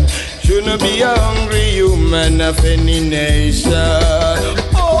overstand. Shouldn't be a hungry human of any nation.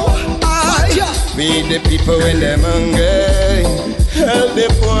 Feed the people when they're hungry. Help the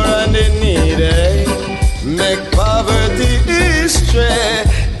poor and the needy. Make poverty history.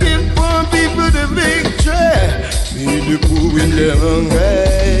 Give poor people the victory. Feed the poor when they're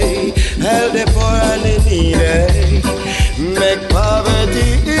hungry. Help the poor and the needy. Make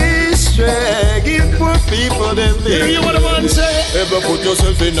poverty history. Give poor people the victory. You what the man say? Ever put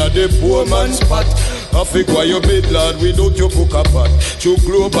yourself in a the poor man's spot? I figure why you bid lad without your cook a pot. Through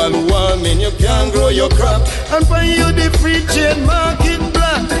global warming you can't grow your crop. And for you the free trade market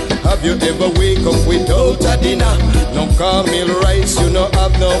black. Have you ever wake up without a dinner? No cornmeal rice, you no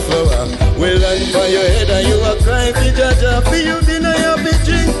have no flour. Well and for your head and you a cry for Jaja. For you dinner you be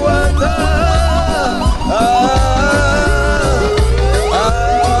drink water.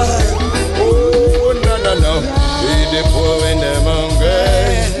 No. Feed the poor and them hungry.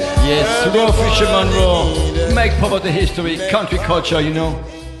 Yes, Raw Fisherman Raw. Make poverty history, country culture, you know.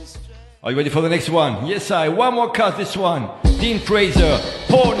 Are you ready for the next one? Yes, one more cut, this one. Dean Fraser,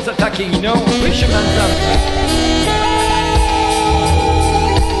 horns attacking, you know. Fisherman Samson.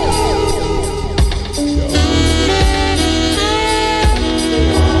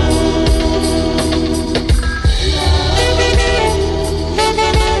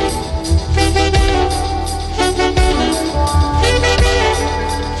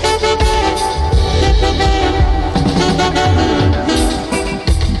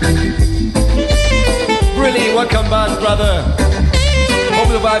 Welcome back, brother. Hope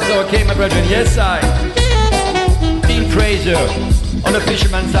the vibes are okay, my brethren. Yes, I. Dean Fraser on the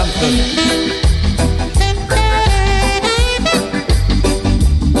Fisherman Samson.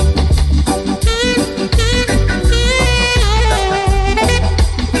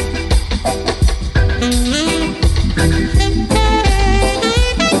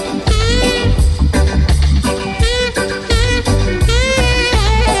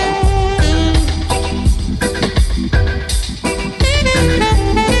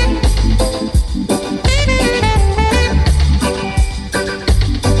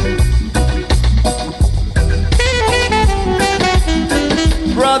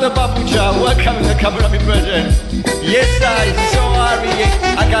 Welcome to the cover of me, brethren. Yes, I so hurry.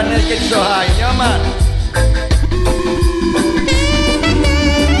 I can't make it so high. Yeah, man.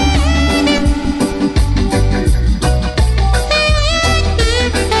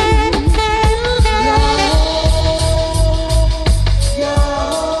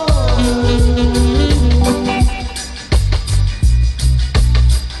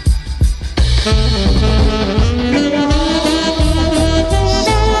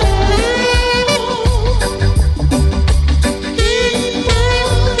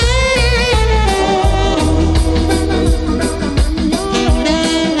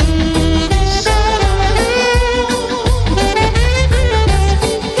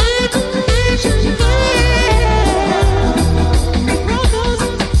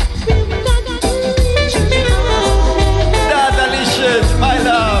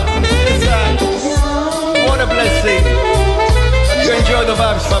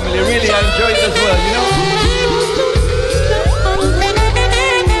 Family, really, I enjoy it as well, you know.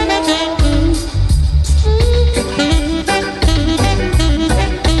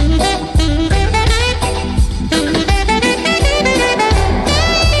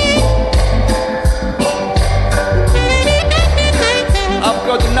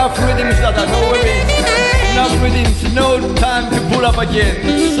 again.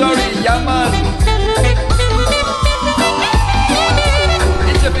 Sorry, yeah man.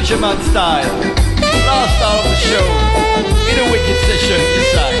 It's a fisherman style. Last hour of the show. In a wicked session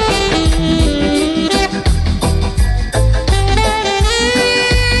inside.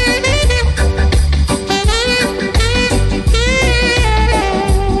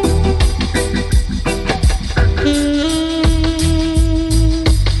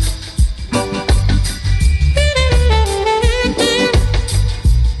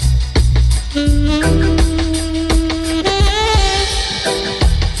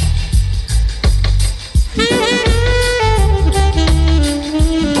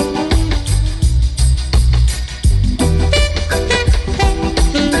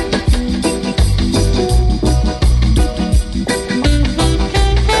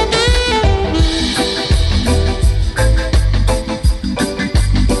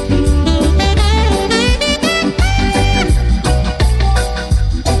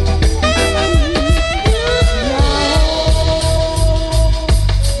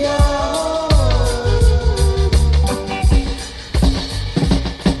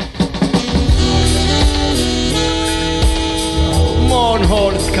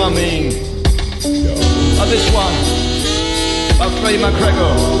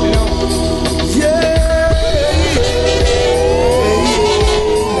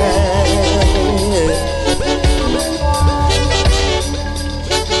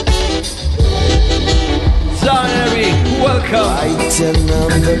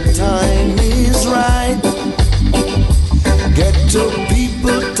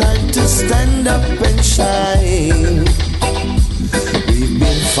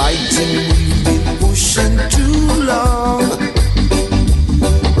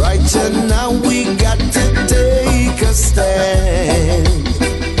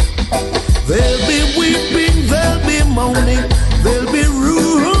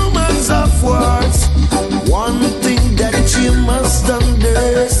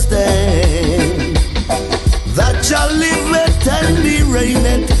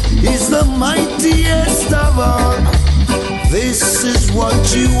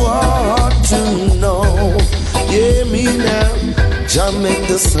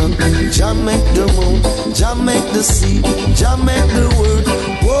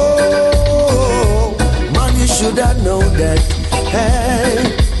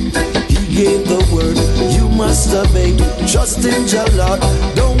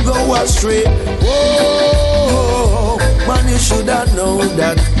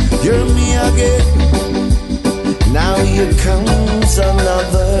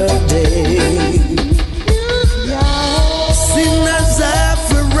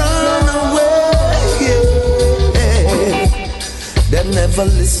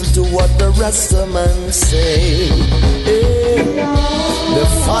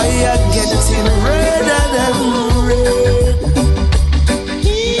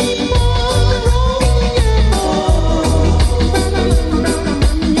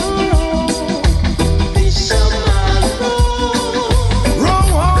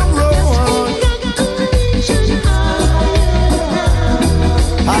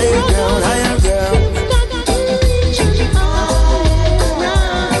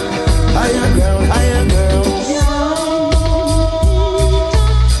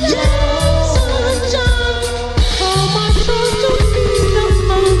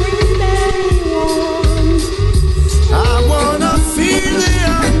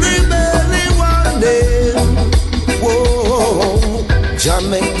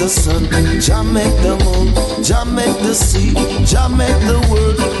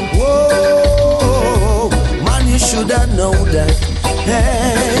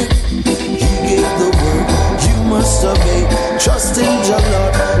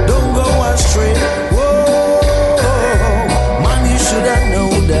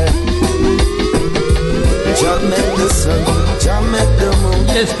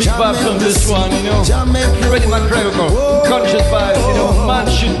 Let's big vibes on this one, you know. Freddie McGregor, conscious vibes, you know. Man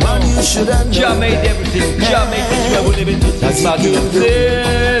should know. Jah made everything. Jah made this where we live in. That's bad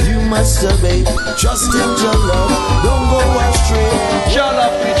news. You must obey. Trust in your love. Don't go astray. Jah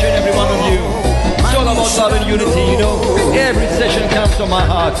love each and every one of you. It's all about love and unity, you know. Every session comes from my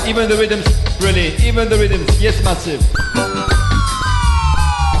heart. Even the rhythms, really. Even the rhythms. Yes, massive.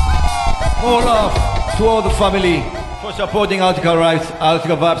 More love to all the family for supporting Article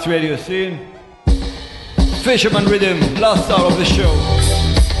Vibes radio scene. Fisherman Rhythm, last hour of the show.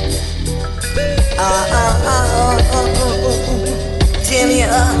 Tell ya,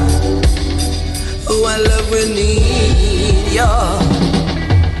 oh I love we need ya.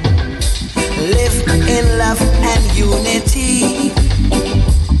 Live in love and unity.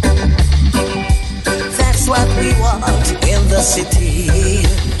 want in the city.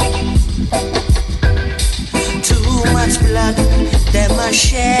 Too much blood, them a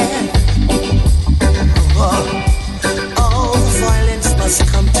shed. All violence must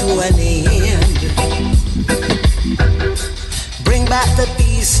come to an end. Bring back the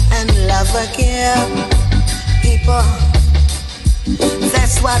peace and love again. People,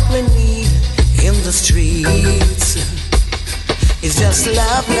 that's what we need in the streets. It's just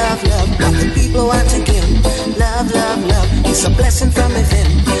love, love, love, what the people want again. Love, love, love, it's a blessing from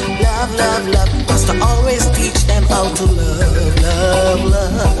within. Love, love, love, must always teach them how to love, love,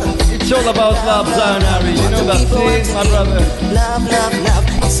 love. It's all about love, Zion Harry, you know that thing, my brother. Love, love, love,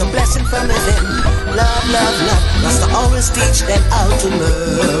 it's a blessing from within. Love, love, love, must always teach them how to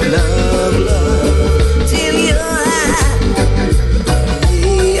love, love, love. Till you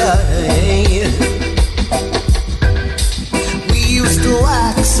to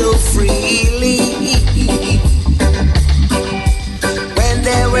act so freely when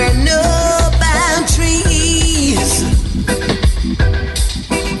there were no boundaries.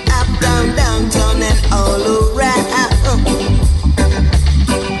 Up, down, downtown and all around.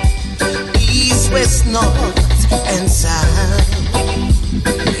 East, west, north and south.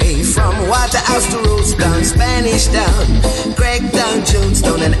 Hey, from Waterhouse to Rosedown, Spanish Town, Craigtown,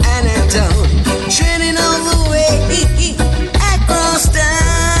 Jonestown and Annatown. Training all the way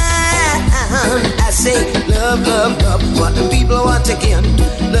down. I say love, love, love, what the people want again.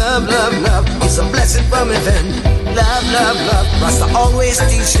 Love, love, love, it's a blessing from heaven. Love, love, love, Rasta always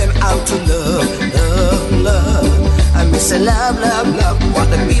teach them how to love, love, love. I miss a love, love, love, what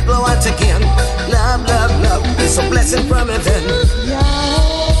the people want again. Love, love, love, it's a blessing from heaven.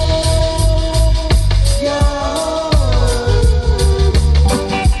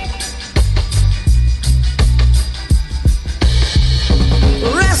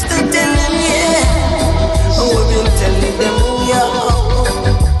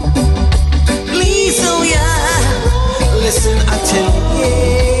 Listen, I tell you,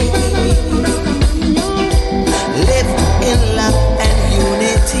 live in love and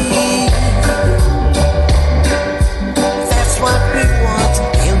unity. That's what we want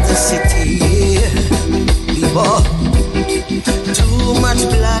in the city. People, too much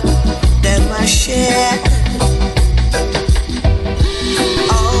blood, them I share.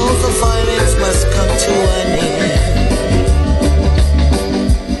 All the violence must come to an end.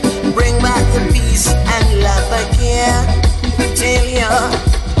 Bring back the peace and love again. Tell ya,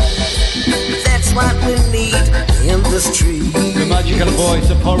 that's what we need in the street. The magical voice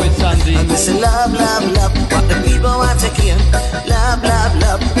of Horace Sandy. And this love, love, love, what the people want again. Love, love,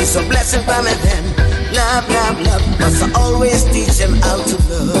 love, it's a blessing from heaven. Love, love, love, must always teach them how to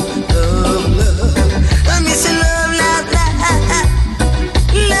love, love, love. And this love, love, love,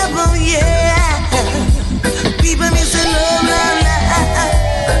 love, oh yeah. People miss love, love, love.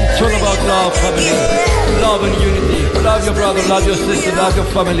 It's all about love, family, love and unity. Love your brother, love your sister, love your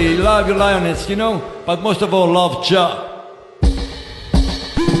family, love your lioness, you know. But most of all, love Jah.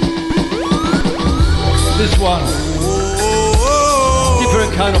 This one,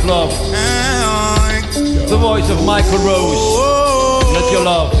 different kind of love. The voice of Michael Rose. Let your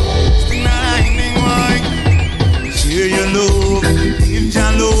love. Share your love, give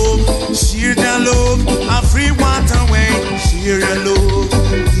your love, share your love, a free waterway. Share your love,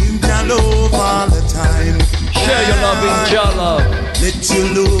 give your love all the time. Share your love in Jah love. Let your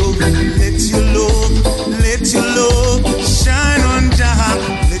love, let your love, let your love shine on Jah.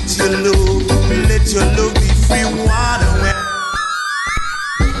 Let your love be free waterway.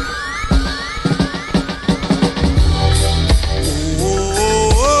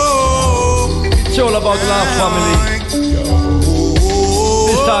 It's all about love, family.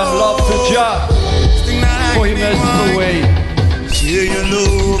 This time, love to Jah, for He melts away. Share your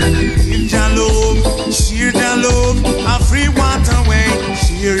love, give your love, share your love, a free waterway.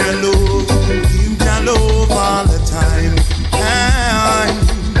 Share your love, give your love all the time.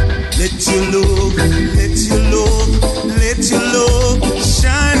 Let your love, let your love, let your love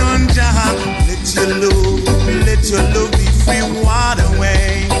shine on Jah. Let your love be free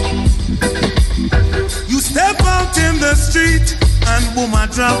waterway. You step out in the street and boom a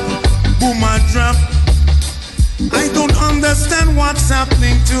drop, boom a drop. I don't understand what's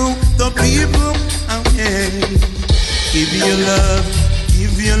happening to the people out here. Give your love,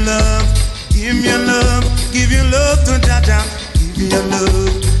 give your love, give your love, give your love to Jah Jah. Give your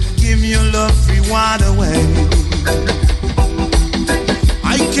love, give your love, free waterway.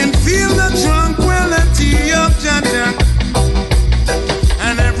 I can feel the tranquility of Jah Jah,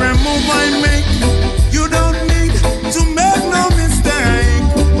 and every move I make, you don't need to make no mistake.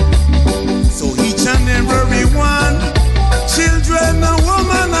 So each and every one,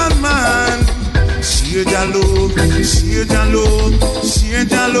 Jah love, share Jah love, share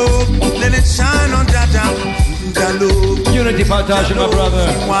Jah love. Let it shine on Jah Jah. Jah love. Unity partage, my brother.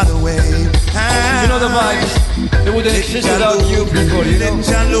 You know the vibes. They wouldn't exist without you people, you know.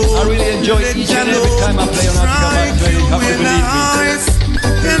 I really enjoy each and every time I play on Africa Vibes Radio. You have to believe me.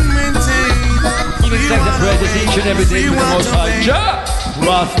 Giving thanks and praises each and every day to the Most High Jah.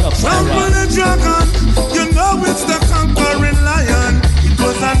 Trample the dragon, you know it's the conquering lion. It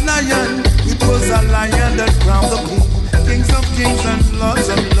was a lion, it was a lion that crowned the king. Kings of kings and lords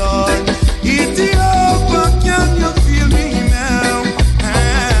of lords. Ethiopia, can you feel me now?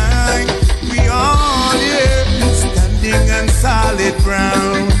 Hey, we all here, standing on solid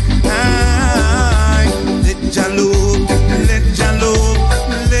ground. Hey, let Jah love, let Jah love,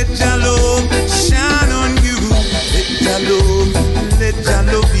 let Jah love shine on you. Let Jah love, let Jah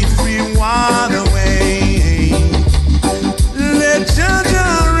love be free water way. Let Jah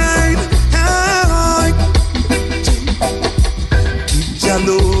Jah reign. Give Jah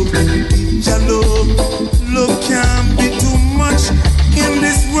love, give Jah love. Love can't be too much in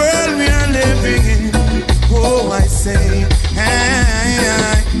this world we are living in. Oh, I say,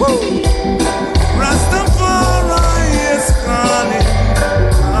 hey, whoa. Rastafari is calling,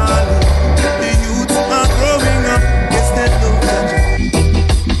 calling. The youth are growing up. Yes, they love Jah Jah.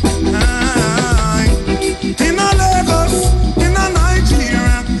 In a Lagos, in a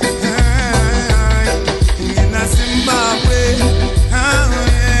Nigeria, in a Zimbabwe,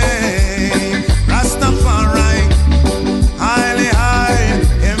 Rastafari, highly high,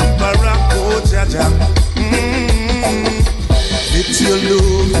 Emperor Jah Jah. Let your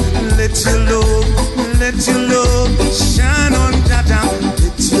love, let your love, let your love shine on Jah Jah.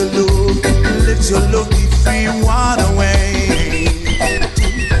 Let your love be free waterway.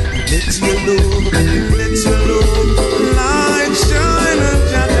 Let your love, let your love light shine on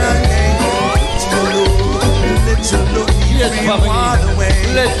Jah Jah. Let your love be free waterway.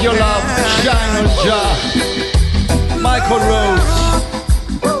 Let your love shine on Jah. Michael Rose,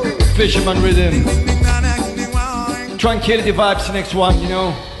 Fisherman Rhythm. Tranquility Vibes, the next one, you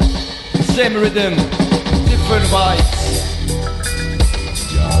know. Same rhythm, different vibes.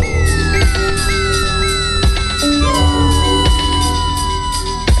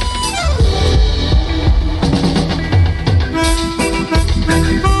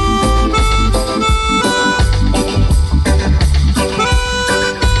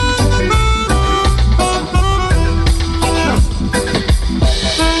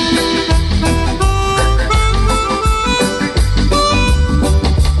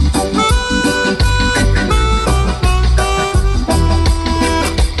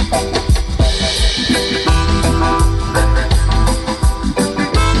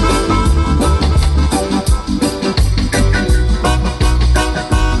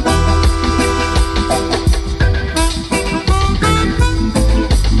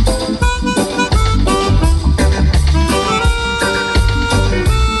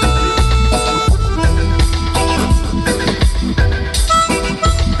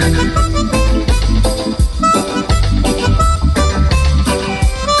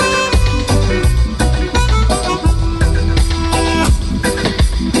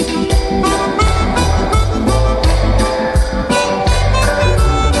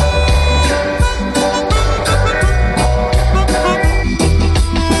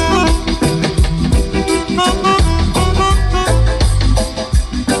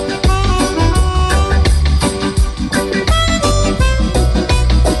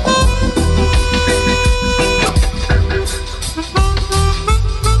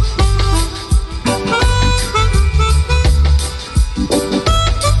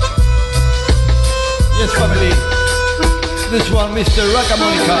 Mr.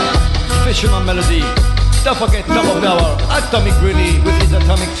 Ragamonica, Fisherman Melody. Don't forget top of the hour, Atomic Grilly with his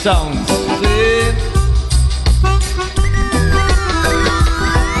atomic sounds. See?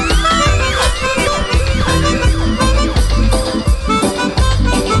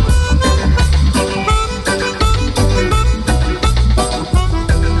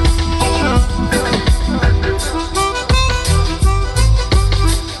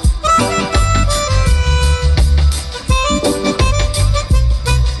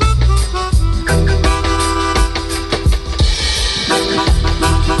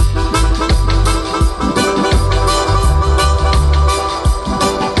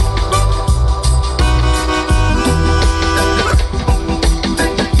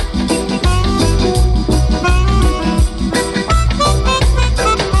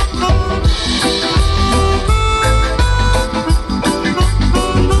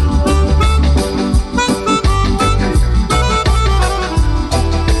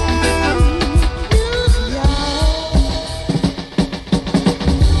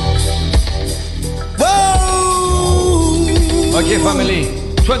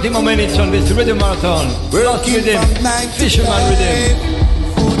 30 more minutes on this rhythm marathon. Lost rhythm, fisherman rhythm.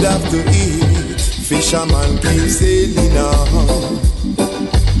 Food have to eat, fisherman keep sailing on.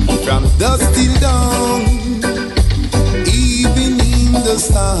 From dusk till dawn, even in the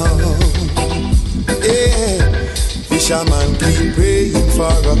storm. Yeah, fisherman keep praying for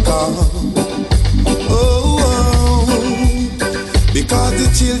a calm. Oh, because the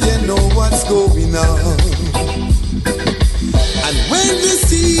children know what's going on. And when the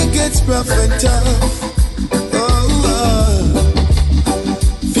sea gets rough and tough,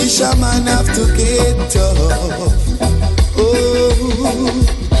 fisherman have to get tough. Oh,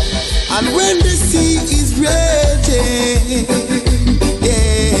 and when the sea is raging,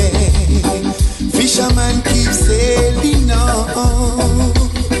 yeah, fisherman keep sailing on.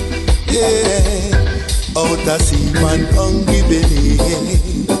 Yeah, out of sea man hungry belly.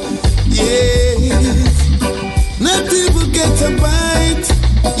 Yes, not even get a bite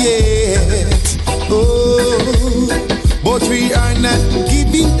yet. Oh, but we are not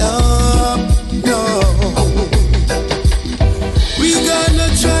giving up, no. We gonna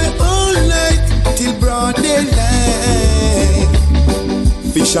try all night till broad daylight.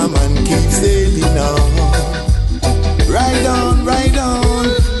 Fisherman keep sailing on. Ride on, ride on.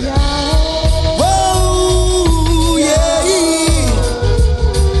 Whoa, yeah.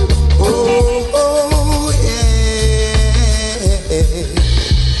 Oh, oh, yeah.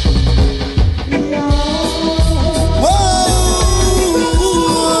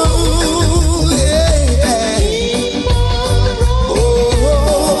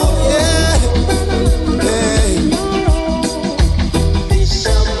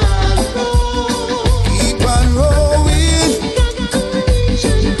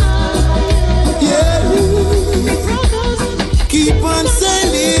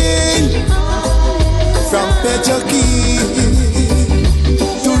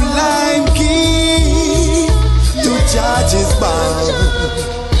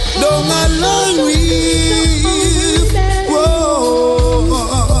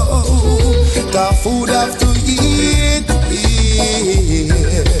 Food have to eat, yeah.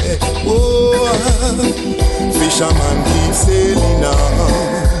 Oh, fisherman keep sailing on,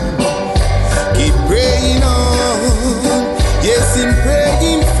 keep praying on. Yes, in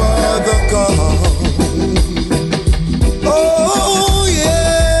praying for the calm. Oh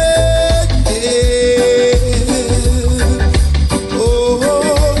yeah, yeah. Oh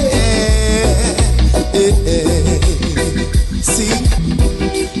yeah, yeah. See,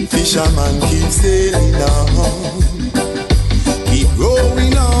 fisherman keep sailing on, keep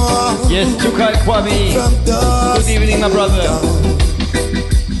going on. Yes, Tukai Kwame. Good evening, my brother.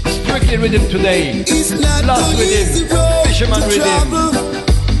 Strictly rhythm today. Lost rhythm, fisherman rhythm.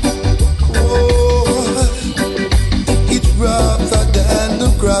 Oh, it's rougher than the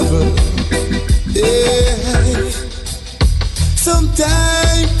gravel. Yeah.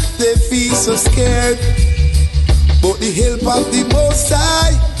 Sometimes they feel so scared, but the help of the Most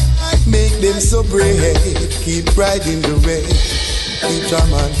High make them so brave. Keep riding the wave.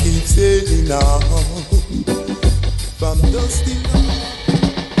 Fisherman keep sailing on from dusty.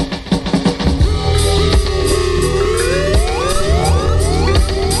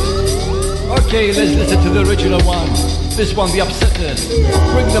 Okay, let's listen to the original one. This one, the Upsetters.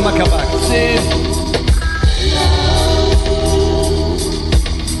 Bring the maca back. Sing.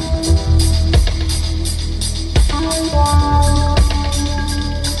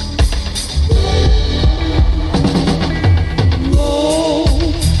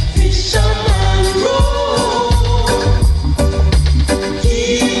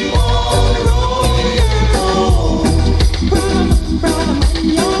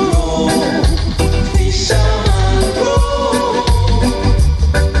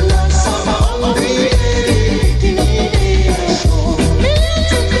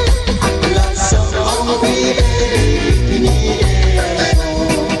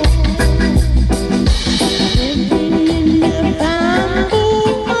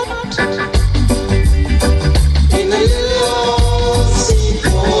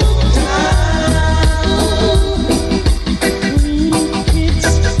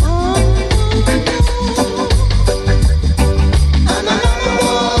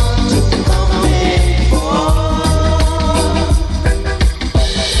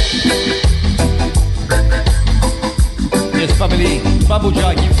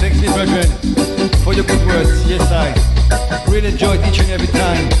 Babuja, give thanks to brethren for your good words. Yes, I really enjoyed each and every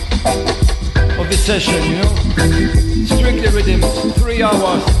time of this session, you know. Strictly rhythms, 3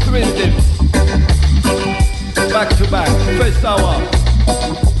 hours, 3 rhythms. Back to back. First hour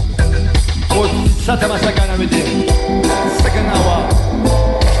was Sata Masakana rhythm. Second hour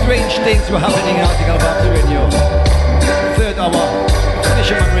Strange things were happening in Article Vibes Radio. Third hour,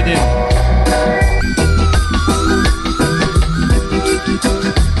 Fisherman Rhythm.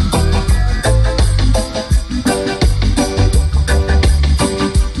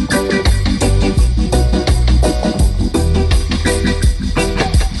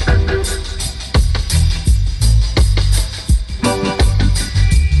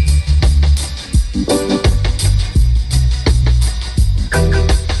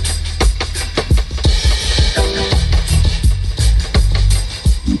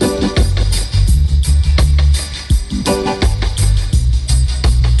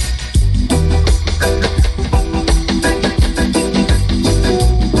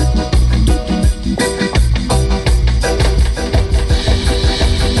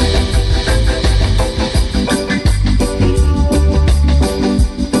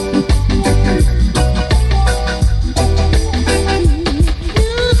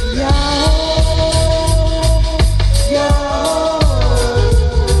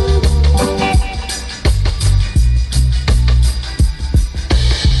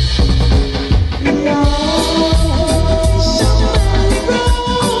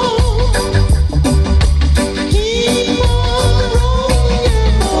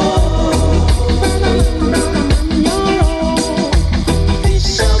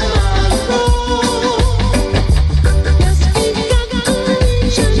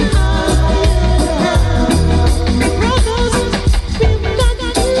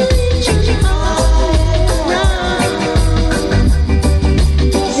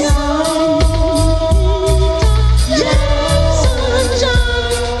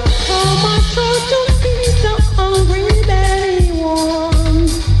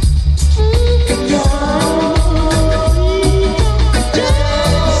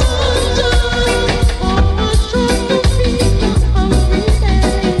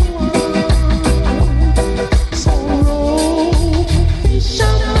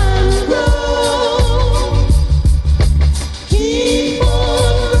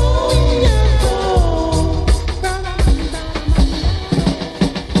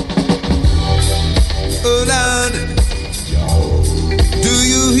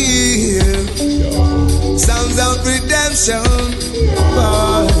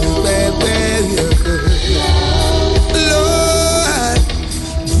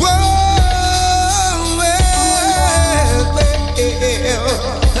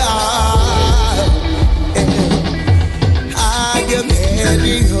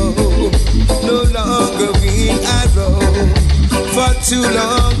 Too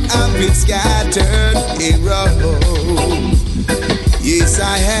long I've been scattered around. Yes,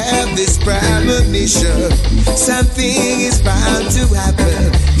 I have this premonition. Something is bound to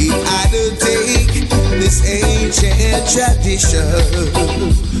happen if I don't take this ancient tradition.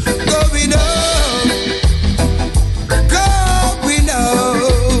 Going on,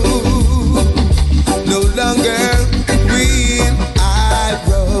 no longer will I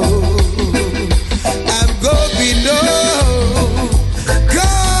roam. I'm going on.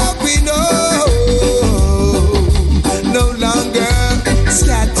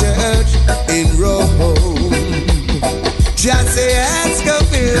 Just say ask of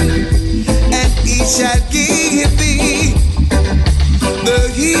him, and he shall give thee the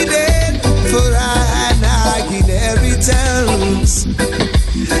hidden for I inheritance,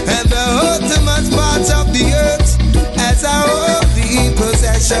 and the uttermost parts of the earth as our only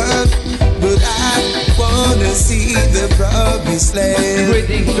possession. But I wanna see the promised land.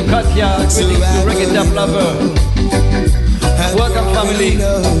 Greetings to Katya, greetings to Reggae Dub Lover. Welcome, family.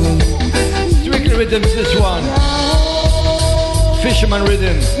 Strictly Rhythms, this one. Fisherman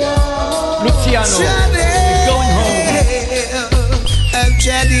Rhythm. Luciano is going home. I'm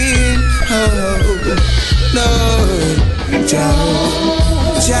chatting home. No,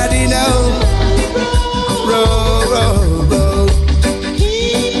 chatting home. Row.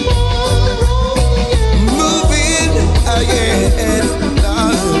 Moving again.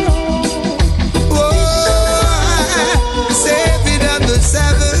 Saving up the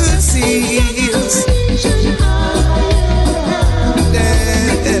 7 seas.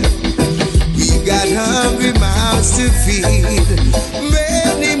 Hungry mouths to feed,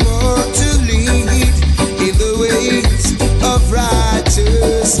 many more to lead in the ways of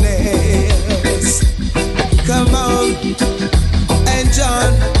righteousness.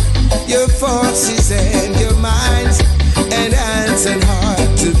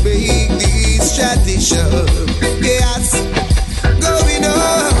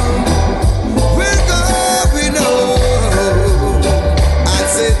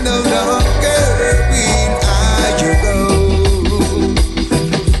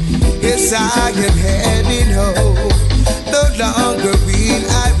 will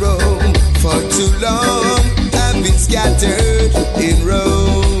I roam? For too long I've been scattered in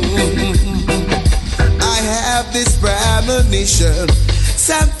Rome. I have this premonition,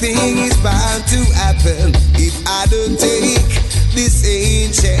 something is bound to happen if I don't take this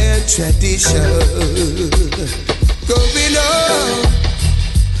ancient tradition. Going on,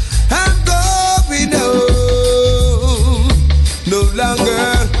 I'm going on. No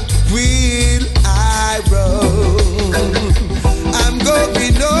longer will I roam. I'm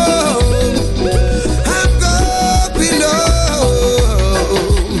going on. I'm going on.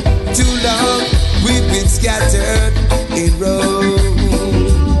 Too long we've been scattered in Rome.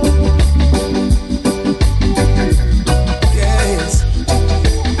 Yes.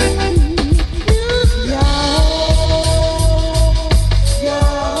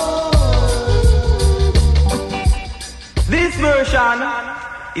 This version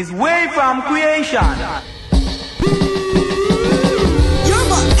is way from creation. Yeah,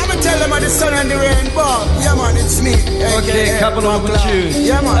 man, I'ma tell them the sun and the rain, but yeah, man, it's me. Okay, couple of tunes.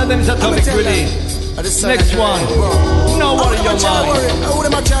 Yeah, man. And then it's Atomic Willie. Next one. No worry your mind. I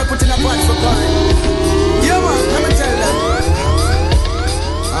would have child put in a pot for curry. Yeah, man, I'ma tell them.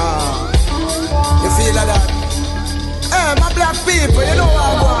 You feel like that? Hey, my black people, you know what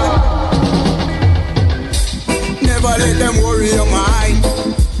I want. Never let them worry your mind.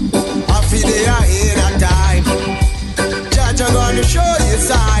 I feel they are here that time. Judge, I'm gonna show you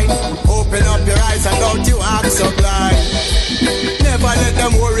sign. Open up your eyes and don't you act so blind. Never let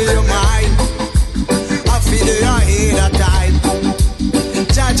them worry your mind. I feel they are here that time.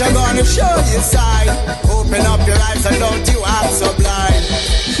 Judge, I'm gonna show you sign. Open up your eyes and don't you act so blind.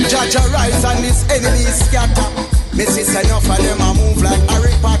 Judge, arise and this enemy scatter. Missus enough of them a move like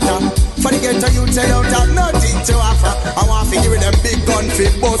Harry Potter. For the ghetto youth they don't have nothing to offer. I want to give them big gun for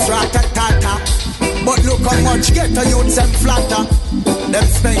boss rat-a-tata. But look how much ghetto youths them flatter. Them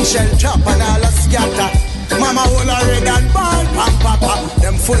spend shell chop and all a scatter. Mama hold a red and ball and papa.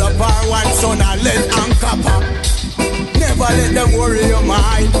 Them full of our one son and lead and copper. Never let them worry your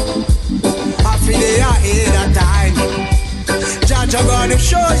mind. I feel they are here that time. Judge, I'm gonna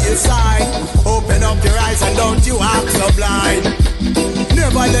show you sign. Open up your eyes and don't you act so blind.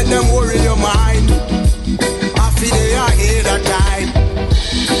 Never let them worry your mind. I feel they are here that time.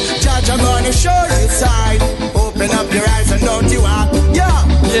 Judge, I'm gonna show you sign. Open up your eyes and don't you act. Yeah.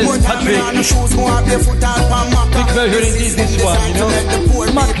 Yes, more time Patrick. on the shoes, more of your foot out from Macca. Big version indeed this one, you know.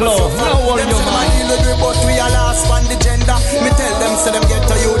 Maclaw, no worry your mind. But we are last on the gender. Me tell them so them get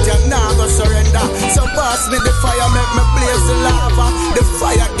to youth and now go surrender. So pass me the fire, make me blaze the lava. The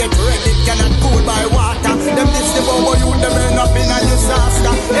fire get ready, cannot cool by water. Them this the bobo youth, them end up in a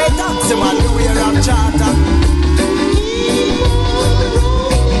disaster. Hey, taxi man, the way of charter.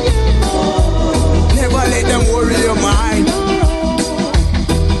 Never let them worry your mind.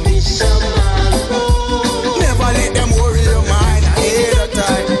 Never let them worry your mind. Ahead of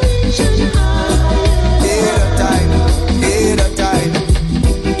time.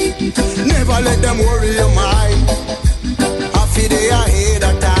 Never let them worry your mind. I feel they are ahead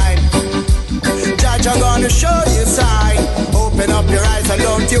of time. Judge, I'm gonna show you sign. Open up your eyes and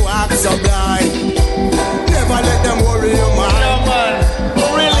don't you act so blind. Never let them worry your mind. No man,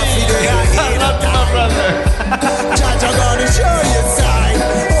 really? I feel they are ahead of time. Judge, I'm gonna show you sign.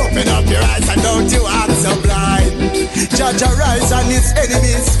 Open up your eyes and don't you act so blind. Judge, arise and his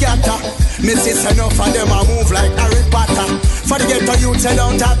enemies scatter. Missus enough of them a move like Harry Potter. For the ghetto youth they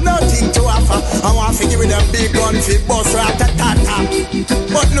don't have nothing to offer. I want to give them big gun for boss rat-a-tata.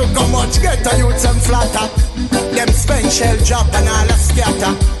 But look how much ghetto youth them flatter. Them spend shell drop and all a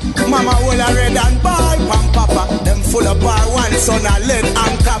scatter. Mama hold a red and ball and papa. Them full of bar one son a lead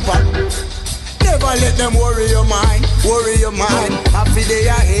and copper. Never let them worry your mind, worry your mind. Happy they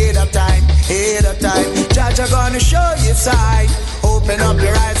are ahead of time, ahead of time. Judge, I'm gonna show you sign. Open up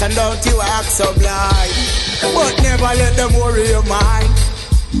your eyes and don't you act so blind. But never let them worry your mind.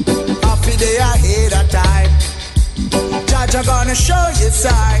 Happy they are ahead of time. Judge, I'm gonna show you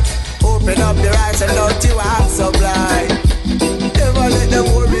sign. Open up your eyes and don't you act so blind. Never let them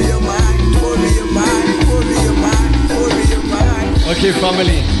worry your mind, worry your mind, worry your mind, worry your mind. Okay,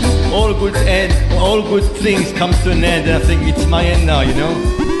 family. All good things comes to an end, and I think it's my end now, you know.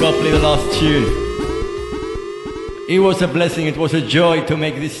 Gotta play the last tune. It was a blessing, it was a joy to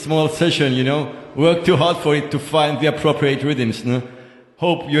make this small session, you know. Worked too hard for it to find the appropriate rhythms, no?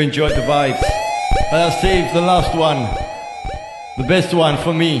 Hope you enjoyed the vibes. But I'll save the last one. The best one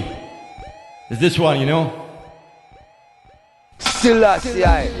for me is this one, you know. Selassie,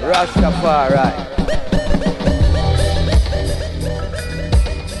 Rastafari.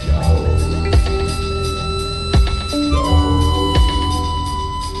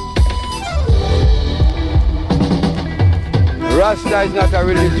 Rasta is not a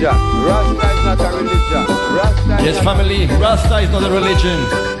religion. Rasta is not a religion. Rasta is yes, family, Rasta is not a religion.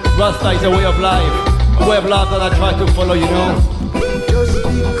 Rasta is a way of life. A way of life that I try to follow, you know. Just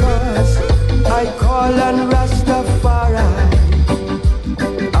because I call on Rastafari,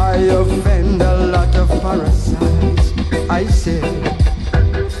 I offend a lot of parasites. I say,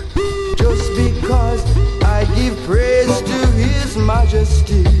 just because I give praise to His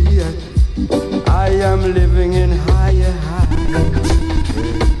Majesty, I am living in higher heights.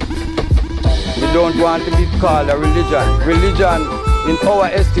 We don't want to be called a religion. Religion, in our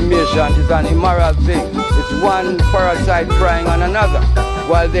estimation, is an immoral thing. It's one parasite crying on another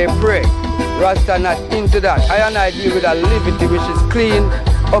while they pray. Rasta not into that. I and I deal with a liberty which is clean,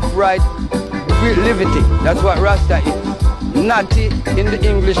 upright, liberty. That's what Rasta is. Natty in the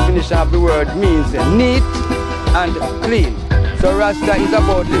English definition of the word means neat and clean. So Rasta is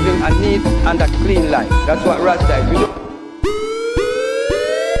about living a neat and a clean life. That's what Rasta is.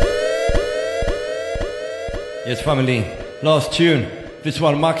 Yes, family. Last tune. This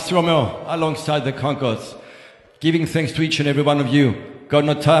one, Max Romeo, alongside the Concords. Giving thanks to each and every one of you. Got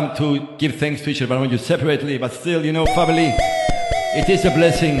no time to give thanks to each and every one of you separately, but still, you know, family, it is a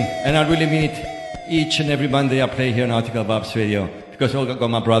blessing, and I really mean it. Each and every Monday I play here on Article Vibes Radio, because I got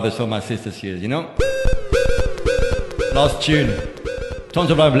my brothers or my sisters here, you know? Last tune.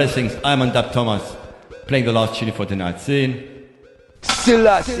 Tons of love blessings. I'm on Dap Thomas, playing the last tune for tonight. Seeing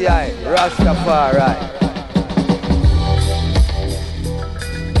Selassie, Rastafari.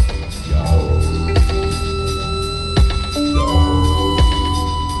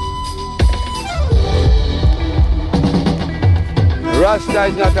 Rasta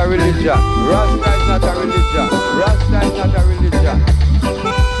is not a religion. Rasta is not a religion. Rasta is not a religion.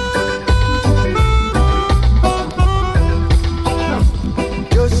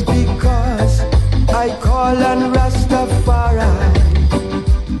 Just because I call on Rastafari,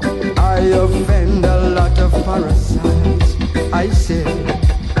 I offend a lot of parasites. I say,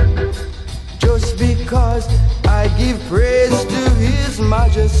 just because I give praise to His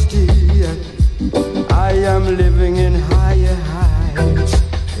Majesty, I am living in higher heights.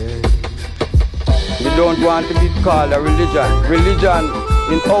 We don't want to be called a religion. Religion,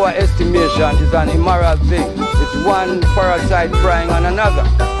 in our estimation, is an immoral thing. It's one parasite crying on another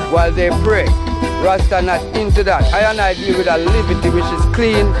while they pray. Rasta not into that. I and I deal with a liberty which is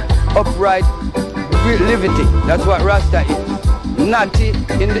clean, upright, liberty. That's what Rasta is. Natty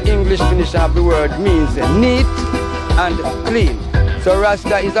in the English definition of the word means neat and clean. So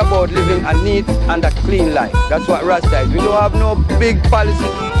Rasta is about living a neat and a clean life. That's what Rasta is. We don't have no big policy,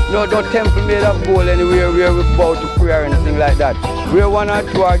 no temple made of gold anywhere where we bow to prayer or anything like that. Where one or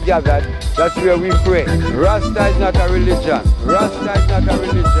two are gathered, that's where we pray. Rasta is not a religion. Rasta is not a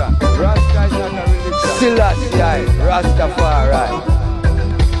religion. Rasta is not a religion. Selassie, Rastafari.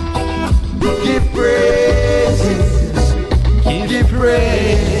 Give praises. Give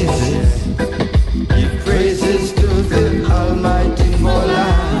praises. Give praises to the Almighty for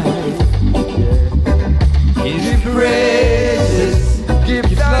life. Give praises. Give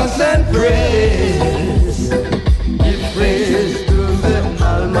thanks and praise. Give praise to the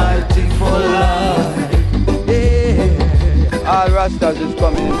Almighty for life. Yeah. All Rastas is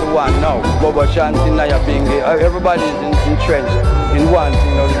coming into one now. Bobo Shanti, Naya Bingi. Everybody is entrenched in one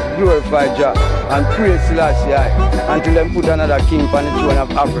thing now. Glorify Jah and praise Selassie until them put another king on the throne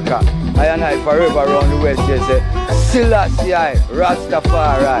of Africa. I and I forever around the West, they say, Selassie,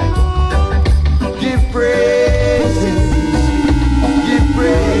 Rastafari. Give praises. Give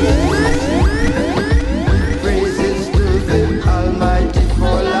praises. Give praises to the Almighty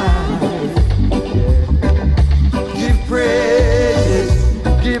for life. Give praises.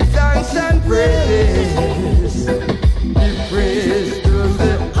 Give thanks and praise. Give praise to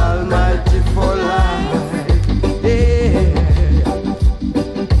the Almighty for life. Yeah.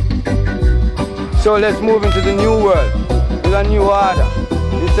 So let's move into the new world, with a new order.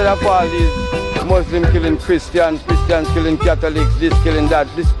 Instead of all these Muslim killing Christians, Christians killing Catholics, this killing that,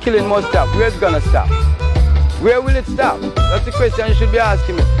 this killing must stop. Where's it gonna stop? Where will it stop? That's the question you should be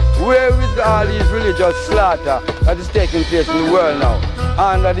asking me. Where is all these religious slaughter that is taking place in the world now,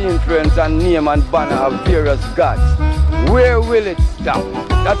 under the influence and name and banner of various gods? Where will it stop?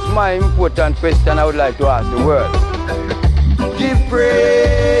 That's my important question I would like to ask the world. Give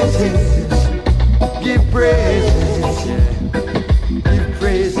praises. Give praises.